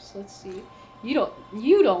herbs? Let's see. You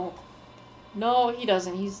don't. No, he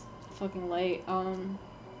doesn't. He's fucking light.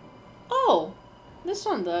 Oh! This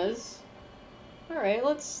one does. Alright,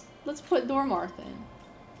 let's put Dormarth in.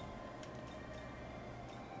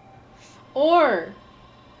 Or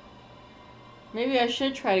maybe I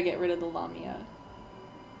should try to get rid of the Lamia.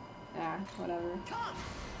 Ah, whatever.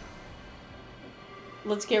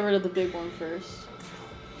 Let's get rid of the big one first.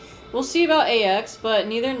 We'll see about AX, but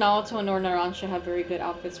neither Naoto nor Narancia have very good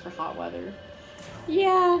outfits for hot weather.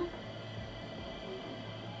 Yeah.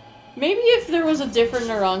 Maybe if there was a different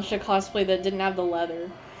Narancia cosplay that didn't have the leather.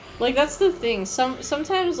 Like, that's the thing.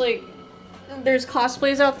 Sometimes, like, there's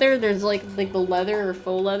cosplays out there. There's like the leather or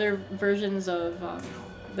faux leather versions of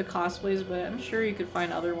the cosplays, but I'm sure you could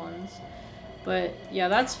find other ones. But yeah,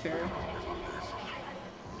 that's fair.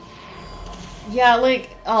 Yeah, like,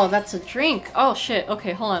 oh, that's a drink. Oh shit.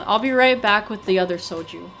 Okay, hold on. I'll be right back with the other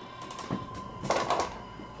soju.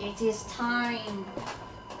 It is time.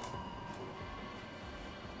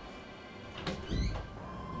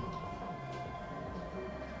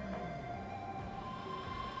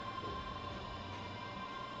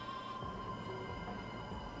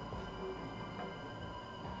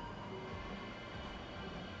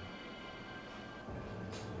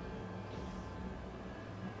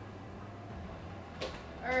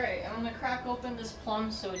 Alright, I'm gonna crack open this plum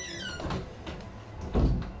soju.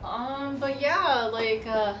 But yeah, like,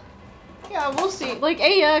 yeah, we'll see. Like,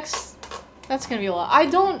 AX, that's gonna be a lot. I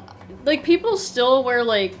don't, like, people still wear,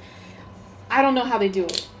 like, I don't know how they do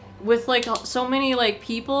it. With, like, so many, like,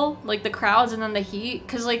 people, like, the crowds and then the heat.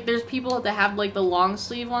 Because, like, there's people that have, like, the long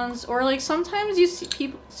sleeve ones. Or, like, sometimes you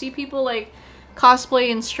see people, like, cosplay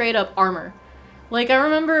in straight up armor. Like, I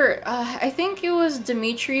remember, I think it was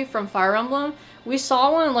Dimitri from Fire Emblem. We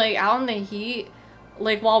saw one, like, out in the heat,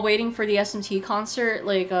 like, while waiting for the SMT concert,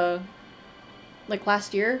 like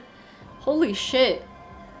last year. Holy shit.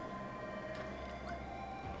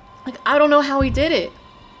 Like, I don't know how he did it.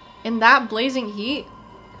 In that blazing heat.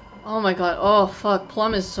 Oh my god. Oh, fuck.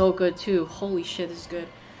 Plum is so good, too. Holy shit, this is good.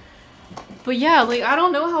 But yeah, like, I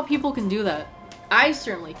don't know how people can do that. I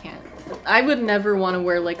certainly can't. I would never want to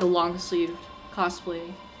wear, like, a long sleeve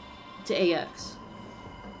cosplay to AX.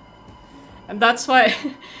 And that's why,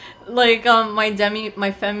 like,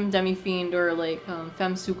 my Femme Demi Fiend or, like,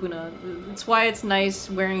 Femme Sukuna, it's why it's nice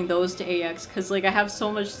wearing those to AX, because, like, I have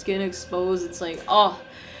so much skin exposed, it's like, oh,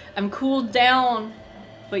 I'm cooled down.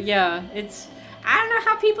 But yeah, it's, I don't know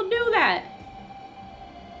how people do that.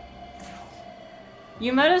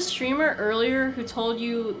 You met a streamer earlier who told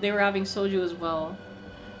you they were having soju as well.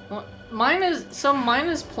 Well, mine is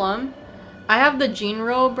Plum. I have the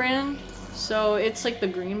Jinro brand, so it's like the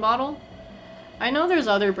green bottle. I know there's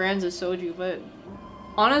other brands of soju, but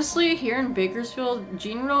honestly, here in Bakersfield,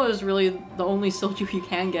 Jinro is really the only soju you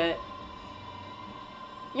can get.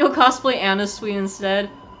 You'll cosplay Anna Sui instead.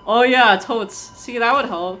 Oh yeah, totes. See, that would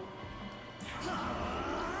help.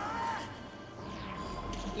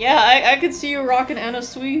 Yeah, I could see you rocking Anna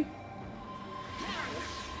Sui.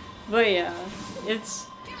 But yeah,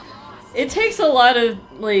 it takes a lot of,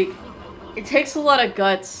 like, it takes a lot of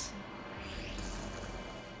guts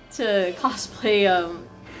to cosplay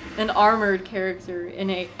an armored character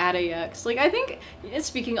at AX. Like, I think,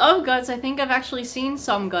 speaking of guts, I think I've actually seen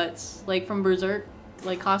some guts, like, from Berserk,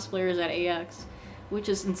 like, cosplayers at AX, which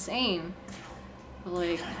is insane. But,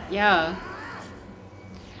 like, yeah.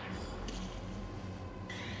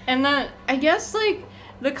 And then, I guess, like,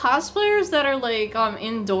 the cosplayers that are, like,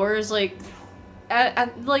 indoors, like,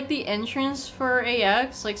 at like, the entrance for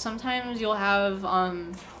AX, like, sometimes you'll have,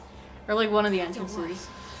 or, like, one of the entrances.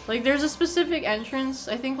 Like, there's a specific entrance,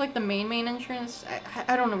 I think, like, the main entrance,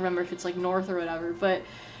 I don't remember if it's, like, north or whatever, but,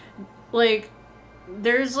 like,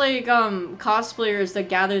 there's, like, cosplayers that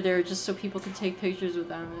gather there just so people can take pictures with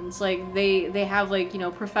them, and it's, like, they have, like, you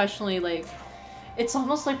know, professionally, like, it's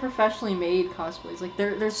almost like professionally made cosplays, like,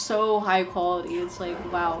 they're so high quality, it's,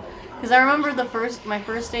 like, wow. Because I remember my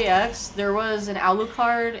first AX, there was an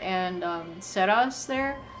Alucard and, Seras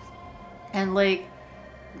there, and, like,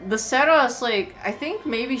 the Seras, like, I think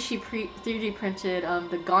maybe she 3D printed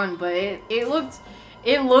the gun, but it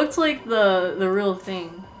looked like the real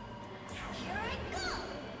thing.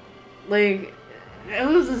 Like, it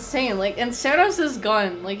was insane. Like, and Seras'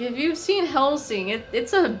 gun, like, if you've seen Hellsing,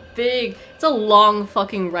 it's a long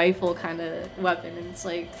fucking rifle kind of weapon, and it's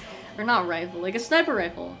like, or not rifle, like a sniper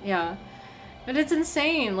rifle, yeah. But it's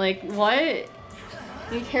insane. Like, what?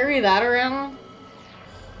 You carry that around?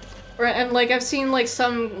 And, like, I've seen, like,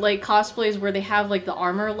 some, like, cosplays where they have, like, the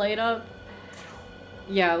armor light up.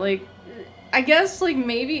 Yeah, like, I guess, like,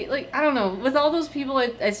 maybe, like, I don't know. With all those people,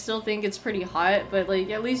 I still think it's pretty hot, but, like,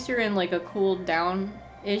 at least you're in, like, a cooled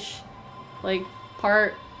down-ish, like,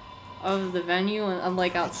 part of the venue, and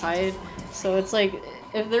unlike outside. So it's, like,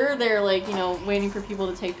 if they're there, like, you know, waiting for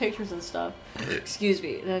people to take pictures and stuff, excuse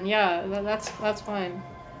me, then, yeah, that's fine.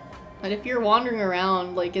 But if you're wandering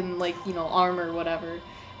around, like, in, like, you know, armor or whatever,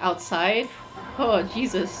 outside? Oh,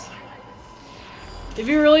 Jesus. It'd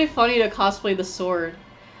be really funny to cosplay the sword.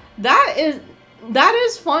 That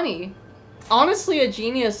is funny. Honestly, a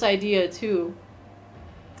genius idea, too.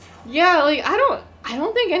 Yeah, like, I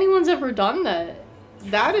don't think anyone's ever done that.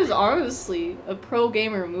 That is honestly a pro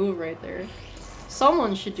gamer move right there.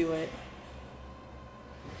 Someone should do it.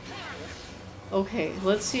 Okay,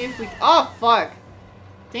 let's see if we. Oh fuck!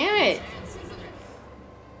 Damn it!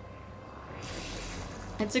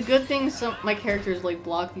 It's a good thing some my characters like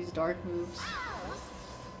block these dark moves.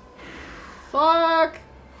 Fuck!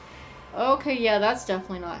 Okay, yeah, that's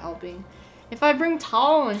definitely not helping. If I bring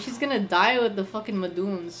Talon, she's gonna die with the fucking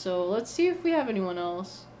Madoons, so let's see if we have anyone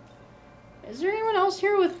else. Is there anyone else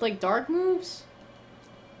here with, like, dark moves?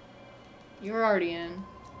 You're already in.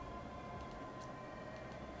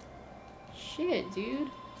 Shit, dude.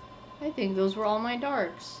 I think those were all my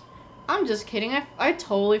darks. I'm just kidding, I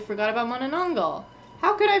totally forgot about Mononongal.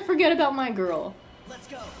 How could I forget about my girl? Let's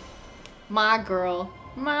go. My girl.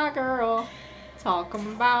 My girl.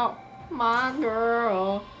 Talking about my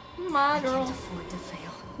girl. My girl.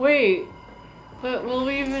 Wait, but will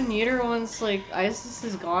we even need her once, like, Isis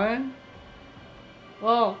is gone?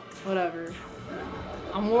 Well, whatever.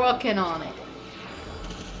 I'm working on it.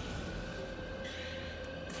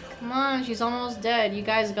 Come on, she's almost dead. You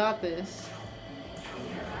guys got this.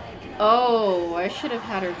 Oh, I should have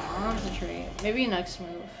had her concentrate. Maybe next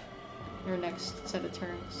move. Or next set of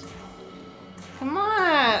turns. Come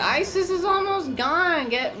on! Isis is almost gone!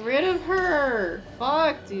 Get rid of her!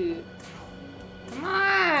 Fuck, dude. Come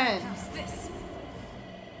on!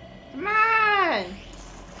 Come on!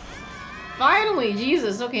 Finally!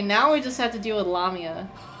 Jesus. Okay, now we just have to deal with Lamia.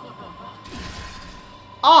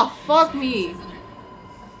 Oh, fuck me!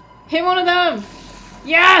 Hit one of them!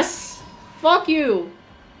 Yes! Fuck you!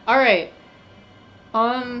 Alright.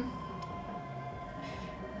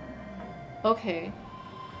 Okay.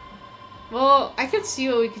 Well, I could see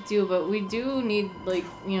what we could do, but we do need, like,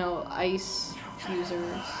 you know, ice users.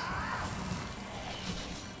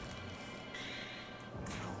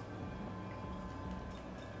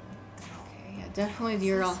 Okay, yeah, definitely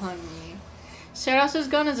Deer will hunt me. Serasa's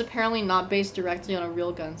gun is apparently not based directly on a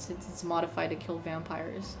real gun since it's modified to kill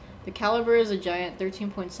vampires. The caliber is a giant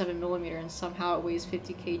 13.7mm and somehow it weighs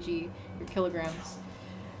 50 kg or kilograms.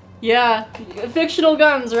 Yeah, fictional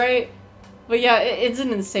guns, right? But yeah, it's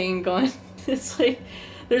an insane gun. It's like,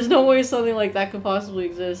 there's no way something like that could possibly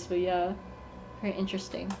exist, but yeah. Very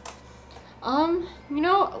interesting. You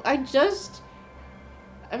know, I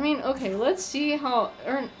mean, okay, let's see how,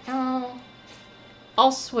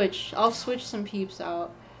 I'll switch some peeps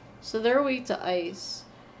out. So they're weak to ice.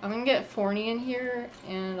 I'm gonna get Forney in here,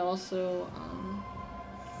 and also,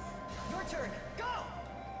 Your turn. Go.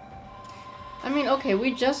 I mean, okay,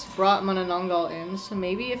 we just brought Mononongal in, so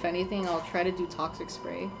maybe, if anything, I'll try to do Toxic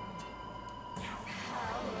Spray.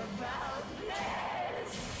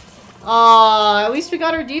 Aw, at least we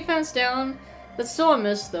got our defense down. That's still a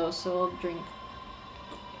miss, though, so I'll drink.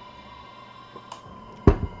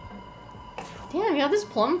 Damn, yeah, this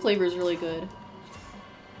plum flavor is really good.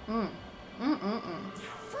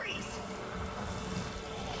 Freeze.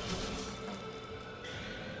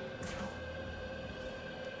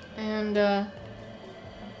 And,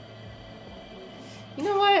 you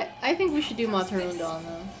know what? I think we should do Matarundan,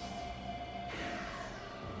 though.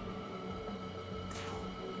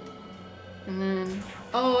 And then...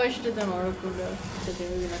 Oh, I should have done Aurokunda.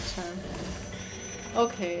 Maybe next time.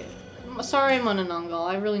 Okay. Sorry, Mononongal.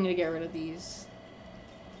 I really need to get rid of these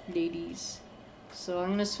ladies. So I'm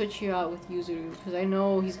gonna switch you out with Yuzuru, because I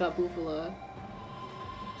know he's got Bufala.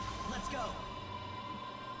 Let's go.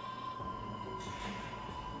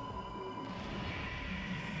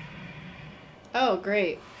 Oh,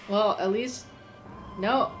 great. Well, at least...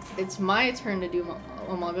 No, it's my turn to do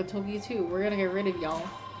Omagatoki too. We're gonna get rid of y'all.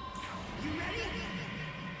 You ready?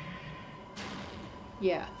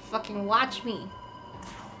 Yeah, Fucking watch me.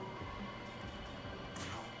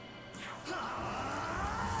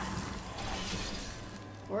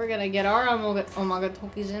 we're gonna get our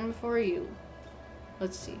Omagatokis in before you.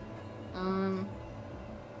 Let's see.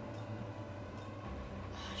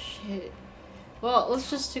 Shit. Well, let's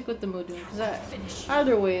just stick with the Madoon, because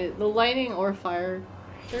either way, the lightning or fire,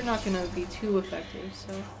 they're not gonna be too effective,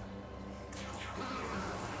 so...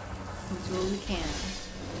 Let's do what we can.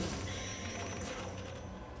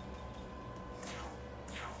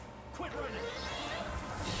 Quit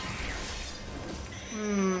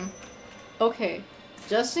running. Okay.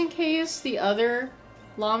 Just in case the other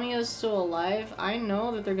Lamia is still alive, I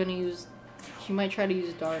know that they're gonna use... She might try to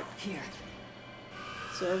use Dart. Here.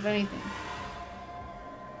 So if anything.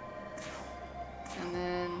 And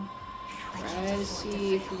then try to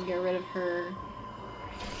see if we can get rid of her.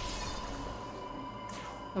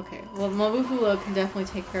 Okay, well Mabufula can definitely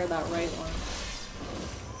take care of that right one.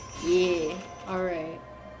 Yeah, alright.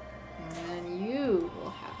 And then you will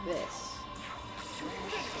have this.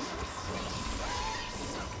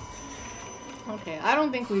 Okay, I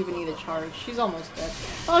don't think we even need a charge. She's almost dead.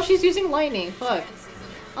 Oh, she's using lightning. Fuck.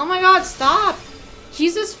 Oh my god, stop!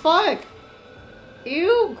 Jesus fuck!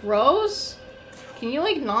 Ew, gross. Can you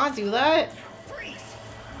like not do that?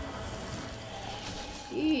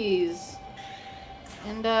 Jeez.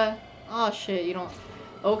 And oh shit, you don't.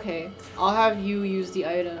 Okay, I'll have you use the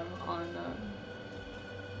item on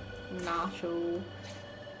Nacho.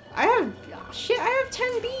 I have shit. I have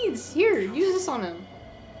 10 beads. Here, use this on him.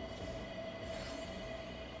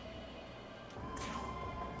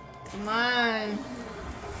 Come on.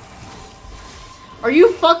 Are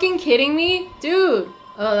you fucking kidding me, dude?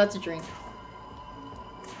 Oh, that's a drink.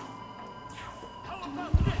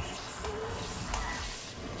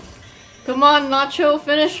 Come on, Nacho,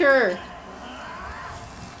 finish her.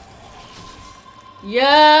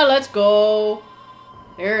 Yeah, let's go.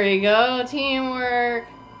 There we go, teamwork.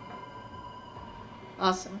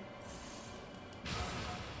 Awesome.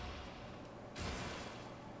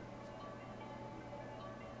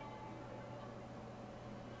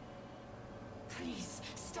 Please,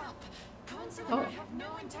 stop. Konsu and Oh. I have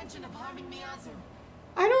no intention of harming Miyazu.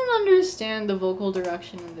 I don't understand the vocal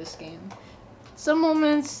direction in this game. Some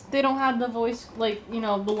moments they don't have the voice, like, you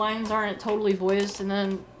know, the lines aren't totally voiced, and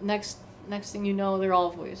then next thing you know, they're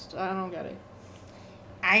all voiced. I don't get it.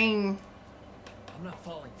 I'm not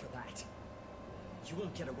falling for that. You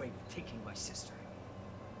won't get away with taking my sister.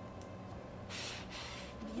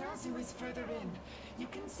 Miyazu is further in. You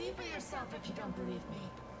can see for yourself if you don't believe me.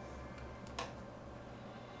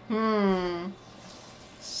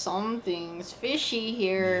 Something's fishy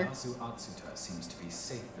here. Miyazu Atsuta seems to be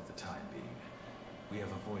safe for the time being. We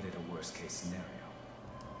have avoided a worst-case scenario.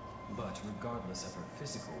 But regardless of her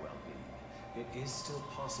physical well-being, it is still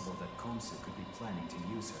possible that Konsu could be planning to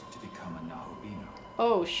use her to become a Nahobino.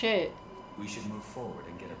 Oh shit. We should move forward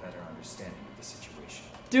and get a better understanding of the situation.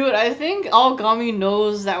 Dude, I think Aogami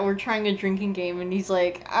knows that we're trying a drinking game, and he's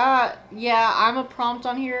like, yeah, I'm a prompt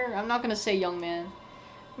on here. I'm not gonna say young man.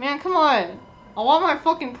 Man, come on. I want my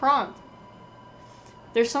fucking prompt.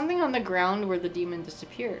 There's something on the ground where the demon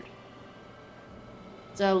disappeared.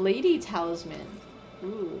 It's a lady talisman.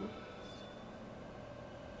 Ooh.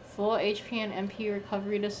 Full HP and MP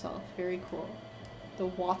recovery to self. Very cool. The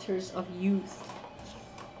waters of youth.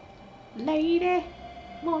 Lady,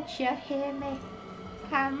 won't you hear me?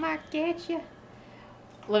 I might get you.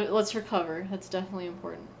 Let's recover. That's definitely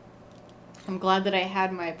important. I'm glad that I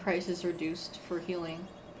had my prices reduced for healing.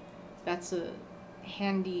 That's a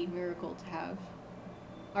handy miracle to have.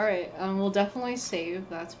 Alright, we'll definitely save,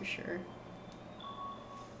 that's for sure.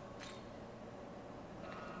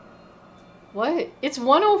 What? It's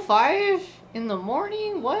 1:05 in the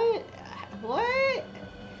morning? What? What?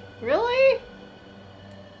 Really?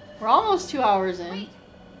 We're almost 2 hours in.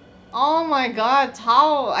 Oh my god,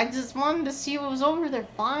 Tao. I just wanted to see what was over there.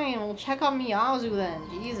 Fine, we'll check on Miyazu then.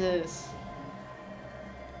 Jesus.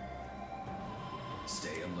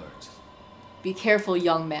 Stay alert. Be careful,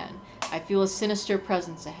 young man. I feel a sinister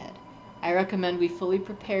presence ahead. I recommend we fully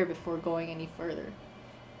prepare before going any further.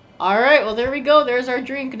 Alright, well there we go. There's our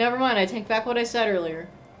drink. Never mind, I take back what I said earlier.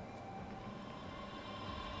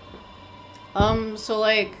 So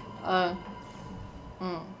like, I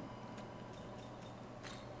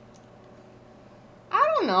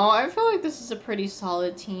don't know. I feel like this is a pretty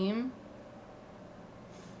solid team.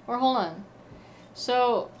 Or hold on.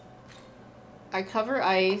 So, I cover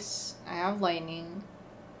ice. I have lightning.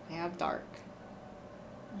 I have dark.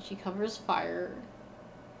 She covers fire.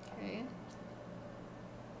 Okay.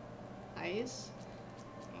 Ice.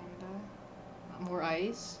 And more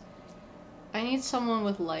ice. I need someone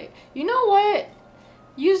with light. You know what?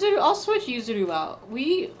 Yuzuru, I'll switch Yuzuru out.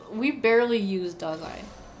 We barely use Dazai.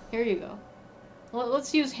 Here you go.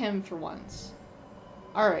 Let's use him for once.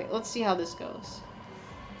 Alright, let's see how this goes.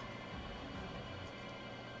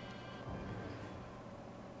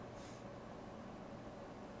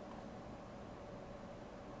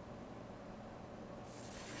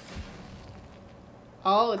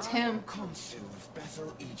 Oh, it's him. Konsu of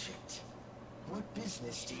Bethel, Egypt. What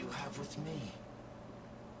business do you have with me?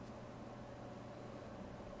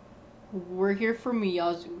 We're here for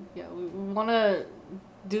Miyazu. Yeah, we want to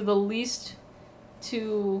do the least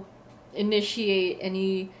to initiate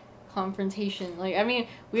any confrontation. Like, I mean,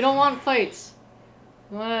 we don't want fights.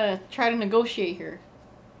 We want to try to negotiate here.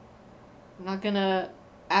 I'm not gonna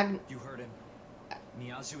You heard him.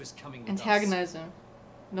 Miyazu is coming with antagonize him.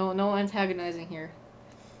 No antagonizing here.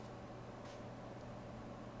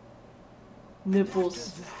 Nipples.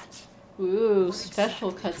 After that, Ooh, what special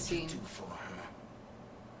exactly did you cutscene. do for her?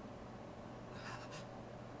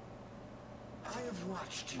 I have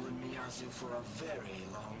watched you and Miyazu for a very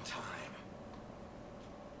long time.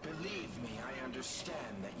 Believe me, I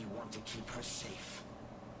understand that you want to keep her safe.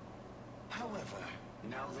 However,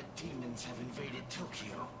 now that demons have invaded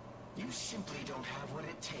Tokyo, you simply don't have what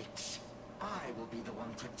it takes. I will be the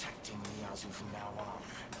one protecting Miyazu from now on.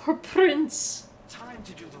 Her prince. Time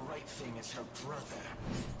to do the right thing as her brother.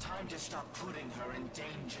 Time to stop putting her in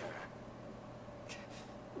danger.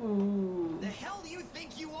 Ooh. The hell do you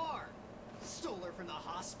think you are? Stole her from the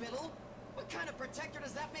hospital? What kind of protector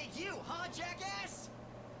does that make you, huh, jackass?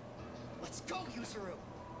 Let's go, Yuzuru.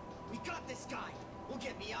 We got this guy. We'll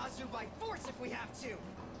get Miyazu by force if we have to.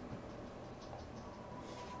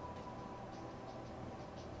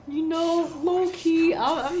 You know, low-key,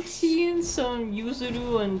 I'm seeing some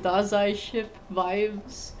Yuzuru and Dazai ship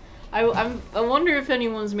vibes. I wonder if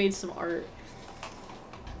anyone's made some art.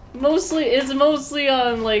 It's mostly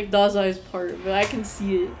on, like, Dazai's part, but I can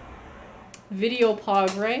see it. Video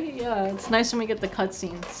pog, right? Yeah, it's nice when we get the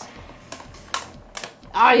cutscenes.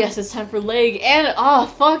 Ah, yes, it's time for Leg, and,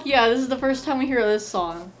 fuck yeah, this is the first time we hear this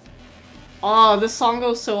song. Oh, this song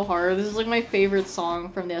goes so hard. This is, like, my favorite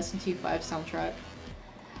song from the SMT5 soundtrack.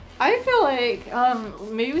 I feel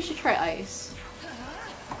like, maybe we should try Ice.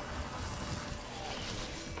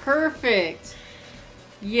 Perfect!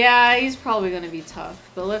 Yeah, he's probably gonna be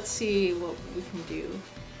tough, but let's see what we can do.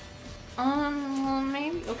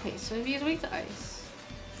 Maybe, okay, so maybe he's weak to Ice.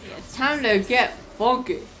 Yeah, it's time to get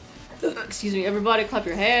funky. Excuse me, everybody clap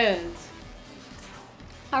your hands.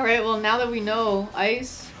 Alright, well now that we know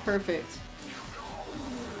Ice, perfect.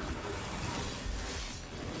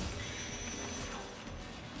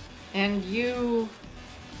 And you...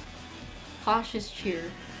 Cautious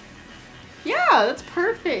cheer. Yeah, that's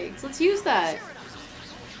perfect. Let's use that.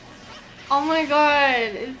 Oh my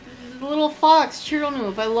god. The little fox,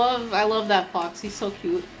 Chironoop. I love that fox. He's so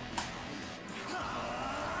cute.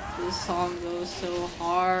 This song goes so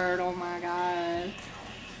hard. Oh my god.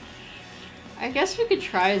 I guess we could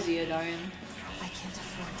try Zeodyne. I can't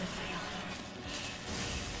afford to fail.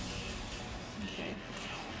 Okay.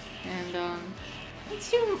 And, let's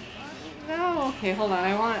do... No, okay, hold on.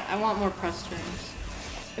 I want more press turns.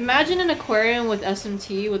 Imagine an aquarium with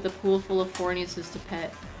SMT with a pool full of Forniuses to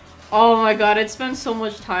pet. Oh my god, I'd spend so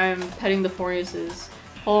much time petting the Forniuses.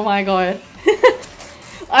 Oh my god.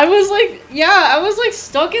 I was like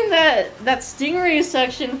stuck in that Stingray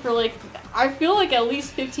section for like, I feel like at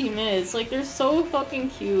least 15 minutes. Like, they're so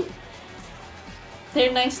fucking cute.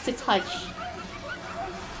 They're nice to touch.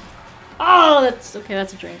 Oh, that's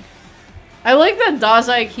a drink. I like that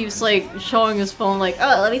Dazai keeps like showing his phone like,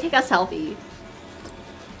 oh, let me take a selfie.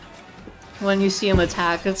 When you see him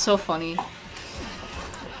attack, it's so funny.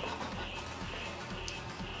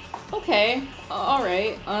 Okay,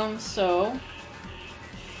 alright, so...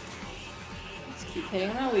 let's keep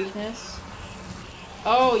hitting that weakness.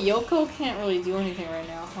 Oh, Yoko can't really do anything right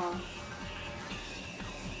now, huh?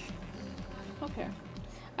 Okay.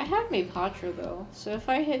 I have made Patra though, so if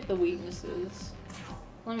I hit the weaknesses...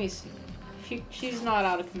 Let me see. She's not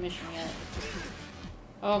out of commission yet.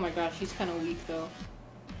 Oh my gosh, she's kind of weak though.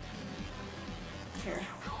 Here.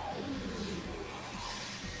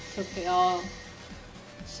 It's okay, I'll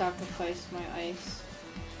sacrifice my ice.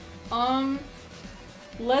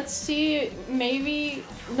 Let's see, maybe...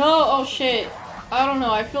 No, oh shit. I don't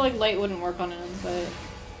know, I feel like light wouldn't work on him, but...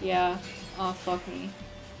 Yeah. Oh, fuck me.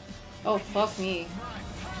 Oh, fuck me.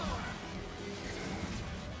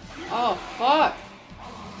 Oh, fuck!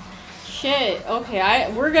 Shit,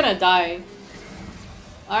 okay, we're gonna die.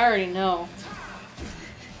 I already know.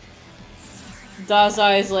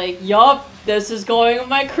 Dazai's like, yup, this is going on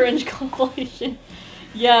my cringe compilation.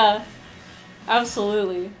 Yeah,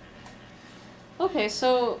 absolutely. Okay,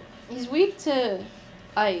 so he's weak to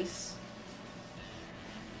ice.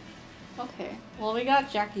 Okay, well we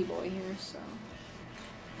got Jackie Boy here, so...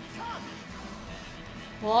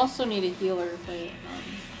 We'll also need a healer, but...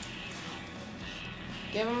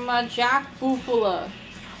 give him a Jack Bufula.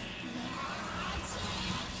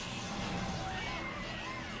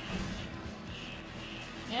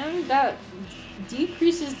 And that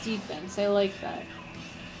decreases defense. I like that.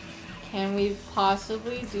 Can we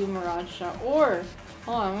possibly do Mirage Shot? Or,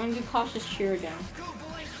 hold on, I'm gonna do Cautious Cheer again.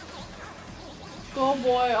 Go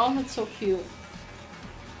boy! Oh, that's so cute.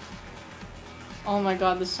 Oh my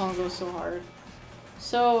god, this song goes so hard.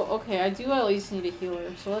 So, okay, I do at least need a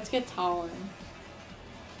healer. So let's get Tao in.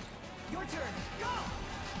 Your turn. Go.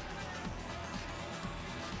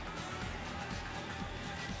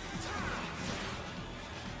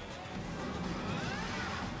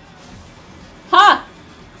 Ha!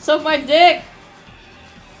 Suck my dick!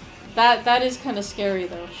 That is kind of scary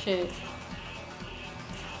though. Shit.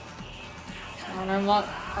 And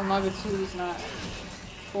Armagatsuri's not.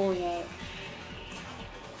 full yet.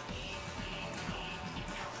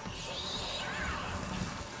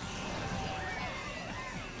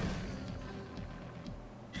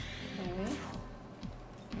 Okay.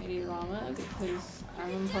 Medirama, because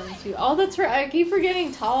I'm important too. Oh, that's right. I keep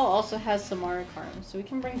forgetting Tao also has Samara Karm, so we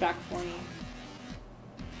can bring back Forney.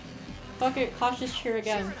 Fuck it, cautious cheer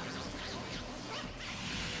again.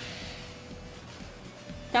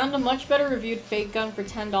 Found a much better reviewed fake gun for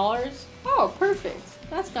 $10. Oh, perfect.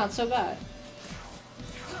 That's not so bad.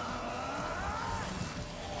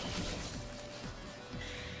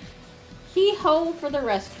 Hee-ho for the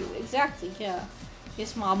rescue. Exactly, yeah.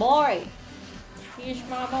 It's my boy. He's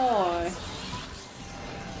my boy.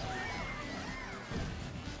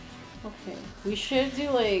 Okay, we should do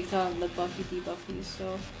like the Buffy debuffy,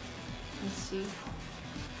 so let's see. I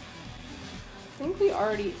think we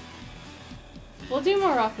already... We'll do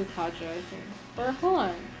Maraku Kaja, I think. Or hold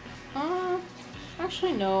on.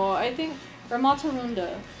 Actually no, I think Ramata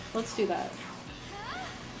Runda. Let's do that.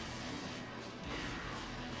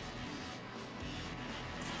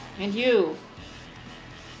 And you.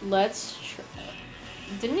 Let's try.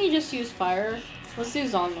 Didn't he just use fire? Let's do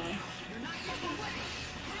Zanma.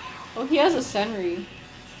 Oh, he has a Senri.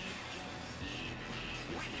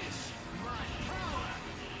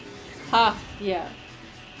 Ha! Yeah.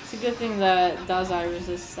 It's a good thing that Dazai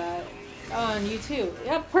resists that. Oh, and you too.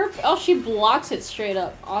 Yeah, perfect. Oh, she blocks it straight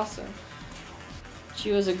up. Awesome.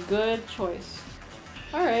 She was a good choice.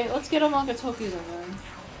 Alright, let's get Omaka Toki's in then.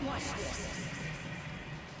 Watch this.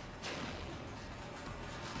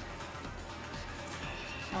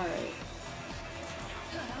 Alright.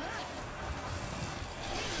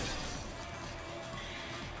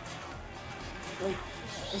 Like,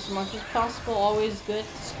 as much as possible, always good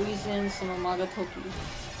to squeeze in some Omega Toki.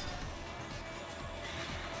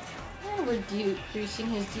 And we're decreasing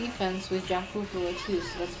his defense with Jack Bufala too,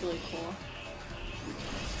 so that's really cool.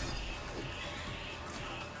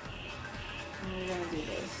 And we're gonna do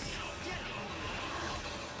this.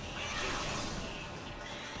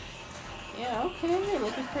 Yeah, okay,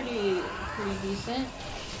 looking pretty decent.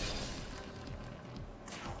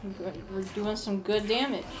 We're doing some good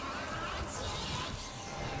damage.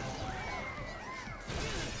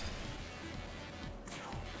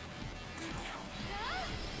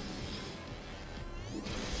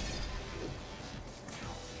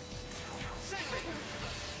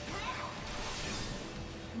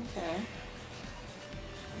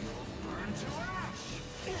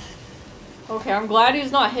 Okay, I'm glad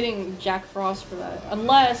he's not hitting Jack Frost for that.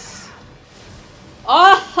 Unless...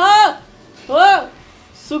 Aha! Oh!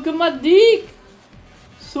 Sukamadik!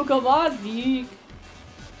 Sukamadik!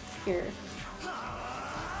 Here.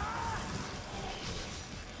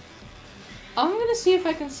 I'm gonna see if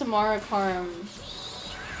I can Samara Karm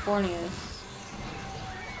Fornius.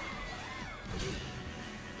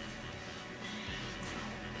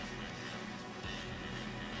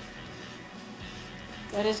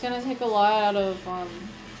 That is gonna take a lot out of,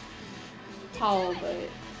 Tao, but...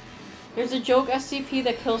 There's a joke SCP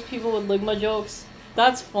that kills people with Ligma jokes.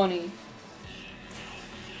 That's funny.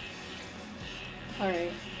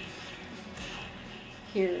 Alright.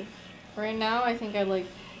 Here. Right now, I think I like...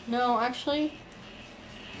 No, actually...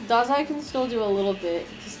 Dazai can still do a little bit,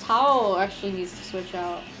 because Tao actually needs to switch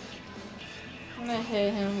out. I'm gonna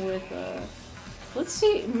hit him with, Let's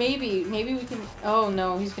see, maybe we can... Oh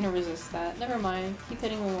no, he's gonna resist that. Never mind. Keep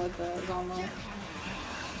hitting him with Zanma.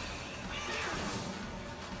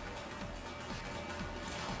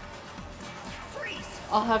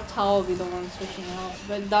 I'll have Tao be the one switching out,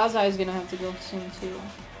 but Dazai is gonna have to go soon too.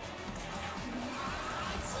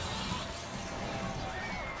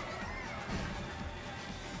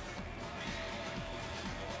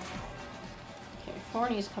 Okay,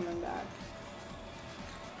 Forney's coming back.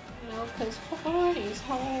 You know, cause Forney's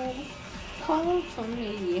home. Home for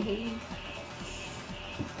me.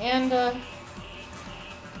 And,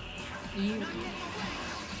 you...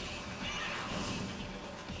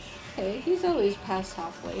 Okay, he's at least past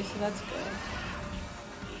halfway, so that's good.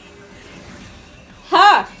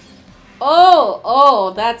 Ha!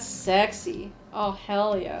 Oh, that's sexy. Oh,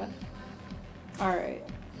 hell yeah. Alright.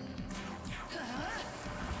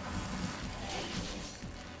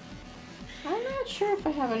 I'm not sure if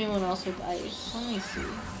I have anyone else with ice. Let me see.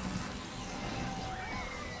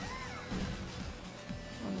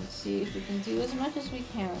 Let's see if we can do as much as we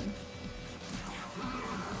can.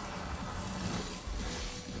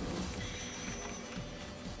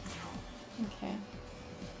 Okay.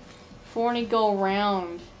 Forney go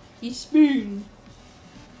round. He's spoon.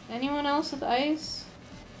 Anyone else with ice?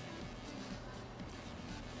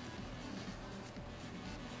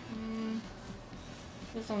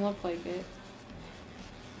 Doesn't look like it.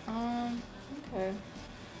 Okay.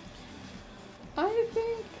 I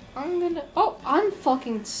think I'm gonna. Oh, I'm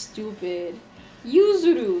fucking stupid.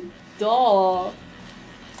 Yuzuru, duh.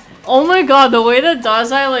 Oh my god, the way that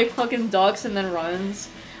Dazai like fucking ducks and then runs.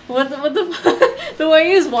 What the the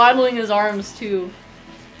way he's waddling his arms too.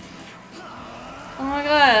 Oh my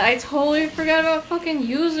god, I totally forgot about fucking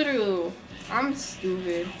Yuzuru. I'm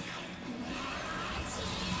stupid.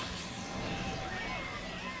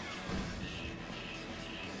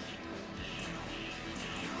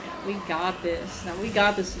 We got this. Now we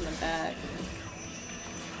got this in the bag.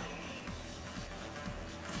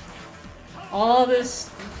 All this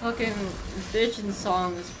fucking bitchin'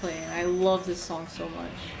 song is playing. I love this song so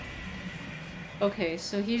much. Okay,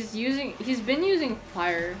 so he's been using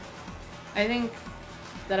fire. I think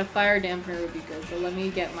that a fire dampener would be good, but let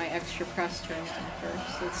me get my extra press turns in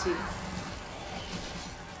first. Let's see.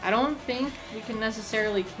 I don't think we can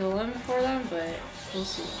necessarily kill him for them, but we'll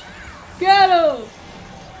see. Get him!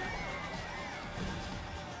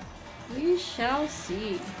 We shall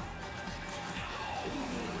see.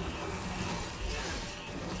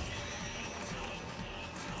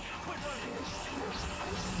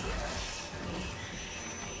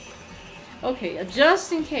 Okay,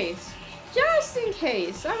 just in case. Just in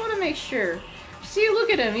case. I want to make sure. See, look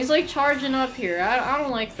at him. He's like charging up here. I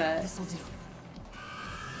don't like that. This'll do.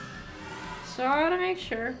 So I want to make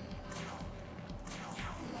sure.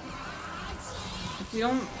 If we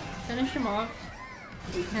don't finish him off,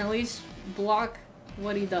 we can at least block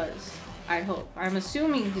what he does. I hope. I'm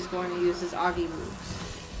assuming he's going to use his Agi moves.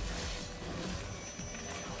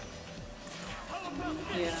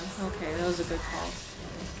 Yeah, okay, that was a good call.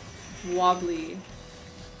 Wobbly.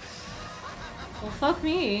 Well, fuck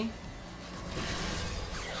me.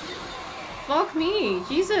 Fuck me.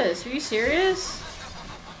 Jesus, are you serious?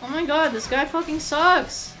 Oh my god, this guy fucking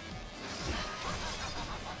sucks.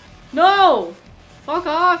 No! Fuck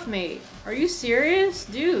off, mate. Are you serious?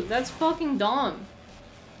 Dude, that's fucking dumb.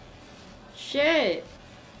 Shit.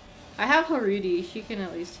 I have Haruti. She can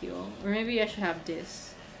at least heal. Or maybe I should have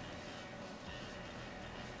Dis.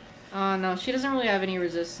 No, she doesn't really have any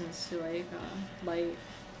resistance to, like, light.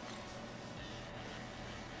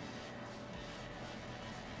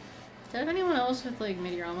 Do I have anyone else with, like,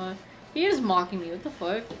 Meteorama? He is mocking me. What the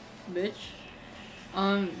fuck? Bitch.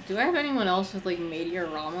 Do I have anyone else with, like,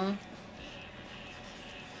 Meteorama?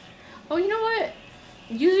 Oh, you know what?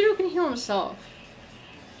 Yuzuru can heal himself.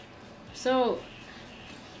 So,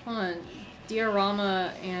 hold on.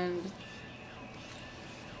 Diorama and...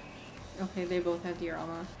 Okay, they both have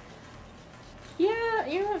Diorama. Yeah,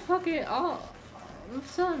 you know what? Fuck it. I'll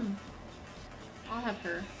have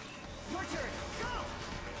her. Your turn. Go.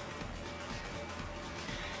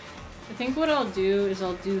 I think what I'll do is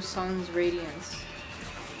I'll do Sun's Radiance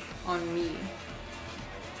on me.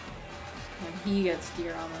 And he gets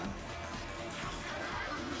Diorama.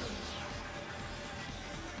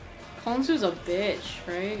 Konsu's a bitch,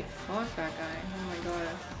 right? Fuck that guy. Oh my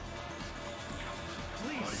god.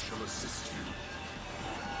 I shall assist you.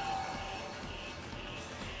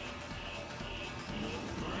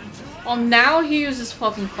 Oh, now he uses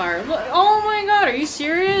fucking fire. Look, oh my god, are you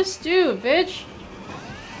serious? Dude, bitch.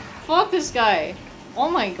 Fuck this guy. Oh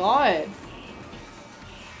my god.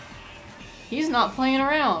 He's not playing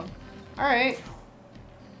around. Alright.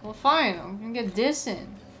 Well, fine. I'm gonna get Disin.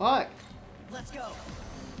 Fuck. Let's go.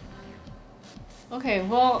 Okay,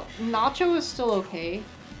 well, Nacho is still okay.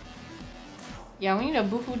 Yeah, we need to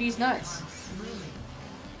bufu these nuts.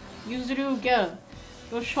 Yuzuru, get him.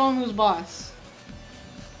 Go show him who's boss.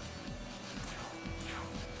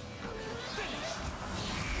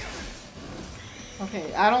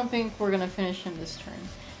 Okay, I don't think we're gonna finish him this turn.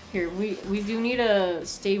 Here, we do need a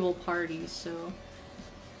stable party, so...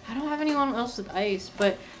 I don't have anyone else with ice,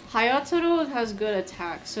 but Hayatoro has good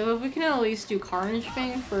attack, so if we can at least do Carnage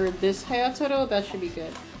Fang for this Hayatoro, that should be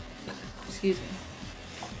good. Excuse me.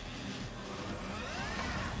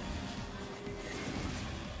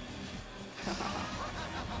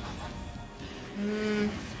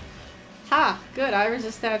 Ha! Good, I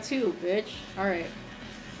resist that too, bitch. Alright.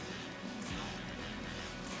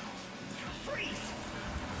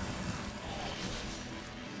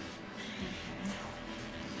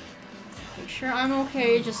 Make sure I'm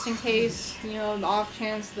okay, just in case, you know, the off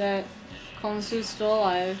chance that Konsu's still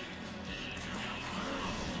alive.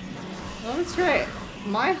 Oh, that's right.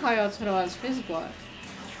 My Hayatoro has Fizz Block.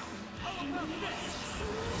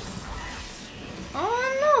 Oh,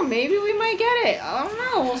 I don't know. Maybe we might get it. I don't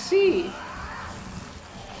know. We'll see.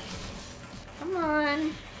 Come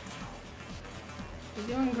on. You're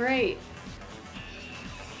doing great.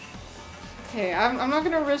 Okay, I'm not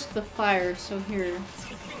gonna risk the fire, so here.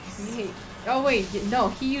 Oh wait, no,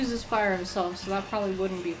 he uses fire himself, so that probably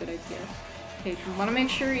wouldn't be a good idea. Okay, I wanna make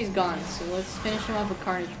sure he's gone, so let's finish him off with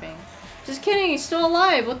Carnage Bang. Just kidding, he's still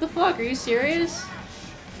alive! What the fuck, are you serious?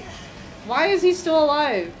 Why is he still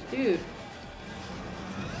alive? Dude.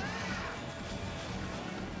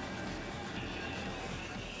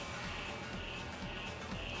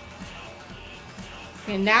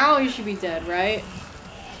 Okay, now he should be dead, right?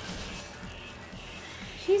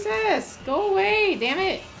 Jesus! Go away! Damn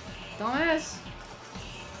it! Dumbass!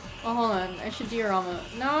 Oh, hold on. I should diorama.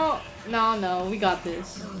 No! No, no. We got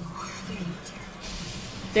this.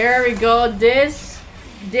 There we go. This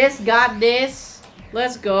got this.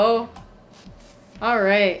 Let's go.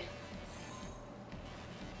 Alright.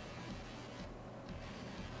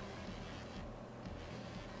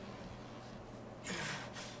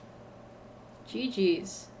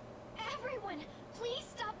 GG's. Everyone, please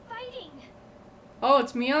stop fighting. Oh,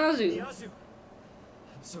 it's Miyazu. Miyazu,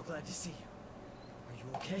 I'm so glad to see you. Are you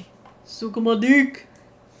okay? Sukamadik.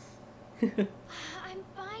 I'm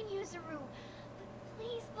fine, Yuzuru. But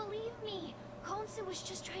please believe me. Konsu was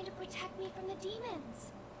just trying to protect me from the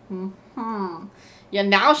demons. Yeah,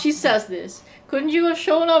 now she says this. Couldn't you have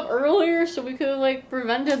shown up earlier so we could have, like,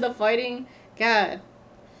 prevented the fighting? God.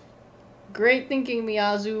 Great thinking,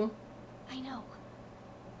 Miyazu. I know.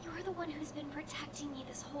 You're the one who's been protecting me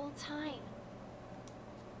this whole time.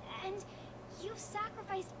 And you've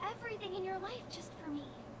sacrificed everything in your life just for me.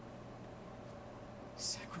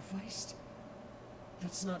 Sacrificed?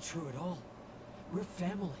 That's not true at all. We're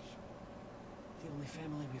family. The only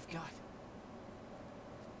family we've got.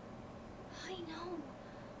 I know.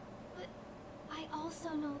 But I also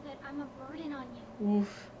know that I'm a burden on you.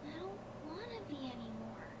 Oof. I don't want to be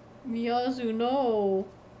anymore. Miyazu, no.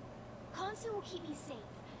 Konsu will keep me safe.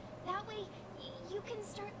 That way, you can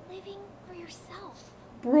start living for yourself.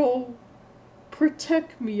 Bro.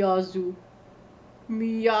 Protect Miyazu.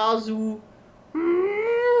 Miyazu.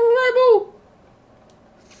 Rebel.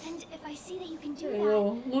 And if I see that you can do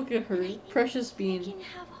Oh, look at her. then I think Precious I bean. can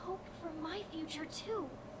have hope for my future too.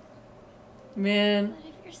 Man. But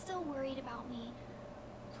if you're still worried about me,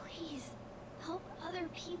 please help other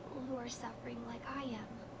people who are suffering like I am.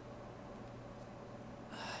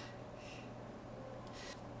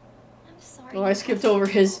 I'm sorry. Oh, I skipped over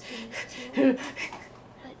his. But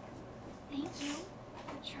thank you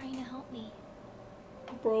for trying to help me.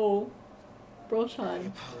 Bro. I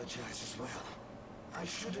Bro-chan. apologize as well. I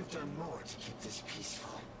should have done more to keep this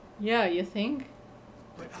peaceful. Yeah, you think?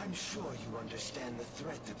 But I'm sure you understand the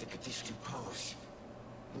threat that the Kadishtu pose.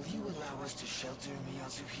 Will you allow us to shelter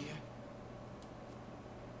Miyazu here?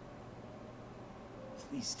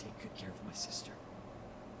 Please take good care of my sister.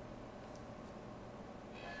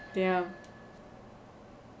 Damn.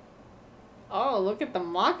 Oh, look at the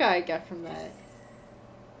maca I got from that.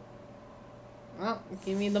 Well,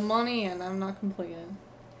 give me the money and I'm not complaining.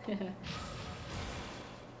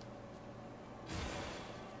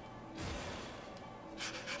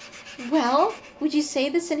 Well, would you say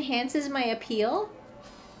this enhances my appeal?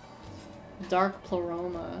 Dark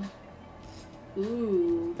Pleroma.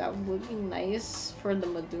 Ooh, that would be nice for the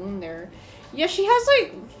Madoon there. Yeah, she has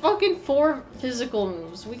like fucking 4 physical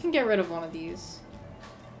moves. We can get rid of one of these.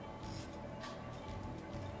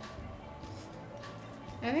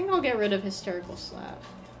 I think I'll get rid of Hysterical Slap.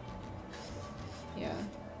 Yeah.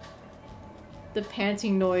 The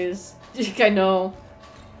panting noise. I know.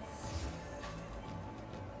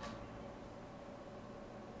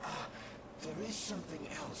 There is something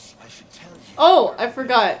else I should tell you. Oh, I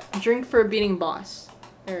forgot. Drink for a beating boss.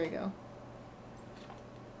 There we go.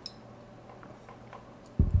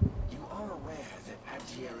 You are aware that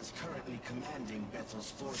Abdiel is currently commanding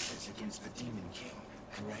Bethel's forces against the Demon King,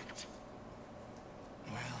 correct?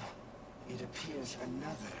 Well, it appears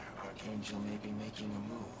another Archangel may be making a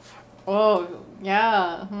move. Oh,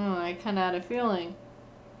 yeah. I kind of had a feeling.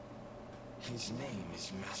 His name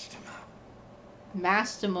is Mastema.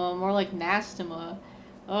 Mastema, more like Nastema.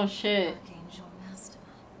 Oh shit. Archangel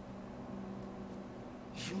Mastema.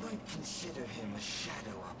 You might consider him a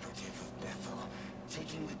shadow operative of Bethel,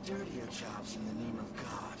 taking the dirtier jobs in the name of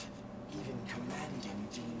God, even commanding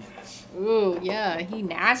demons. Ooh, yeah, he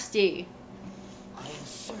nasty. I am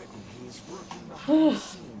certain he is working behind the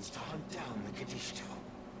scenes to hunt down the Kadishtu.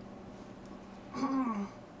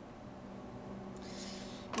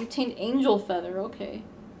 Obtained Angel Feather, okay.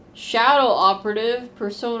 Shadow Operative,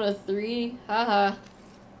 Persona 3, haha.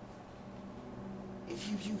 If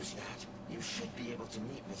you use that, you should be able to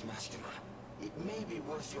meet with Mastema. It may be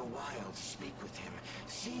worth your while to speak with him,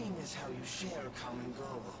 seeing as how you share a common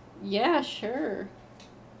goal. Yeah, sure.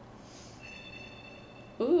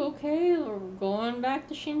 Ooh, okay, we're going back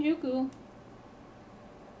to Shinjuku.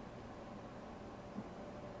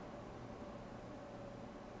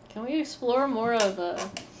 Can we explore more of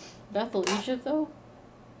Bethel, Egypt, though?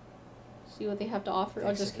 See what they have to offer?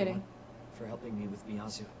 Thanks, Oh, just everyone, kidding. for helping me with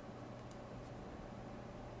Miyazu.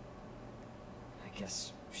 I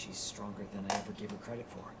guess she's stronger than I ever gave her credit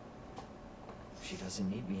for. She doesn't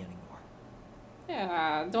need me anymore.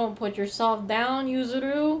 Yeah, don't put yourself down,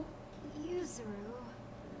 Yuzuru. Yuzuru,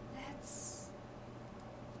 that's...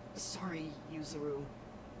 Sorry, Yuzuru.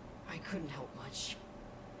 I couldn't help much.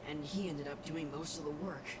 And he ended up doing most of the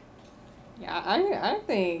work. Yeah, I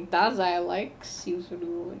think Dazai likes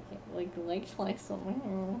Yuzuru. Likes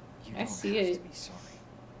him. You I don't see have it. to be sorry.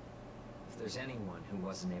 If there's anyone who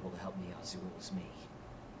wasn't able to help Miyazu, it was me.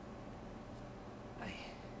 I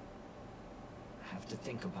have to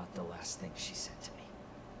think about the last thing she said to me.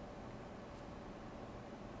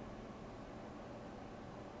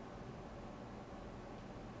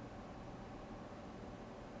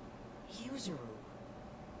 Yuzuru.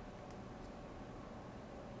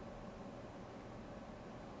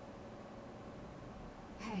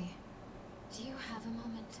 Hey, do you have a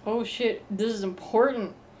moment? Oh shit, this is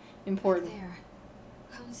important. Important. There.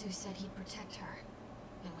 Konzu said he'd protect her,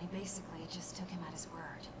 and we basically just took him at his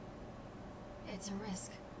word. It's a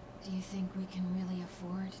risk. Do you think we can really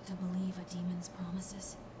afford to believe a demon's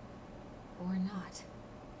promises? Or not?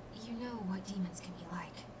 You know what demons can be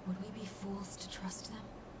like. Would we be fools to trust them?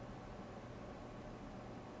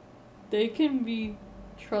 They can be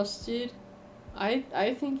trusted.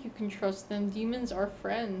 I think you can trust them. Demons are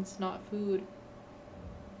friends, not food.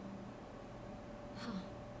 Huh.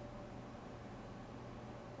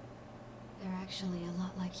 They're actually a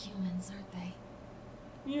lot like humans, aren't they?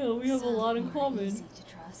 Yeah, we have a Some lot in are common. easy to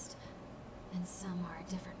trust, and some are a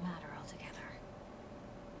different matter altogether.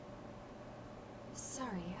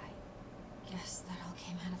 Sorry, I guess that all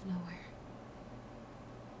came out of nowhere.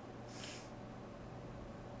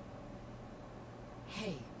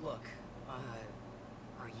 Hey, look,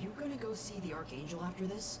 are you gonna go see the Archangel after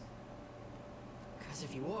this? 'Cause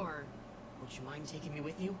if you are, would you mind taking me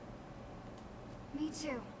with you? Me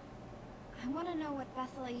too. I want to know what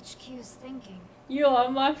Bethel HQ is thinking. Yo,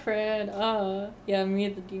 I'm my friend. Yeah, me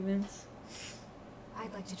and the demons.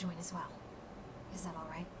 I'd like to join as well. Is that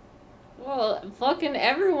alright? Well, fucking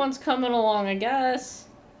everyone's coming along, I guess.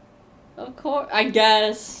 Of course, I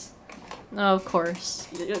guess. No, of course.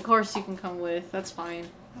 Of course you can come with. That's fine.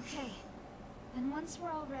 Okay. Then once we're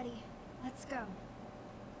all ready, let's go.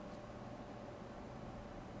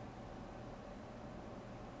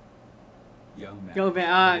 Young man. Yo,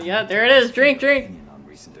 man, yeah, there it is. Drink, drink. Opinion on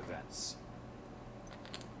recent events.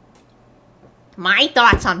 My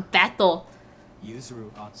thoughts on Bethel.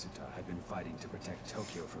 Yuzuru Atsuta had been fighting to protect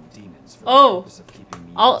Tokyo from demons for Oh, the purpose of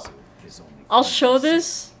keeping I'll- Miyazu, his only I'll friend, show safe.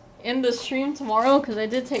 this in the stream tomorrow because I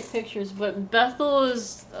did take pictures, but Bethel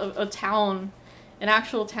is a town, an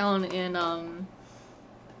actual town in,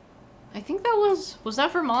 I think that was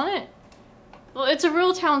that Vermont? Well, it's a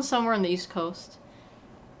real town somewhere on the East Coast.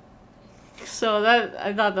 So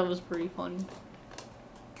I thought that was pretty funny.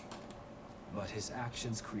 But his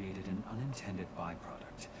actions created an unintended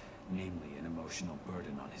byproduct, namely an emotional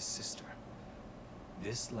burden on his sister.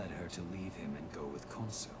 This led her to leave him and go with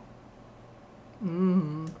Konsu.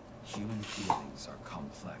 Human feelings are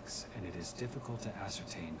complex, and it is difficult to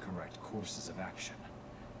ascertain correct courses of action.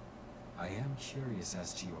 I am curious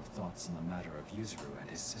as to your thoughts on the matter of Yuzuru and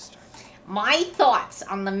his sister. My thoughts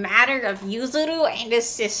on the matter of Yuzuru and his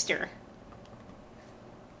sister.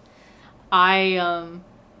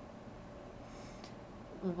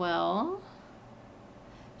 Well,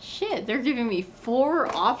 shit, they're giving me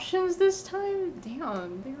 4 options this time?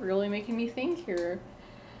 Damn, they're really making me think here.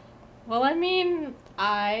 Well, I mean,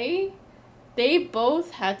 they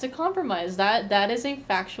both had to compromise. That is a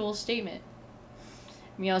factual statement.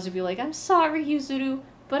 Miyazu would be like, I'm sorry, Yuzuru,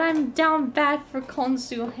 but I'm down bad for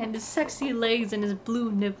Konsu and his sexy legs and his blue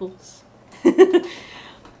nipples.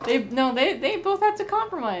 They both had to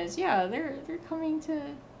compromise. Yeah, they're coming to,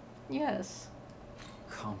 yes.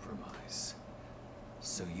 Compromise.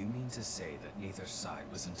 So you mean to say that neither side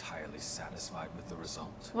was entirely satisfied with the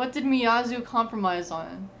result? What did Miyazu compromise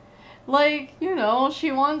on? Like, you know,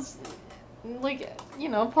 she wants, like, you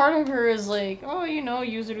know, part of her is like, oh, you know,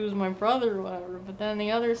 Yuzuru's my brother or whatever. But then the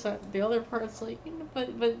other side, the other part's like, you know, but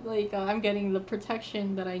like, I'm getting the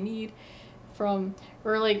protection that I need from,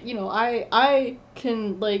 or like, you know, I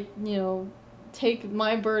can, like, you know, take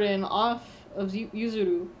my burden off of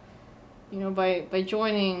Yuzuru, you know, by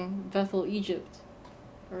joining Bethel Egypt,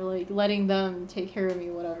 or like letting them take care of me,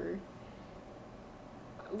 whatever.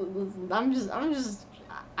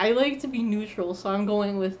 I like to be neutral, so I'm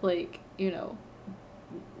going with, like, you know,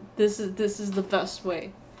 this is the best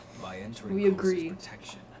way. By entering We Kosu's agree.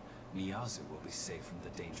 protection, Miyazu will be safe from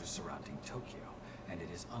the danger surrounding Tokyo, and it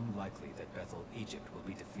is unlikely that Bethel Egypt will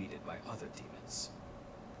be defeated by other demons.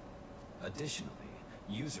 Additionally,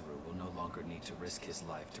 Yuzuru will no longer need to risk his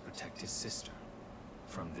life to protect his sister.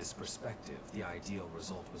 From this perspective, the ideal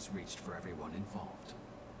result was reached for everyone involved.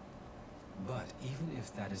 But even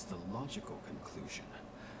if that is the logical conclusion,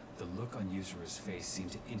 the look on Yuzuru's face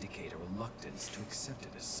seemed to indicate a reluctance to accept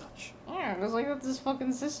it as such. Yeah, it was like that's his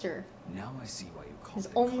fucking sister. Now I see why you call His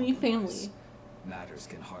it a only compromise. family. Matters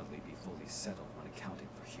can hardly be fully settled when accounting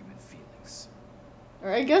for human feelings.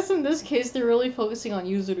 Or I guess in this case they're really focusing on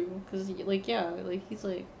Yuzuru, because, like, yeah, like,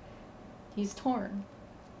 he's torn.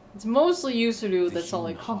 It's mostly Yuzuru The that's all,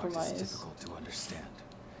 like, human heart compromised. is difficult to understand.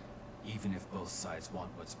 Even if both sides want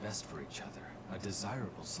what's best for each other, a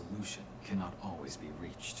desirable solution cannot always be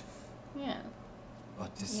reached. Yeah. But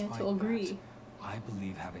You despite have to agree. that, I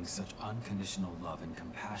believe having such unconditional love and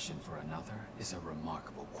compassion for another is a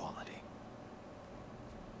remarkable quality.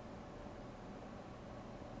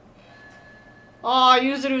 Oh,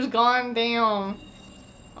 Yuzuru's gone, damn.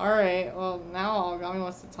 Alright, well, now Ogami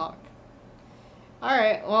wants to talk.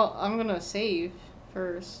 Alright, well, I'm gonna save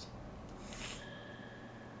first.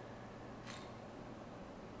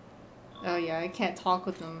 Oh yeah, I can't talk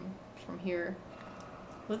with them from here.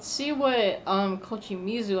 Let's see what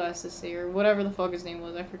Kochimizu has to say, or whatever the fuck his name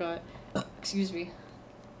was, I forgot. Excuse me.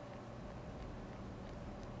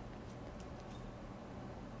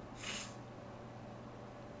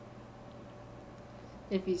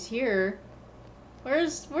 If he's here,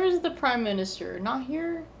 where's the Prime Minister? Not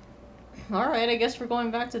here? Alright, I guess we're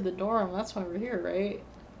going back to the dorm. That's why we're here, right?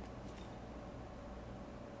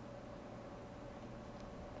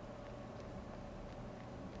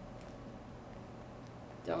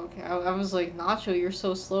 Okay, I was like, Nacho, you're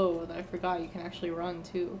so slow, and I forgot you can actually run,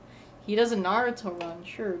 too. He doesn't Naruto run,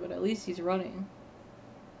 sure, but at least he's running.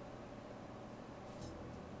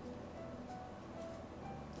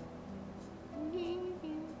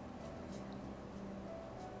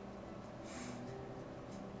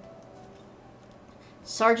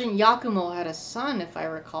 Sergeant Yakumo had a son, if I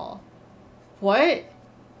recall. What?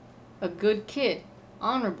 A good kid.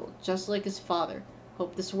 Honorable, just like his father.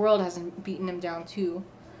 Hope this world hasn't beaten him down too.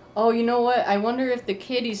 Oh, you know what? I wonder if the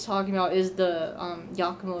kid he's talking about is the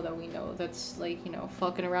Yakumo that we know. That's, like, you know,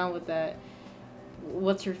 fucking around with that.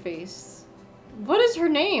 What's her face? What is her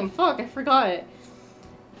name? Fuck, I forgot.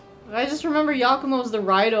 I just remember Yakumo's the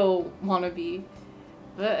Raido wannabe.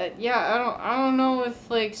 But yeah, I don't know if,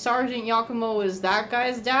 like, Sergeant Yakumo is that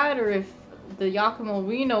guy's dad or if the Yakumo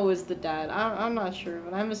we know is the dad. I'm not sure,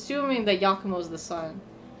 but I'm assuming that Yakumo's the son.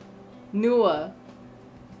 Nua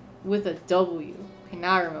with a W. Okay,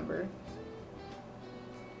 now I remember.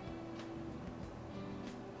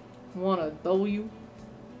 Want a W?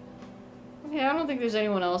 Okay, I don't think there's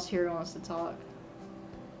anyone else here who wants to talk.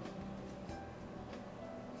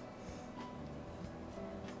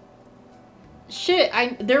 Shit,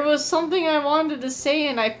 there was something I wanted to say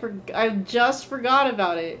and I just forgot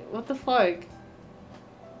about it. What the fuck?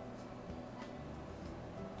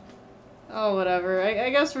 Oh, whatever. I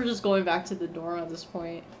guess we're just going back to the dorm at this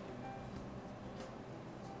point.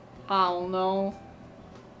 I don't know.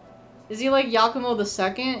 Is he like Yakumo the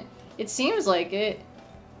Second? It seems like it.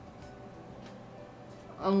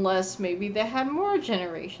 Unless maybe they had more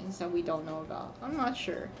generations that we don't know about. I'm not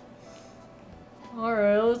sure.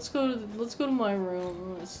 Alright, let's go to my room.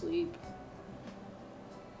 I'm gonna sleep.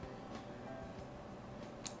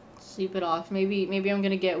 Sleep it off. Maybe I'm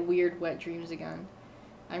gonna get weird wet dreams again.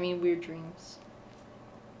 I mean weird dreams.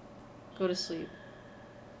 Go to sleep.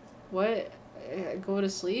 What? Go to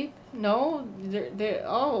sleep? No?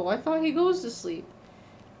 Oh, I thought he goes to sleep.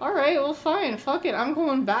 Alright, well fine. Fuck it. I'm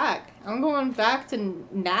going back. I'm going back to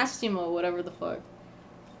Nastimo, whatever the fuck.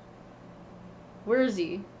 Where is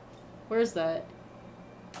he? Where's that?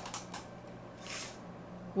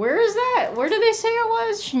 Where is that? Where did they say it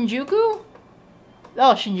was? Shinjuku? Oh,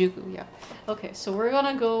 Shinjuku, yeah. Okay, so we're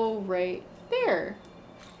gonna go right there.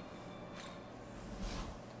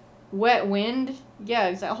 Wet wind? Yeah,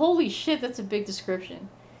 exactly. Holy shit, that's a big description.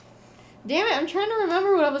 Damn it, I'm trying to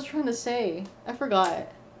remember what I was trying to say. I forgot.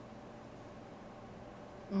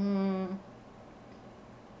 I don't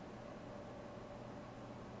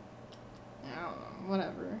know,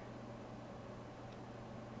 whatever.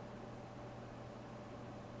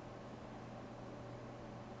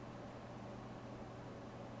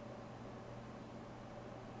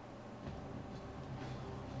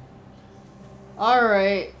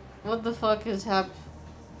 Alright. What the fuck has happened?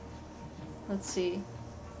 Let's see.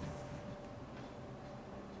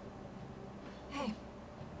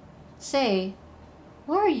 Say,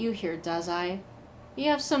 why are you here, Dazai? You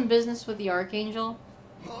have some business with the Archangel?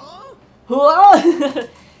 Huh? Whoa!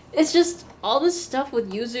 It's just all this stuff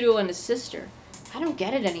with Yuzuru and his sister. I don't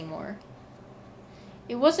get it anymore.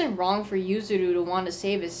 It wasn't wrong for Yuzuru to want to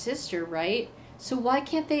save his sister, right? So why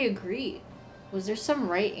can't they agree? Was there some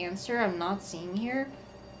right answer I'm not seeing here?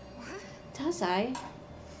 Dazai?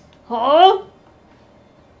 Huh?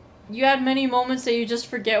 You had many moments that you just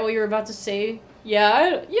forget what you're about to say.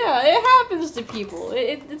 Yeah, it happens to people.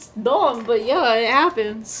 It's dumb, but yeah, it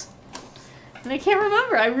happens. And I can't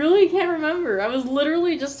remember. I really can't remember. I was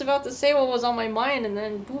literally just about to say what was on my mind, and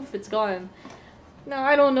then poof, it's gone. Now,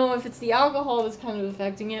 I don't know if it's the alcohol that's kind of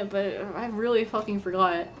affecting it, but I really fucking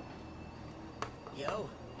forgot. Yo.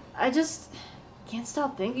 I just can't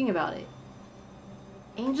stop thinking about it.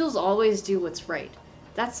 Angels always do what's right.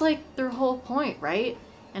 That's like their whole point, right?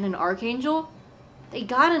 And an archangel? They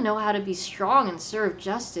gotta know how to be strong and serve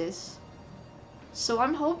justice. So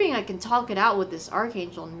I'm hoping I can talk it out with this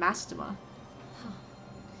archangel in Mastema.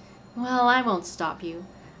 Well, I won't stop you.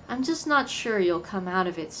 I'm just not sure you'll come out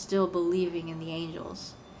of it still believing in the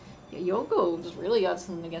angels. Yoko just really got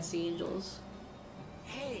something against the angels.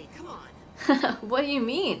 Hey, come on. What do you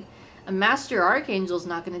mean? A master archangel's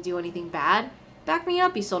not gonna do anything bad. Back me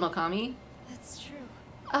up, Isonokami. That's true.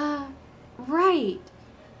 Right.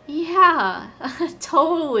 Yeah,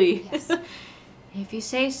 totally. Yes. If you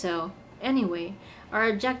say so. Anyway, our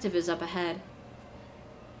objective is up ahead.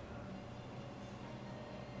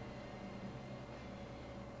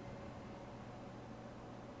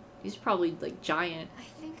 He's probably, like, giant. I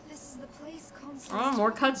think this is the place Khonsu. Oh,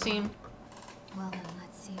 more cutscene. Well then,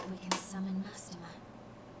 let's see if we can summon Mastema.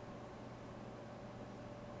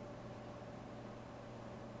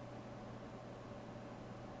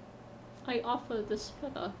 I offer this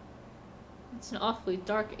feather. It's an awfully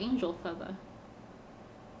dark angel feather.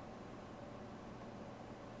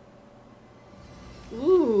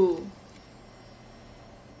 Ooh.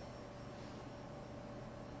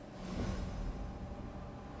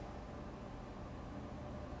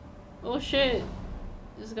 Oh shit.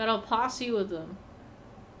 He's got a posse with him.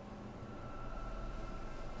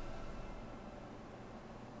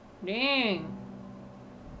 Dang.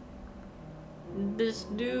 This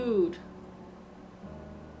dude.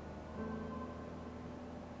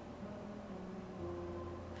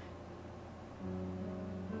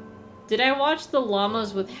 Did I watch the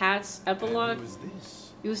Llamas with Hats epilogue? Who is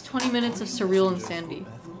this? It was 20 minutes of surreal insanity.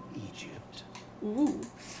 Bethel, Egypt. Ooh.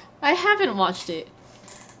 I haven't watched it.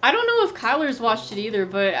 I don't know if Kyler's watched it either,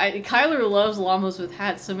 but Kyler loves Llamas with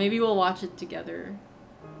Hats, so maybe we'll watch it together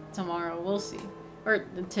tomorrow. We'll see. Or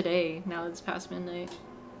today, now it's past midnight.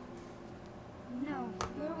 No,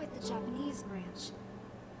 we're with the Japanese branch.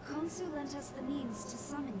 Khonsu lent us the means to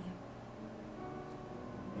summon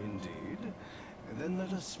you. Indeed. Then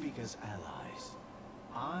let us speak as allies.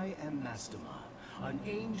 I am Mastema, an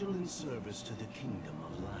angel in service to the Kingdom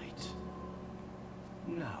of Light.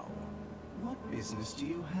 Now, what business do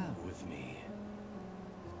you have with me?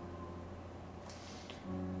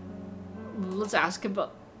 Let's ask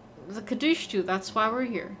about the Kadishtu. That's why we're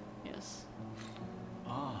here. Yes.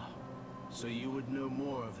 Ah, so you would know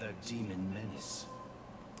more of that demon menace.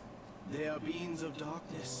 They are beings of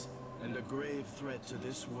darkness, and a grave threat to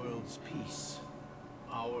this world's peace.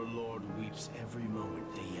 Our Lord weeps every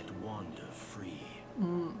moment they yet wander free.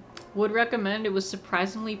 Would recommend. It was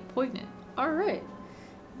surprisingly poignant. Alright.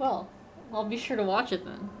 Well, I'll be sure to watch it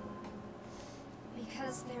then.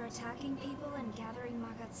 Because they're attacking people and gathering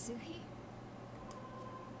Magatsuhi?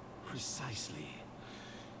 Precisely.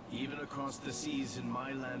 Even across the seas in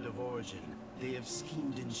my land of origin, they have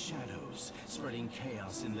schemed in shadows, spreading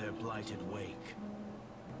chaos in their blighted wake.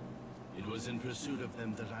 It was in pursuit of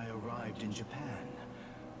them that I arrived in Japan,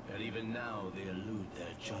 and even now they elude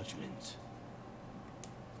their judgment.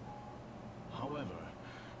 However,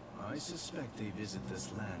 I suspect they visit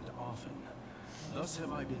this land often. Thus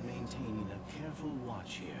have I been maintaining a careful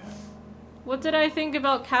watch here. What did I think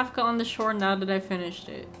about Kafka on the Shore now that I finished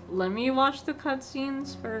it? Let me watch the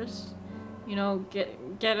cutscenes first. You know,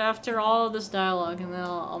 get after all of this dialogue, and then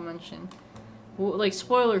I'll mention. Like,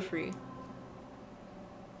 spoiler free.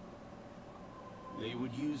 They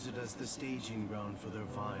would use it as the staging ground for their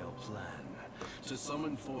vile plan, to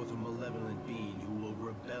summon forth a malevolent being who will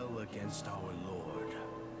rebel against our Lord.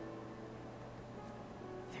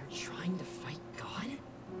 They're trying to fight God?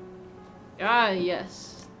 Ah,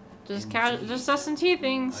 yes. Just S&T I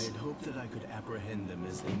things. had hoped that I could apprehend them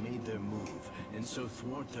as they made their move, and so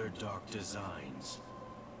thwart their dark designs.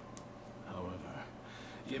 However,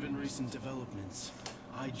 given recent developments,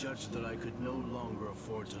 I judged that I could no longer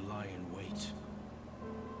afford to lie in wait.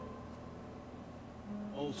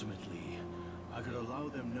 ultimately, I could allow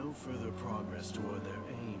them no further progress toward their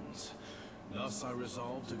aims. Thus, I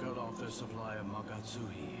resolved to cut off their supply of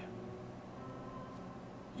Magatsuhi.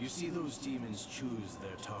 You see, those demons choose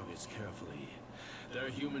their targets carefully. Their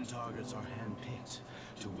human targets are handpicked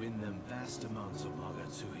to win them vast amounts of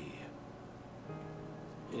Magatsuhi.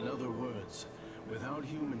 In other words, without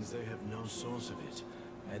humans they have no source of it,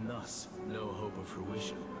 and thus no hope of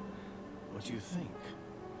fruition. What do you think?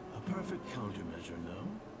 A perfect countermeasure, no?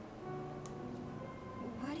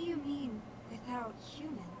 What do you mean, without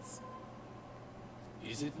humans?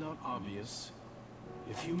 Is it not obvious?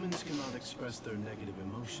 If humans cannot express their negative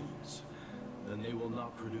emotions, then they will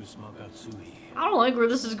not produce Magatsuhi. I don't like where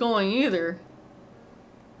this is going either.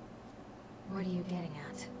 What are you getting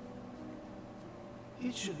at?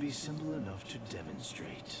 It should be simple enough to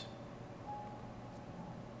demonstrate.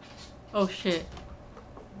 Oh shit.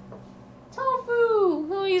 Tofu!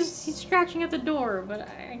 Oh, he's scratching at the door, but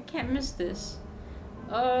I can't miss this.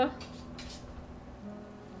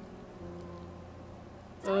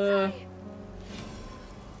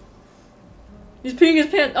 He's peeing his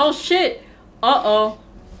pants. Oh shit! Uh-oh.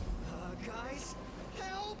 Guys,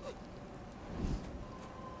 help!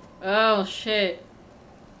 Oh shit.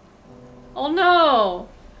 Oh no!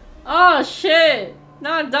 Oh shit!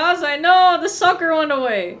 Not Dazai, no! The sucker went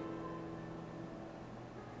away!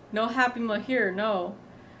 No Happy Mahir, no.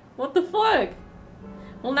 What the fuck?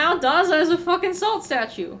 Well, now Dazai is a fucking salt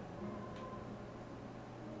statue.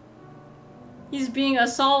 He's being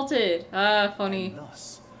assaulted. Ah, funny. And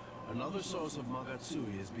thus, another source of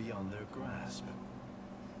Magatsuhi is beyond their grasp.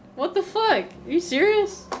 What the fuck? Are you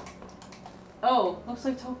serious? Oh, looks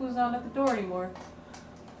like Tofu's not at the door anymore.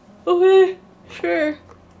 Okay, sure.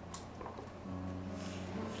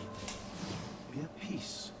 Be at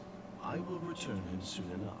peace. I will return him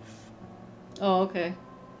soon enough. Oh, okay.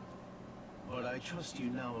 But I trust you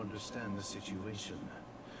now understand the situation.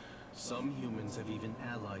 Some humans have even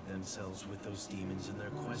allied themselves with those demons in their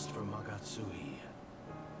quest for Magatsuhi.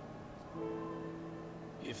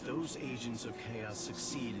 If those agents of chaos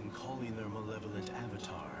succeed in calling their malevolent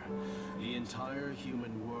avatar, the entire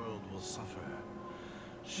human world will suffer.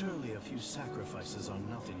 Surely a few sacrifices are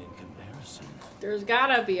nothing in comparison. There's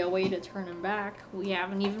gotta be a way to turn him back. We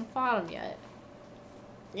haven't even fought him yet.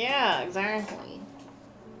 Yeah, exactly.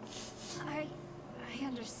 I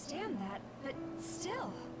understand that, but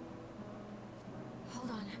still.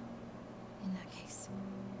 Hold on. In that case,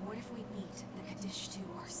 what if we beat the Kadishtu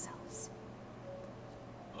ourselves?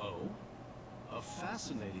 Oh? A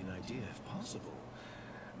fascinating idea if possible.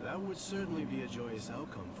 That would certainly be a joyous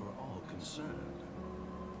outcome for all concerned.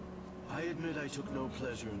 I admit I took no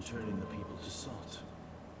pleasure in turning the people to salt.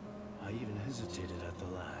 I even hesitated at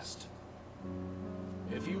the last.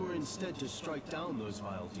 If you were instead to strike down those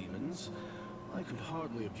vile demons, I could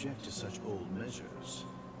hardly object to such old measures.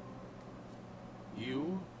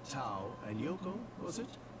 You, Tao, and Yoko, was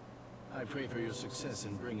it? I pray for your success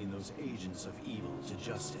in bringing those agents of evil to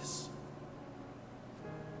justice.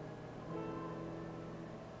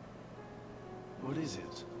 What is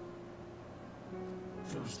it?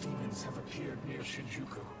 Those demons have appeared near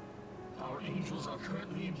Shinjuku. Our angels are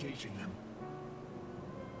currently engaging them.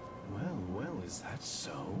 Well, well, is that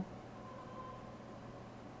so?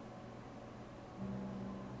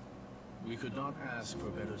 We could not ask for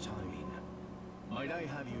better timing. Might I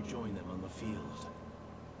have you join them on the field?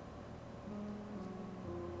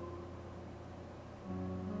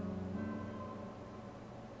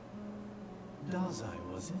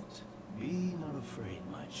 Dazai, was it? Be not afraid,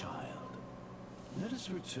 my child. Let us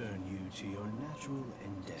return you to your natural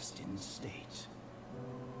and destined state.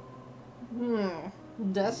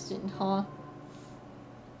 Destined, huh?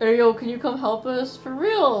 Hey, yo, can you come help us? For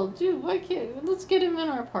real, dude, why can't... Let's get him in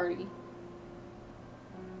our party.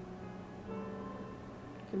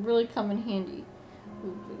 Could really come in handy.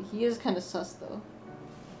 Ooh, but he is kind of sus, though.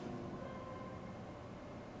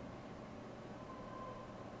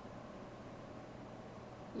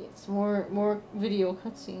 Yeah, it's more video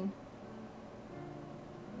cutscene.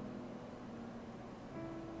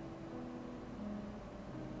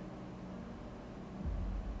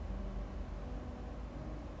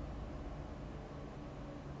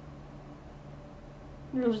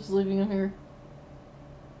 We're just leaving him here.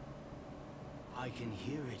 I can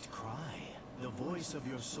hear it cry. The voice of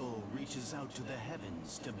your soul reaches out to the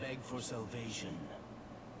heavens to beg for salvation.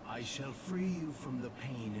 I shall free you from the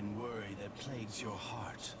pain and worry that plagues your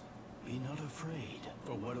heart. Be not afraid,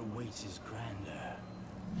 for what awaits is grander.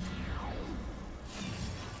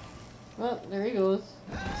 Well, there he goes.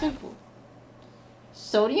 Simple.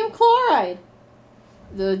 Sodium chloride!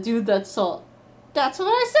 The dude that's salt. That's what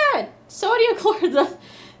I said! Sodium chloride!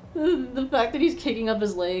 The fact that he's kicking up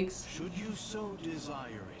his legs. Should you so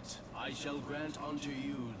desire it, I shall grant unto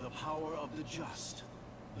you the power of the just.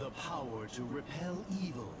 The power to repel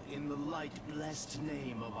evil in the light-blessed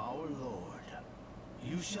name of our Lord.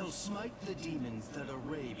 You shall smite the demons that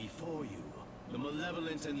array before you. The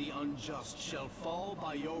malevolent and the unjust shall fall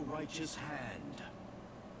by your righteous hand.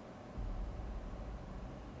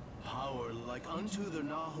 Power like unto the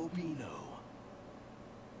Nahobino.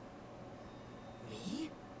 Me?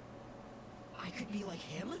 I could be like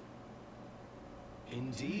him?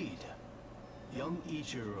 Indeed. Young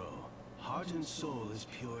Ichiro, heart and soul as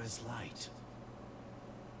pure as light.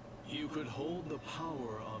 You could hold the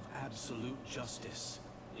power of absolute justice.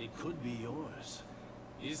 It could be yours.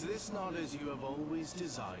 Is this not as you have always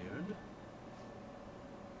desired?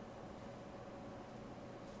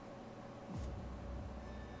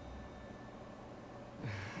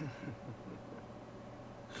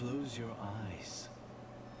 Close your eyes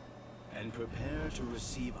and prepare to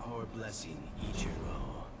receive our blessing,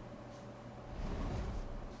 Ichiro.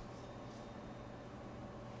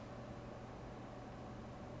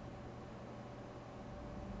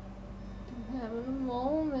 Having a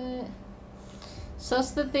moment.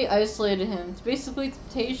 Sus that they isolated him. It's basically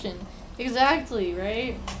temptation. Exactly,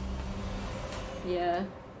 right? Yeah.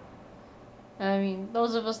 I mean,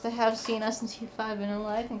 those of us that have seen SNT5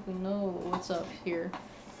 vanilla, I think we know what's up here.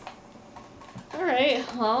 Alright,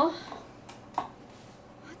 well.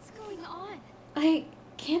 What's going on? I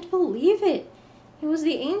can't believe it. It was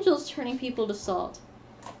the angels turning people to salt.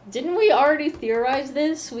 Didn't we already theorize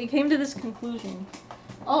this? We came to this conclusion.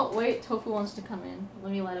 Oh, wait, Tofu wants to come in.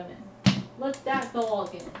 Let me let him in. Let that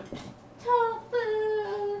dog in. Tofu!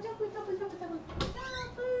 Tofu, Tofu, Tofu, Tofu.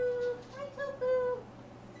 Tofu! Hi, Tofu!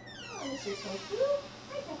 Oh, Mr. Tofu.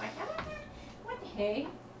 Hi, Tofu. What the hey?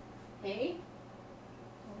 Hey?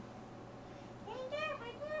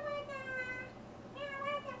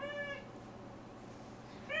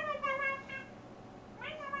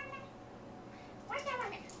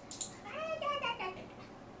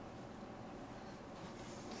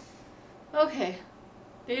 Okay.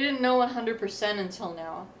 They didn't know 100% until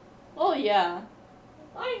now. Oh yeah.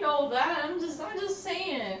 I know that. I'm just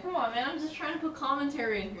saying it. Come on, man. I'm just trying to put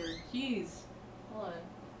commentary in here. Jeez. Hold on.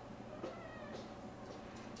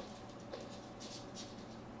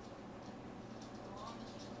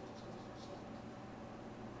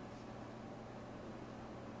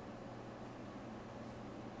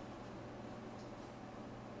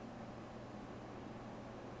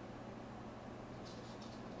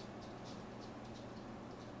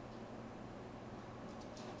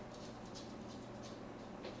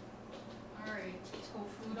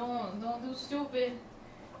 Don't do stupid.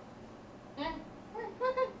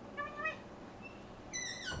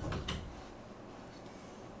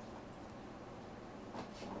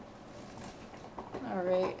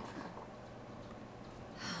 Alright.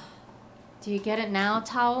 Do you get it now,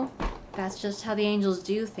 Tao? That's just how the angels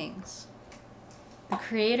do things. The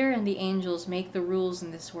Creator and the angels make the rules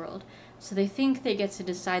in this world, so they think they get to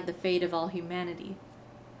decide the fate of all humanity.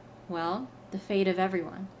 Well, the fate of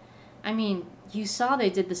everyone. I mean, you saw they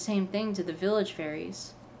did the same thing to the village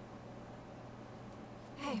fairies.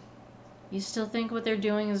 Hey. You still think what they're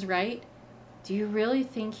doing is right? Do you really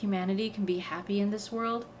think humanity can be happy in this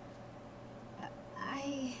world?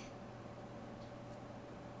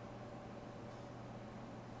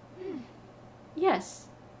 Yes.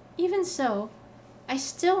 Even so, I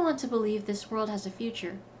still want to believe this world has a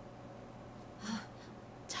future.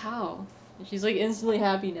 Tao. She's like instantly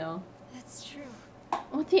happy now. That's true.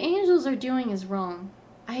 What the angels are doing is wrong.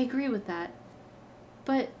 I agree with that.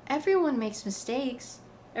 But everyone makes mistakes.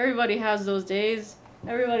 Everybody has those days.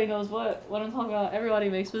 Everybody knows what I'm talking about. Everybody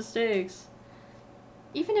makes mistakes.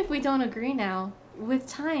 Even if we don't agree now, with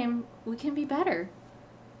time, we can be better.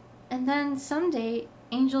 And then someday,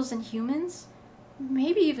 angels and humans,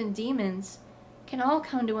 maybe even demons, can all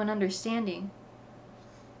come to an understanding.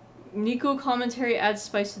 Nico commentary adds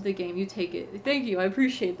spice to the game. You take it. Thank you. I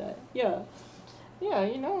appreciate that. Yeah. Yeah,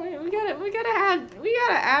 you know, we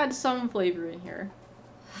gotta add some flavor in here.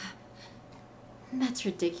 That's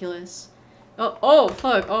ridiculous. Oh,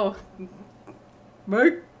 fuck. Oh.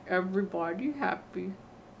 Make everybody happy.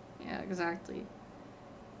 Yeah, exactly.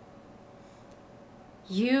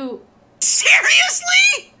 You...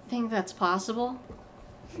 Seriously? Think that's possible?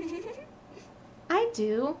 I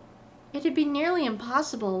do. It'd be nearly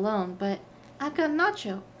impossible alone, but I've got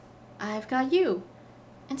Nacho. I've got you.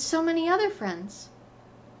 And so many other friends.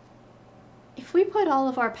 If we put all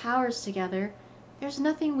of our powers together, there's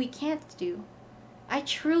nothing we can't do. I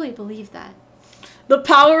truly believe that. The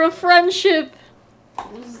power of friendship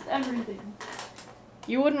is everything.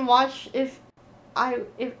 You wouldn't watch if I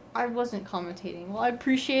wasn't commentating. Well, I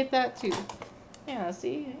appreciate that too. Yeah,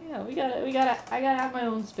 see? Yeah, I gotta have my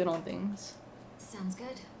own spin on things. Sounds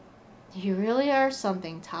good. You really are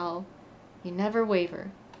something, Tao. You never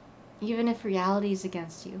waver. Even if reality is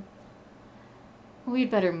against you.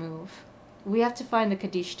 We'd better move. We have to find the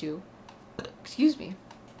Kadishtu. Excuse me.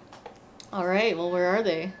 Alright, well, where are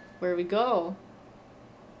they? Where we go?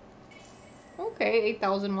 Okay,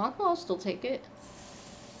 8,000 Mako, I'll still take it.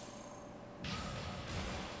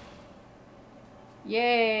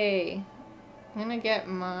 Yay! I'm gonna get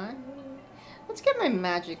my... Let's get my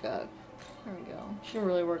magic up. There we go. Should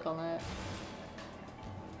really work on that.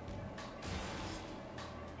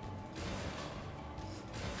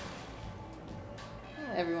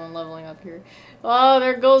 Everyone leveling up here. Oh,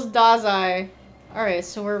 there goes Dazai. Alright,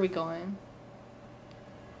 so where are we going?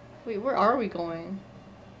 Wait, where are we going?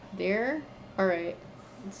 There? Alright.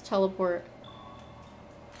 Let's teleport.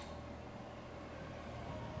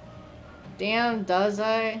 Damn,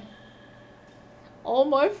 Dazai. All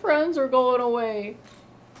my friends are going away.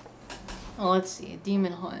 Oh, let's see.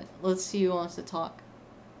 Demon Hunt. Let's see who wants to talk.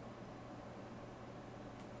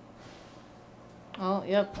 Oh,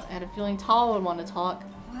 yep. I had a feeling Tal would want to talk.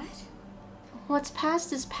 What? What's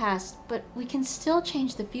past is past, but we can still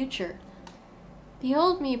change the future. The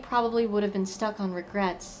old me probably would have been stuck on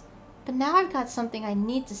regrets, but now I've got something I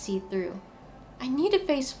need to see through. I need to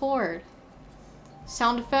face forward.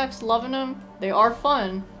 Sound effects, loving them. They are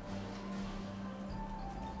fun.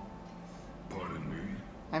 Pardon me?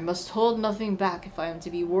 I must hold nothing back if I am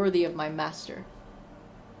to be worthy of my master.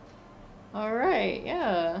 Alright,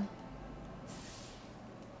 yeah.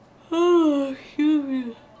 Oh, excuse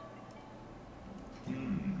me.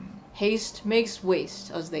 Haste makes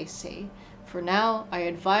waste, as they say. For now, I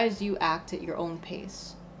advise you act at your own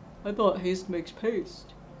pace. I thought haste makes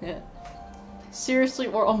paste. Yeah. Seriously,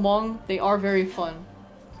 or Among, they are very fun.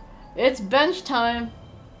 It's bench time!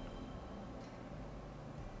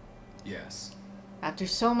 Yes. After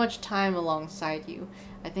so much time alongside you,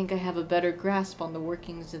 I think I have a better grasp on the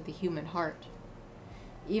workings of the human heart.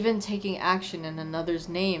 Even taking action in another's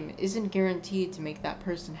name isn't guaranteed to make that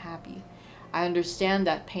person happy. I understand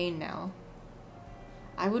that pain now.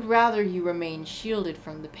 I would rather you remain shielded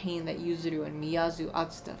from the pain that Yuzuru and Miyazu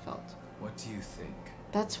Atsuta felt. What do you think?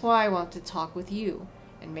 That's why I want to talk with you,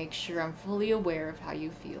 and make sure I'm fully aware of how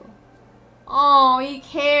you feel. Oh, he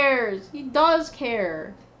cares! He does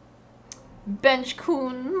care!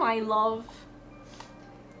 Bench-kun, my love.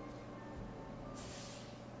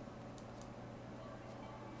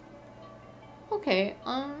 Okay,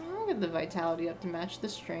 I'll get the vitality up to match the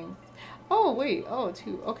strength. Oh, wait, oh,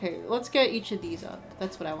 2. Okay, let's get each of these up.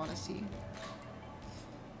 That's what I want to see.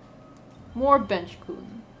 More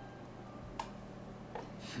bench-kun.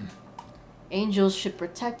 Angels should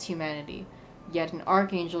protect humanity, yet an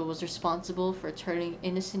archangel was responsible for turning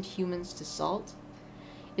innocent humans to salt?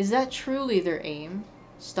 Is that truly their aim?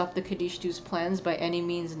 Stop the Kadishtu's plans by any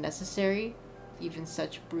means necessary? Even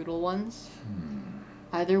such brutal ones?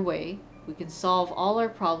 Either way, we can solve all our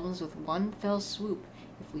problems with one fell swoop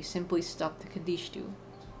if we simply stop the Kadishtu.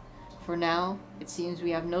 For now, it seems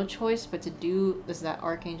we have no choice but to do as that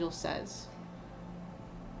archangel says.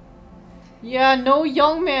 Yeah, no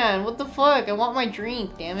young man! What the fuck? I want my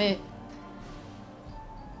drink, damn it.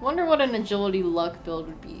 Wonder what an agility luck build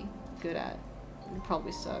would be good at. It'd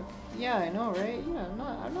probably suck. Yeah, I know, right? Yeah,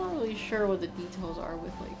 I'm not really sure what the details are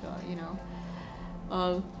with, like, you know.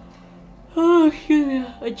 Oh, excuse me.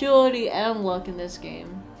 Agility and luck in this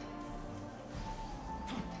game.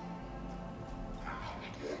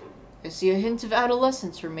 I see a hint of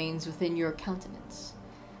adolescence remains within your countenance,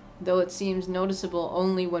 though it seems noticeable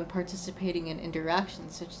only when participating in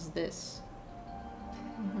interactions such as this.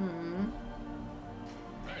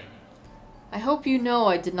 I hope you know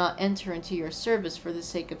I did not enter into your service for the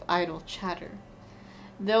sake of idle chatter.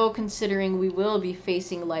 Though, considering we will be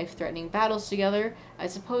facing life-threatening battles together, I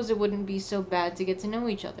suppose it wouldn't be so bad to get to know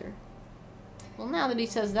each other. Well, now that he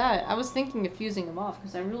says that, I was thinking of fusing him off,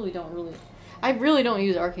 because I really don't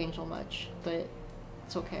use Archangel much, but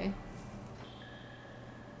it's okay.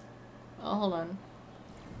 Oh, hold on.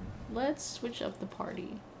 Let's switch up the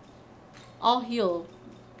party. I'll heal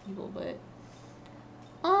people, but...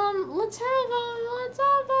 let's have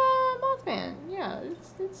Mothman. Yeah,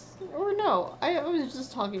 or no, I was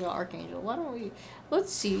just talking about Archangel. Why don't we,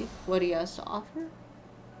 let's see what he has to offer.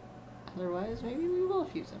 Otherwise, maybe we will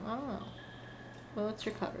fuse him. I don't know. Well, let's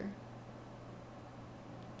recover.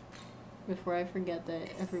 Before I forget that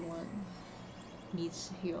everyone needs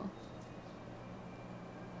to heal.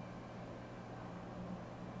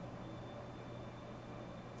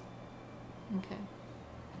 Okay.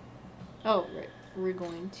 Oh, right. We're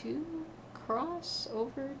going to cross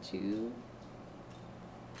over to...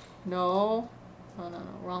 No. No, no,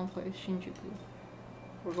 no. Wrong place. Shinjuku.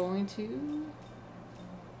 We're going to...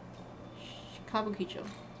 Kabukicho.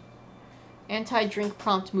 Anti-drink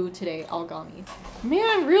prompt mood today, Algami.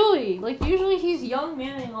 Man, really? Like, usually he's young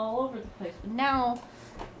manning all over the place. But now...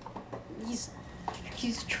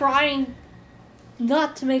 He's trying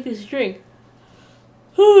not to make us drink.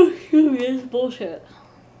 Oh, it's bullshit.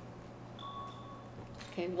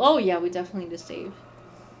 Okay, oh yeah, we definitely need to save.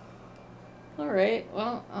 Alright,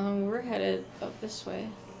 well, we're headed up this way.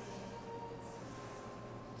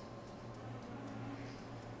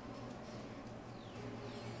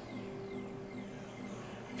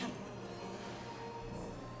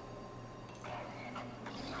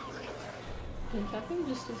 Did that thing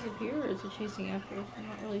just disappear, or is it chasing after us? I'm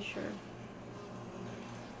not really sure.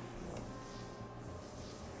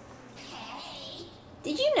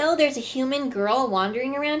 Did you know there's a human girl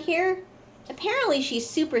wandering around here? Apparently she's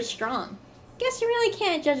super strong. Guess you really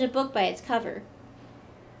can't judge a book by its cover.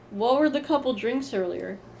 What were the couple drinks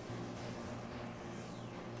earlier?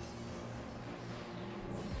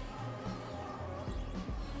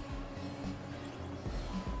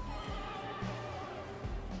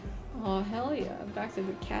 Oh, hell yeah. Back to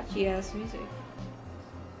the catchy ass music.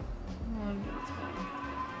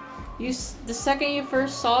 The second you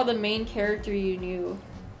first saw the main character, you knew.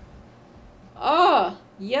 Oh,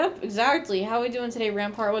 yep, exactly. How are we doing today,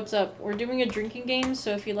 Rampart? What's up? We're doing a drinking game,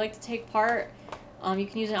 so if you'd like to take part, you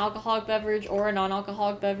can use an alcoholic beverage or a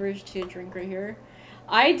non-alcoholic beverage to drink right here.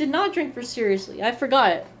 I did not drink for seriously. I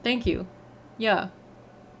forgot. Thank you. Yeah.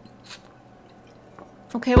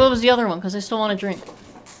 Okay, what was the other one? Because I still want to drink.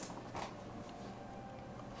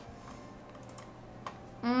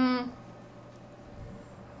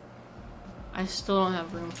 I still don't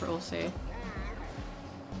have room for Osei.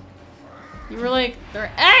 You were like,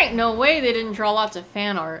 there ain't no way they didn't draw lots of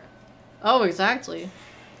fan art. Oh, exactly.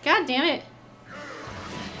 God damn it.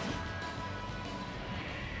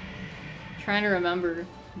 Trying to remember.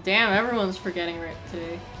 Damn, everyone's forgetting right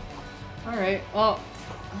today. Alright, well,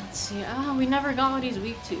 let's see. Ah, we never got what he's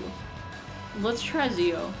weak to. Let's try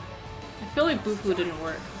Zio. I feel like Bufu didn't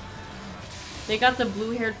work. They got the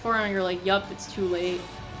blue-haired form and you're like, yup, it's too late.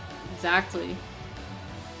 Exactly.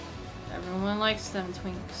 Everyone likes them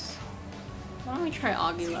twinks. Why don't we try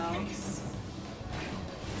Agilao?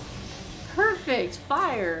 Perfect!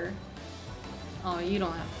 Fire! Oh, you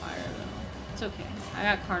don't have fire though. It's okay. I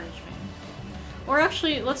got Carnage Fang. Or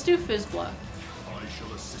actually, let's do Fizz Block. I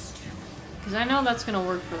shall assist you. Because I know that's gonna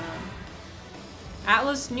work for them.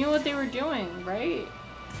 Atlas knew what they were doing, right?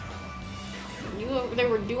 Knew what they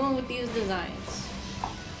were doing with these designs.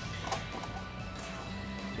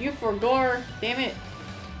 You forgore, damn it.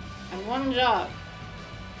 I had one job.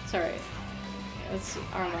 It's alright. Okay, let's see.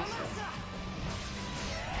 Arm wrestle.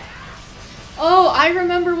 Oh, I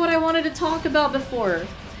remember what I wanted to talk about before.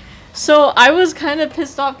 So I was kind of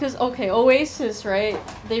pissed off because, okay, Oasis, right?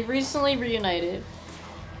 They've recently reunited.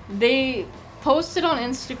 They posted on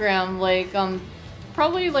Instagram, like,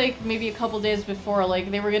 probably like maybe a couple days before, like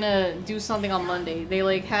they were gonna do something on Monday. They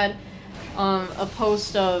like had a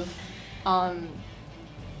post of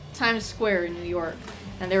Times Square in New York,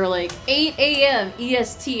 and they were like 8 AM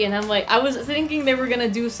EST, and I'm like, I was thinking they were gonna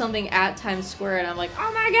do something at Times Square, and I'm like,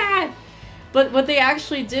 oh my god. But what they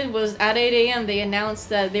actually did was at 8 AM they announced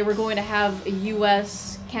that they were going to have a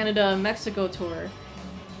US, Canada, Mexico tour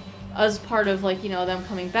as part of, like, you know, them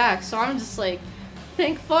coming back. So I'm just like,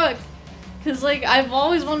 thank fuck. Because, like, I've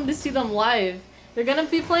always wanted to see them live. They're gonna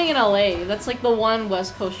be playing in LA. That's, like, the one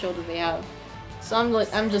West Coast show that they have. So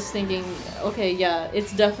I'm just thinking, okay, yeah,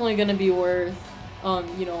 it's definitely gonna be worth,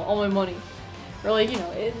 you know, all my money. Or, like, you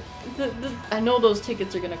know, I know those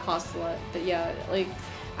tickets are gonna cost a lot. But, yeah, like,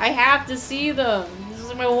 I have to see them. This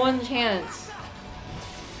is my one chance.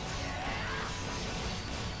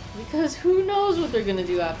 Because who knows what they're gonna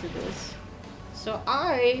do after this. So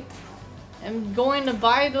I am going to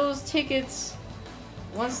buy those tickets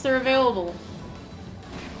once they're available.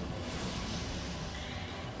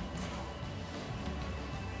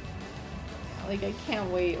 Like, I can't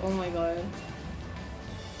wait. Oh my god.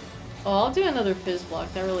 Oh, I'll do another Fizz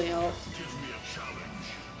Block. That really helped. Give me a challenge.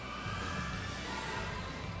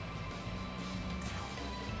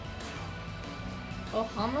 Oh,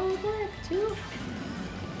 Hama would work too?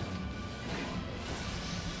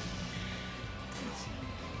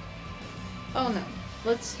 Oh no.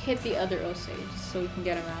 Let's hit the other Osage so we can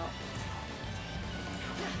get him out.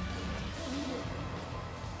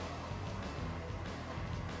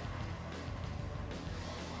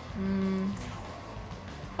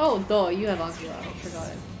 Oh, duh, you have Agilao. I forgot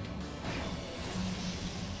it.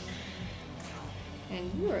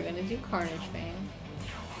 And you are gonna do Carnage Fang.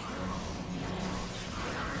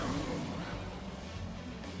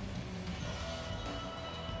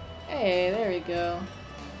 Hey, there we go.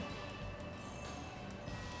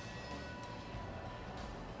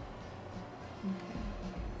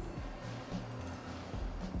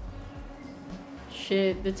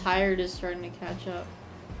 Shit, the tire is starting to catch up.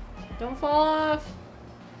 Don't fall off!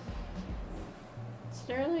 Is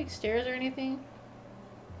there like stairs or anything?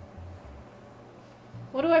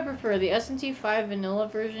 What do I prefer, the SMT5 vanilla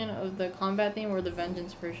version of the combat theme or the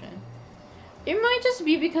Vengeance version? It might just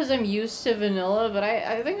be because I'm used to vanilla, but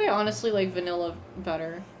I think I honestly like vanilla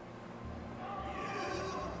better.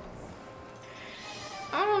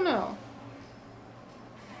 I don't know.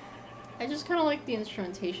 I just kind of like the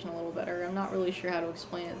instrumentation a little better. I'm not really sure how to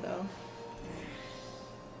explain it though.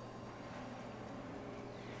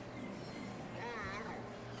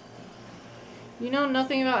 You know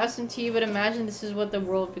nothing about SMT, but imagine this is what the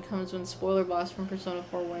world becomes when Spoiler Boss from Persona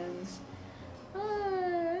 4 wins.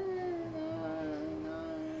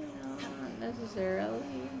 Not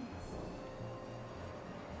necessarily.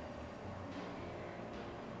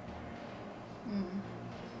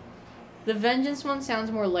 The Vengeance one sounds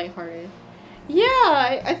more lighthearted.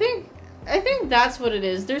 Yeah, I think that's what it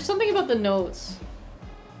is. There's something about the notes.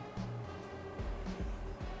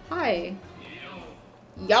 Hi.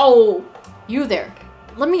 Yo! You there.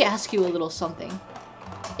 Let me ask you a little something.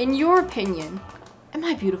 In your opinion, am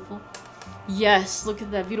I beautiful? Yes, look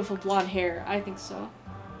at that beautiful blonde hair. I think so.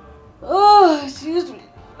 Oh, excuse me.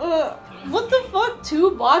 What the fuck?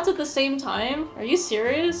 2 bots at the same time? Are you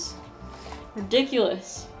serious?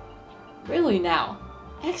 Ridiculous. Really now?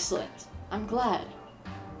 Excellent. I'm glad.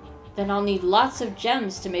 Then I'll need lots of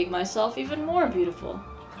gems to make myself even more beautiful.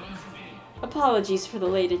 Apologies for the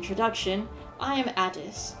late introduction. I am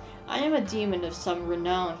Addis. I am a demon of some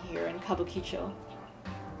renown here in Kabukicho.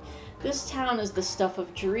 This town is the stuff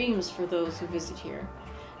of dreams for those who visit here.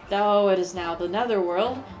 Though it is now the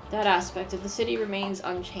Netherworld, that aspect of the city remains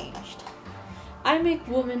unchanged. I make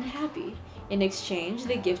women happy. In exchange,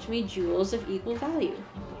 they gift me jewels of equal value.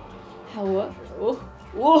 However,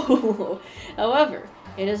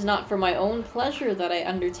 it is not for my own pleasure that I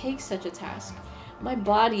undertake such a task. My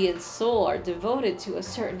body and soul are devoted to a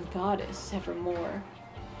certain goddess evermore.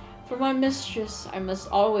 For my mistress, I must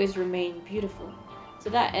always remain beautiful. To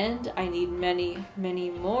that end, I need many, many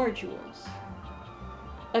more jewels.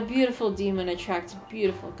 A beautiful demon attracts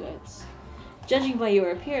beautiful goods. Judging by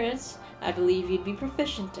your appearance, I believe you'd be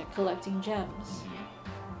proficient at collecting gems.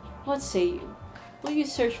 What say you? Will you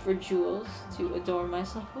search for jewels to adorn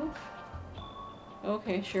myself with?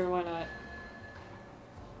 Okay, sure, why not?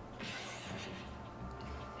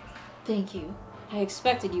 Thank you. I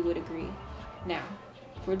expected you would agree. Now,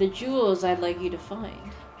 for the jewels I'd like you to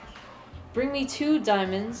find. Bring me 2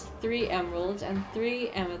 diamonds, 3 emeralds, and 3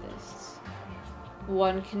 amethysts.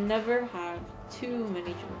 One can never have too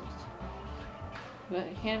many jewels. But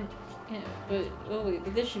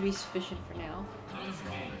but this should be sufficient for now.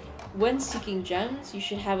 When seeking gems, you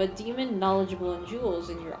should have a demon knowledgeable in jewels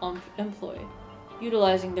in your employ.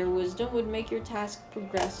 Utilizing their wisdom would make your task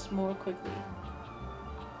progress more quickly.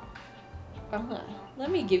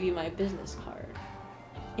 Let me give you my business card.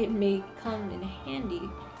 It may come in handy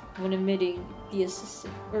when enlisting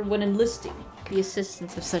the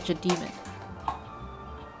assistance of such a demon.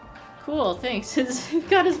 Cool, thanks. He's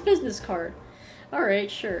got his business card. Alright,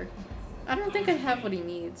 sure. I don't think I have what he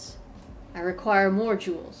needs. I require more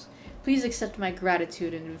jewels. Please accept my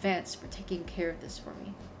gratitude in advance for taking care of this for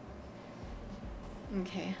me.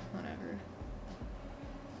 Okay, whatever.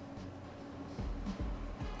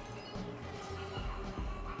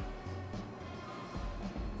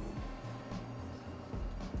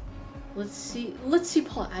 Let's see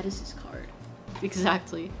Paul Addis's card.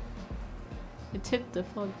 Exactly. You tip the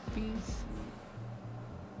fuck bees.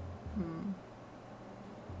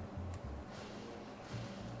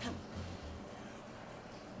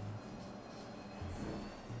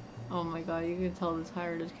 Oh my god, you can tell the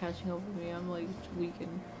tire is catching up with me. I'm like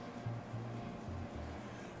weakened.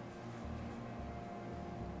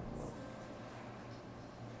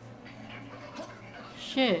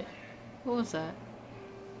 Shit. What was that?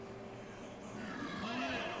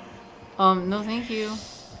 No thank you.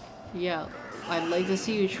 Yeah, I'd like to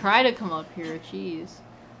see you try to come up here, jeez.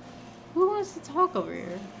 Who wants to talk over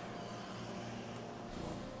here?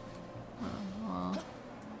 Oh, well.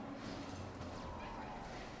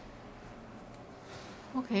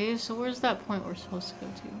 Okay, so where's that point we're supposed to go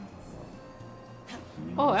to?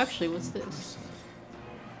 Oh, actually, what's this?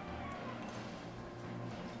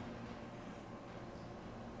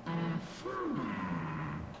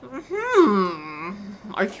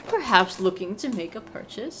 Are you perhaps looking to make a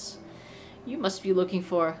purchase? You must be looking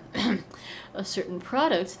for a certain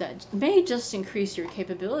product that may just increase your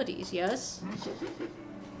capabilities, yes?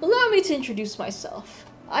 Allow me to introduce myself.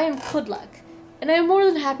 I am Kudlak, and I am more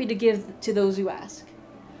than happy to give to those who ask.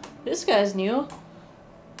 This guy's new.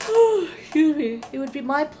 Excuse me. It would be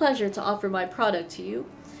my pleasure to offer my product to you,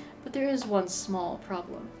 but there is one small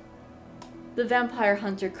problem. The vampire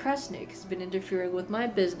hunter Kresnik has been interfering with my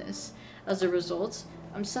business. As a result,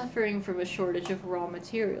 I'm suffering from a shortage of raw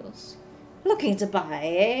materials. Looking to buy,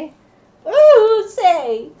 eh? Ooh,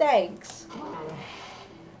 say, thanks.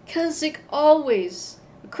 Kresnik always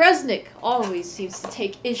seems to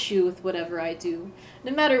take issue with whatever I do,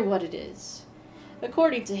 no matter what it is.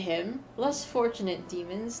 According to him, less fortunate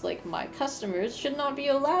demons like my customers should not be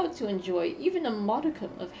allowed to enjoy even a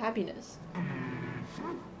modicum of happiness.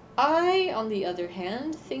 I, on the other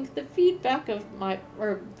hand, think the feedback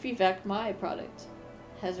my product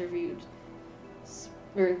has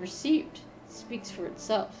received speaks for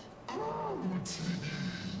itself.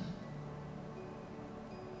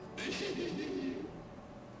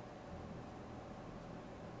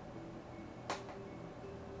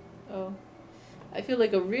 Oh. I feel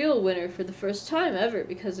like a real winner for the first time ever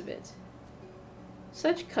because of it.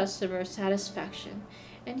 Such customer satisfaction,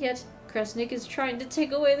 and yet Kresnik is trying to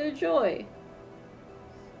take away their joy.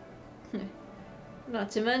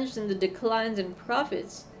 Not to mention the declines in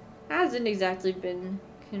profits hasn't exactly been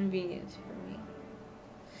convenient for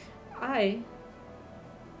me.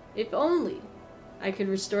 If only I could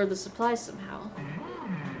restore the supply somehow.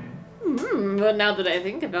 But now that I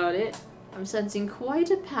think about it, I'm sensing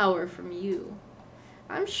quite a power from you.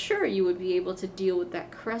 I'm sure you would be able to deal with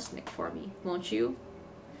that Kresnik for me, won't you?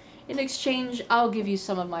 In exchange, I'll give you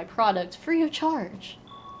some of my product free of charge.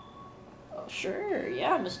 Oh, sure.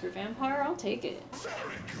 Yeah, Mr. Vampire, I'll take it.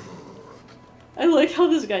 I like how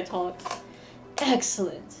this guy talks.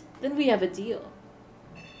 Excellent. Then we have a deal.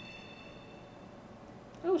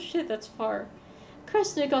 Oh shit, that's far.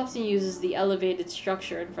 Kresnik often uses the elevated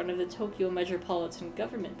structure in front of the Tokyo Metropolitan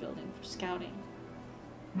Government Building for scouting.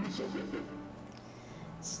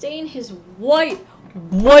 Stain his white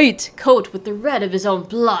coat with the red of his own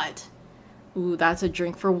blood. Ooh, that's a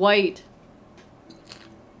drink for white.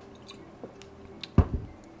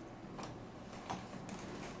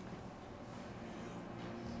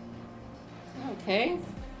 Okay.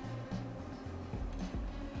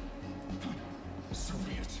 So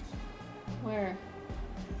be it. Where?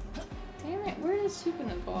 Damn it, where does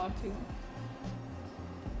Sukuna go off to?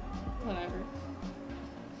 Whatever.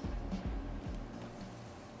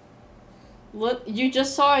 Look, you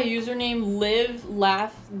just saw a username Live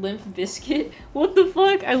Laugh Limp Biscuit? What the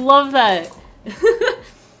fuck? I love that.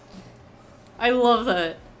 I love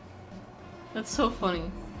that. That's so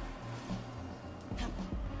funny.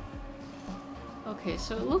 Okay,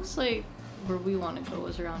 so it looks like where we want to go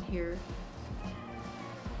is around here.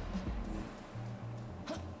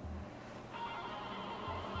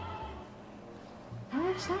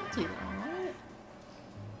 Where exactly though? What?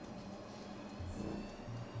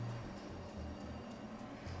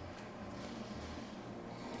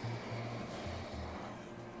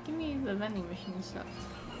 Give me the vending machine stuff.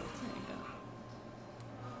 There you go.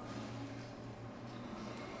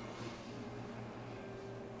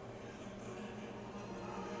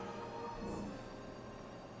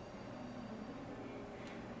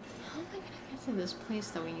 How am I gonna get to this place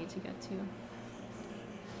that we need to get to?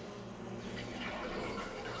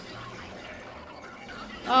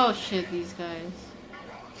 Oh shit, these guys.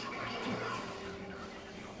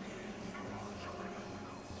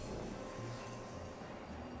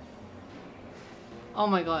 Oh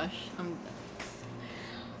my gosh,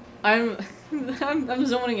 I'm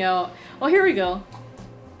zoning out. Oh, here we go.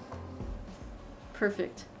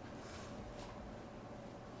 Perfect.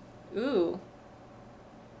 Ooh.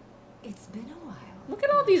 It's been a while. Look at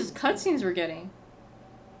all these cutscenes we're getting.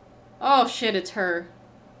 Oh shit, it's her.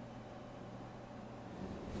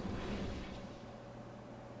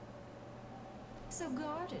 So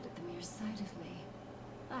guarded at the mere sight of me.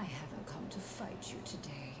 I haven't come to fight you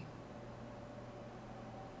today.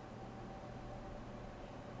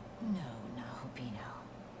 No, Nahobino.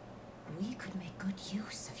 We could make good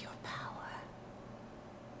use of your power.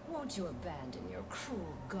 Won't you abandon your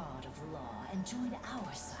cruel god of law and join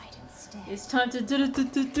our side instead? It's time to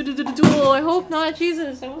duel. I hope not,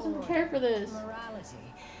 Jesus. I wasn't prepared for this.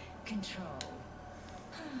 Morality, control.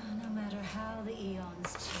 No matter how the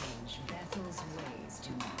eons change, Bethel's ways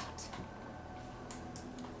do not.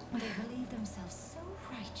 They believe themselves so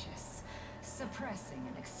righteous, suppressing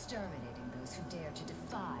and exterminating those who dare to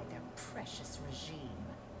defy their precious regime.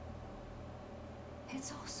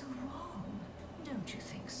 It's all so wrong. Don't you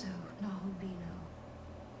think so, Nahubino?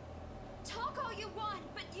 Talk all you want,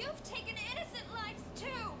 but you've taken innocent lives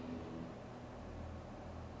too!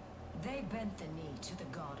 They bent the knee to the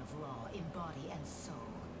god of Ra in body and soul.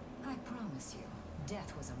 I promise you,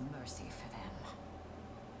 death was a mercy for them.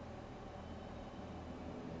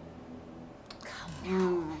 Come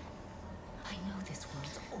now. I know this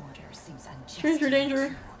world's order seems unjust. Stranger danger.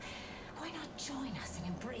 To you. Why not join us and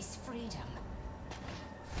embrace freedom?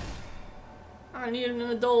 I need an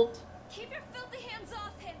adult. Keep your filthy hands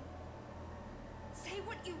off him! Say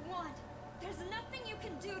what you want. There's nothing you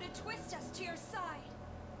can do to twist us to your side.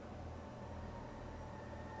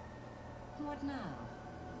 What now?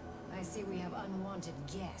 I see we have unwanted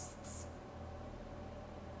guests.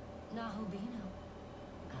 Nahubino,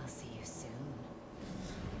 I'll see you soon.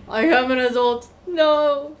 I am an adult.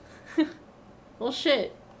 No. Well,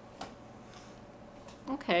 shit.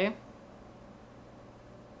 Okay.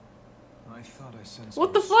 I thought I sensed.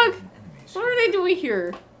 What the fuck? What are they doing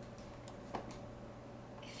here?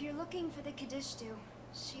 If you're looking for the Kadishtu,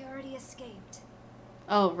 she already escaped.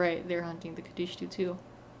 Oh, right. They're hunting the Kadishtu too.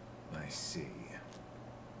 I see.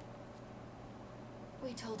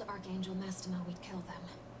 We told Archangel Mastema we'd kill them.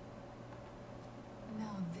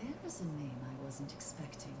 Now there's a name I wasn't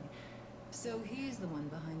expecting. So he's the one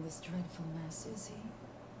behind this dreadful mess, is he?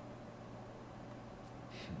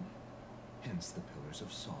 Hence the Pillars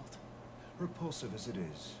of Salt. Repulsive as it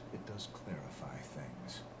is, it does clarify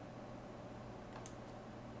things.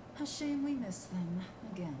 A shame we missed them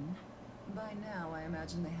again. By now, I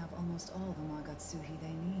imagine they have almost all the Magatsuhi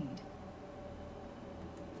they need.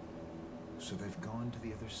 So they've gone to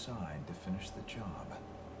the other side to finish the job.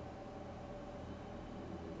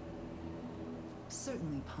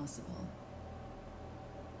 Certainly possible.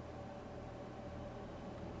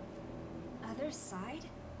 Other side?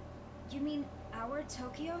 You mean our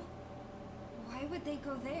Tokyo? Why would they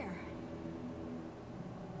go there?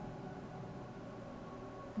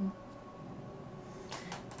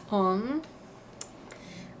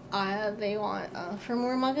 They want for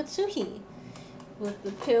more Magatsuhi. With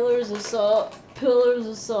the Pillars of Salt, Pillars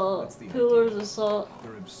of Salt, Pillars of Salt.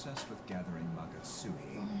 They're obsessed with gathering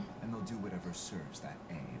Magatsuhi, and they'll do whatever serves that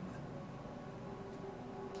aim.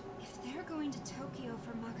 If they're going to Tokyo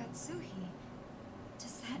for Magatsuhi,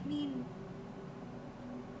 does that mean...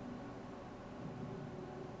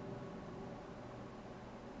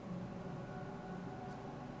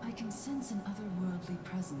 I can sense an otherworldly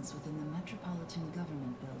presence within the Metropolitan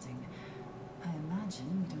Government Building. I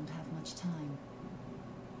imagine we don't have much time.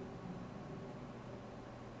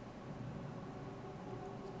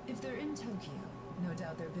 If they're in Tokyo, no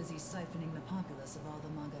doubt they're busy siphoning the populace of all the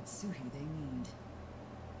Magatsuhi they need.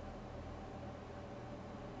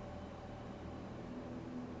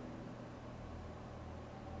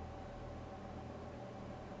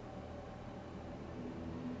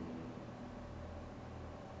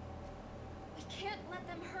 We can't let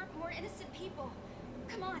them hurt more innocent people.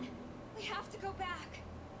 Come on, we have to go back.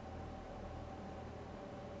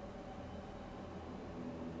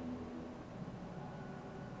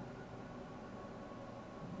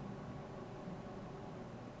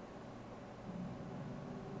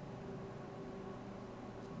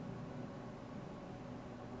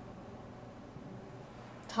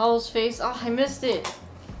 Tao's face. Oh, I missed it.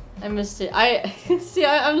 I missed it. See.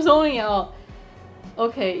 I'm zoning out.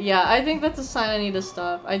 Okay, yeah. I think that's a sign I need to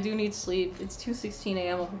stop. I do need sleep. It's 2:16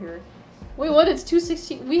 a.m. over here. Wait, what? It's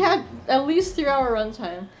 2:16. We had at least 3-hour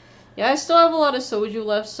runtime. Yeah, I still have a lot of soju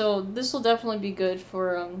left, so this will definitely be good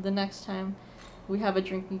for the next time we have a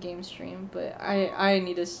drinking game stream. But I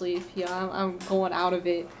need to sleep. Yeah, I'm going out of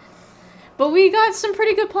it. But we got some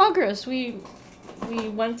pretty good progress. We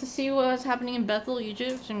went to see what was happening in Bethel,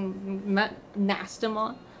 Egypt, and met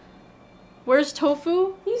Nastema. Where's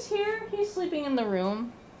Tofu? He's here. He's sleeping in the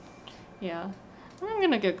room. Yeah. I'm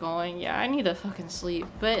gonna get going. Yeah, I need to fucking sleep.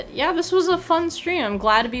 But yeah, this was a fun stream. I'm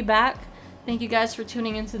glad to be back. Thank you guys for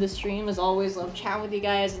tuning into the stream. As always, love chatting with you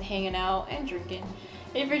guys and hanging out and drinking.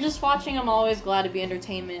 If you're just watching, I'm always glad to be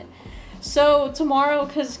entertainment. So tomorrow,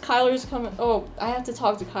 because Kyler's coming... Oh, I have to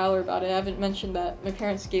talk to Kyler about it. I haven't mentioned that. My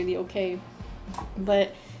parents gave the okay.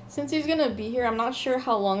 But since he's gonna be here, I'm not sure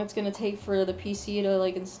how long it's gonna take for the PC to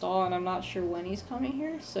like install, and I'm not sure when he's coming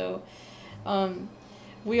here. So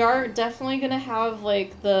we are definitely gonna have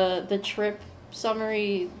like the trip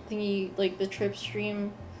summary thingy, like the trip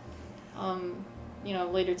stream you know,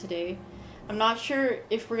 later today. I'm not sure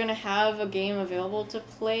if we're gonna have a game available to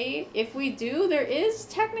play. If we do, there is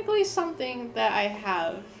technically something that I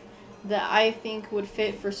have that I think would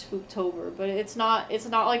fit for Spooktober, but it's not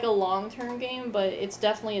like a long-term game, but it's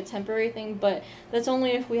definitely a temporary thing, but that's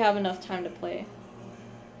only if we have enough time to play.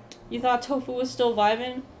 You thought Tofu was still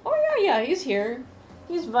vibing? Oh yeah, he's here.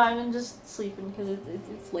 He's vibing, just sleeping because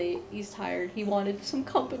it's late. He's tired. He wanted some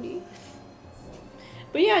company.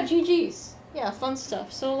 But yeah, GG's. Yeah, fun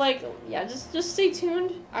stuff. So like, yeah, just stay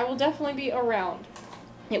tuned. I will definitely be around.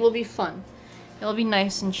 It will be fun. It'll be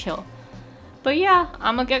nice and chill. But yeah,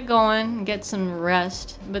 I'm gonna get going and get some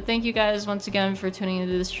rest. But thank you guys once again for tuning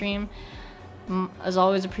into the stream. As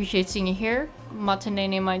always, appreciate seeing you here.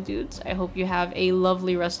 Matanene, my dudes. I hope you have a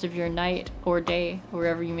lovely rest of your night or day,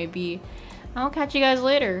 wherever you may be. I'll catch you guys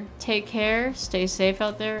later. Take care, stay safe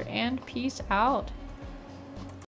out there, and peace out.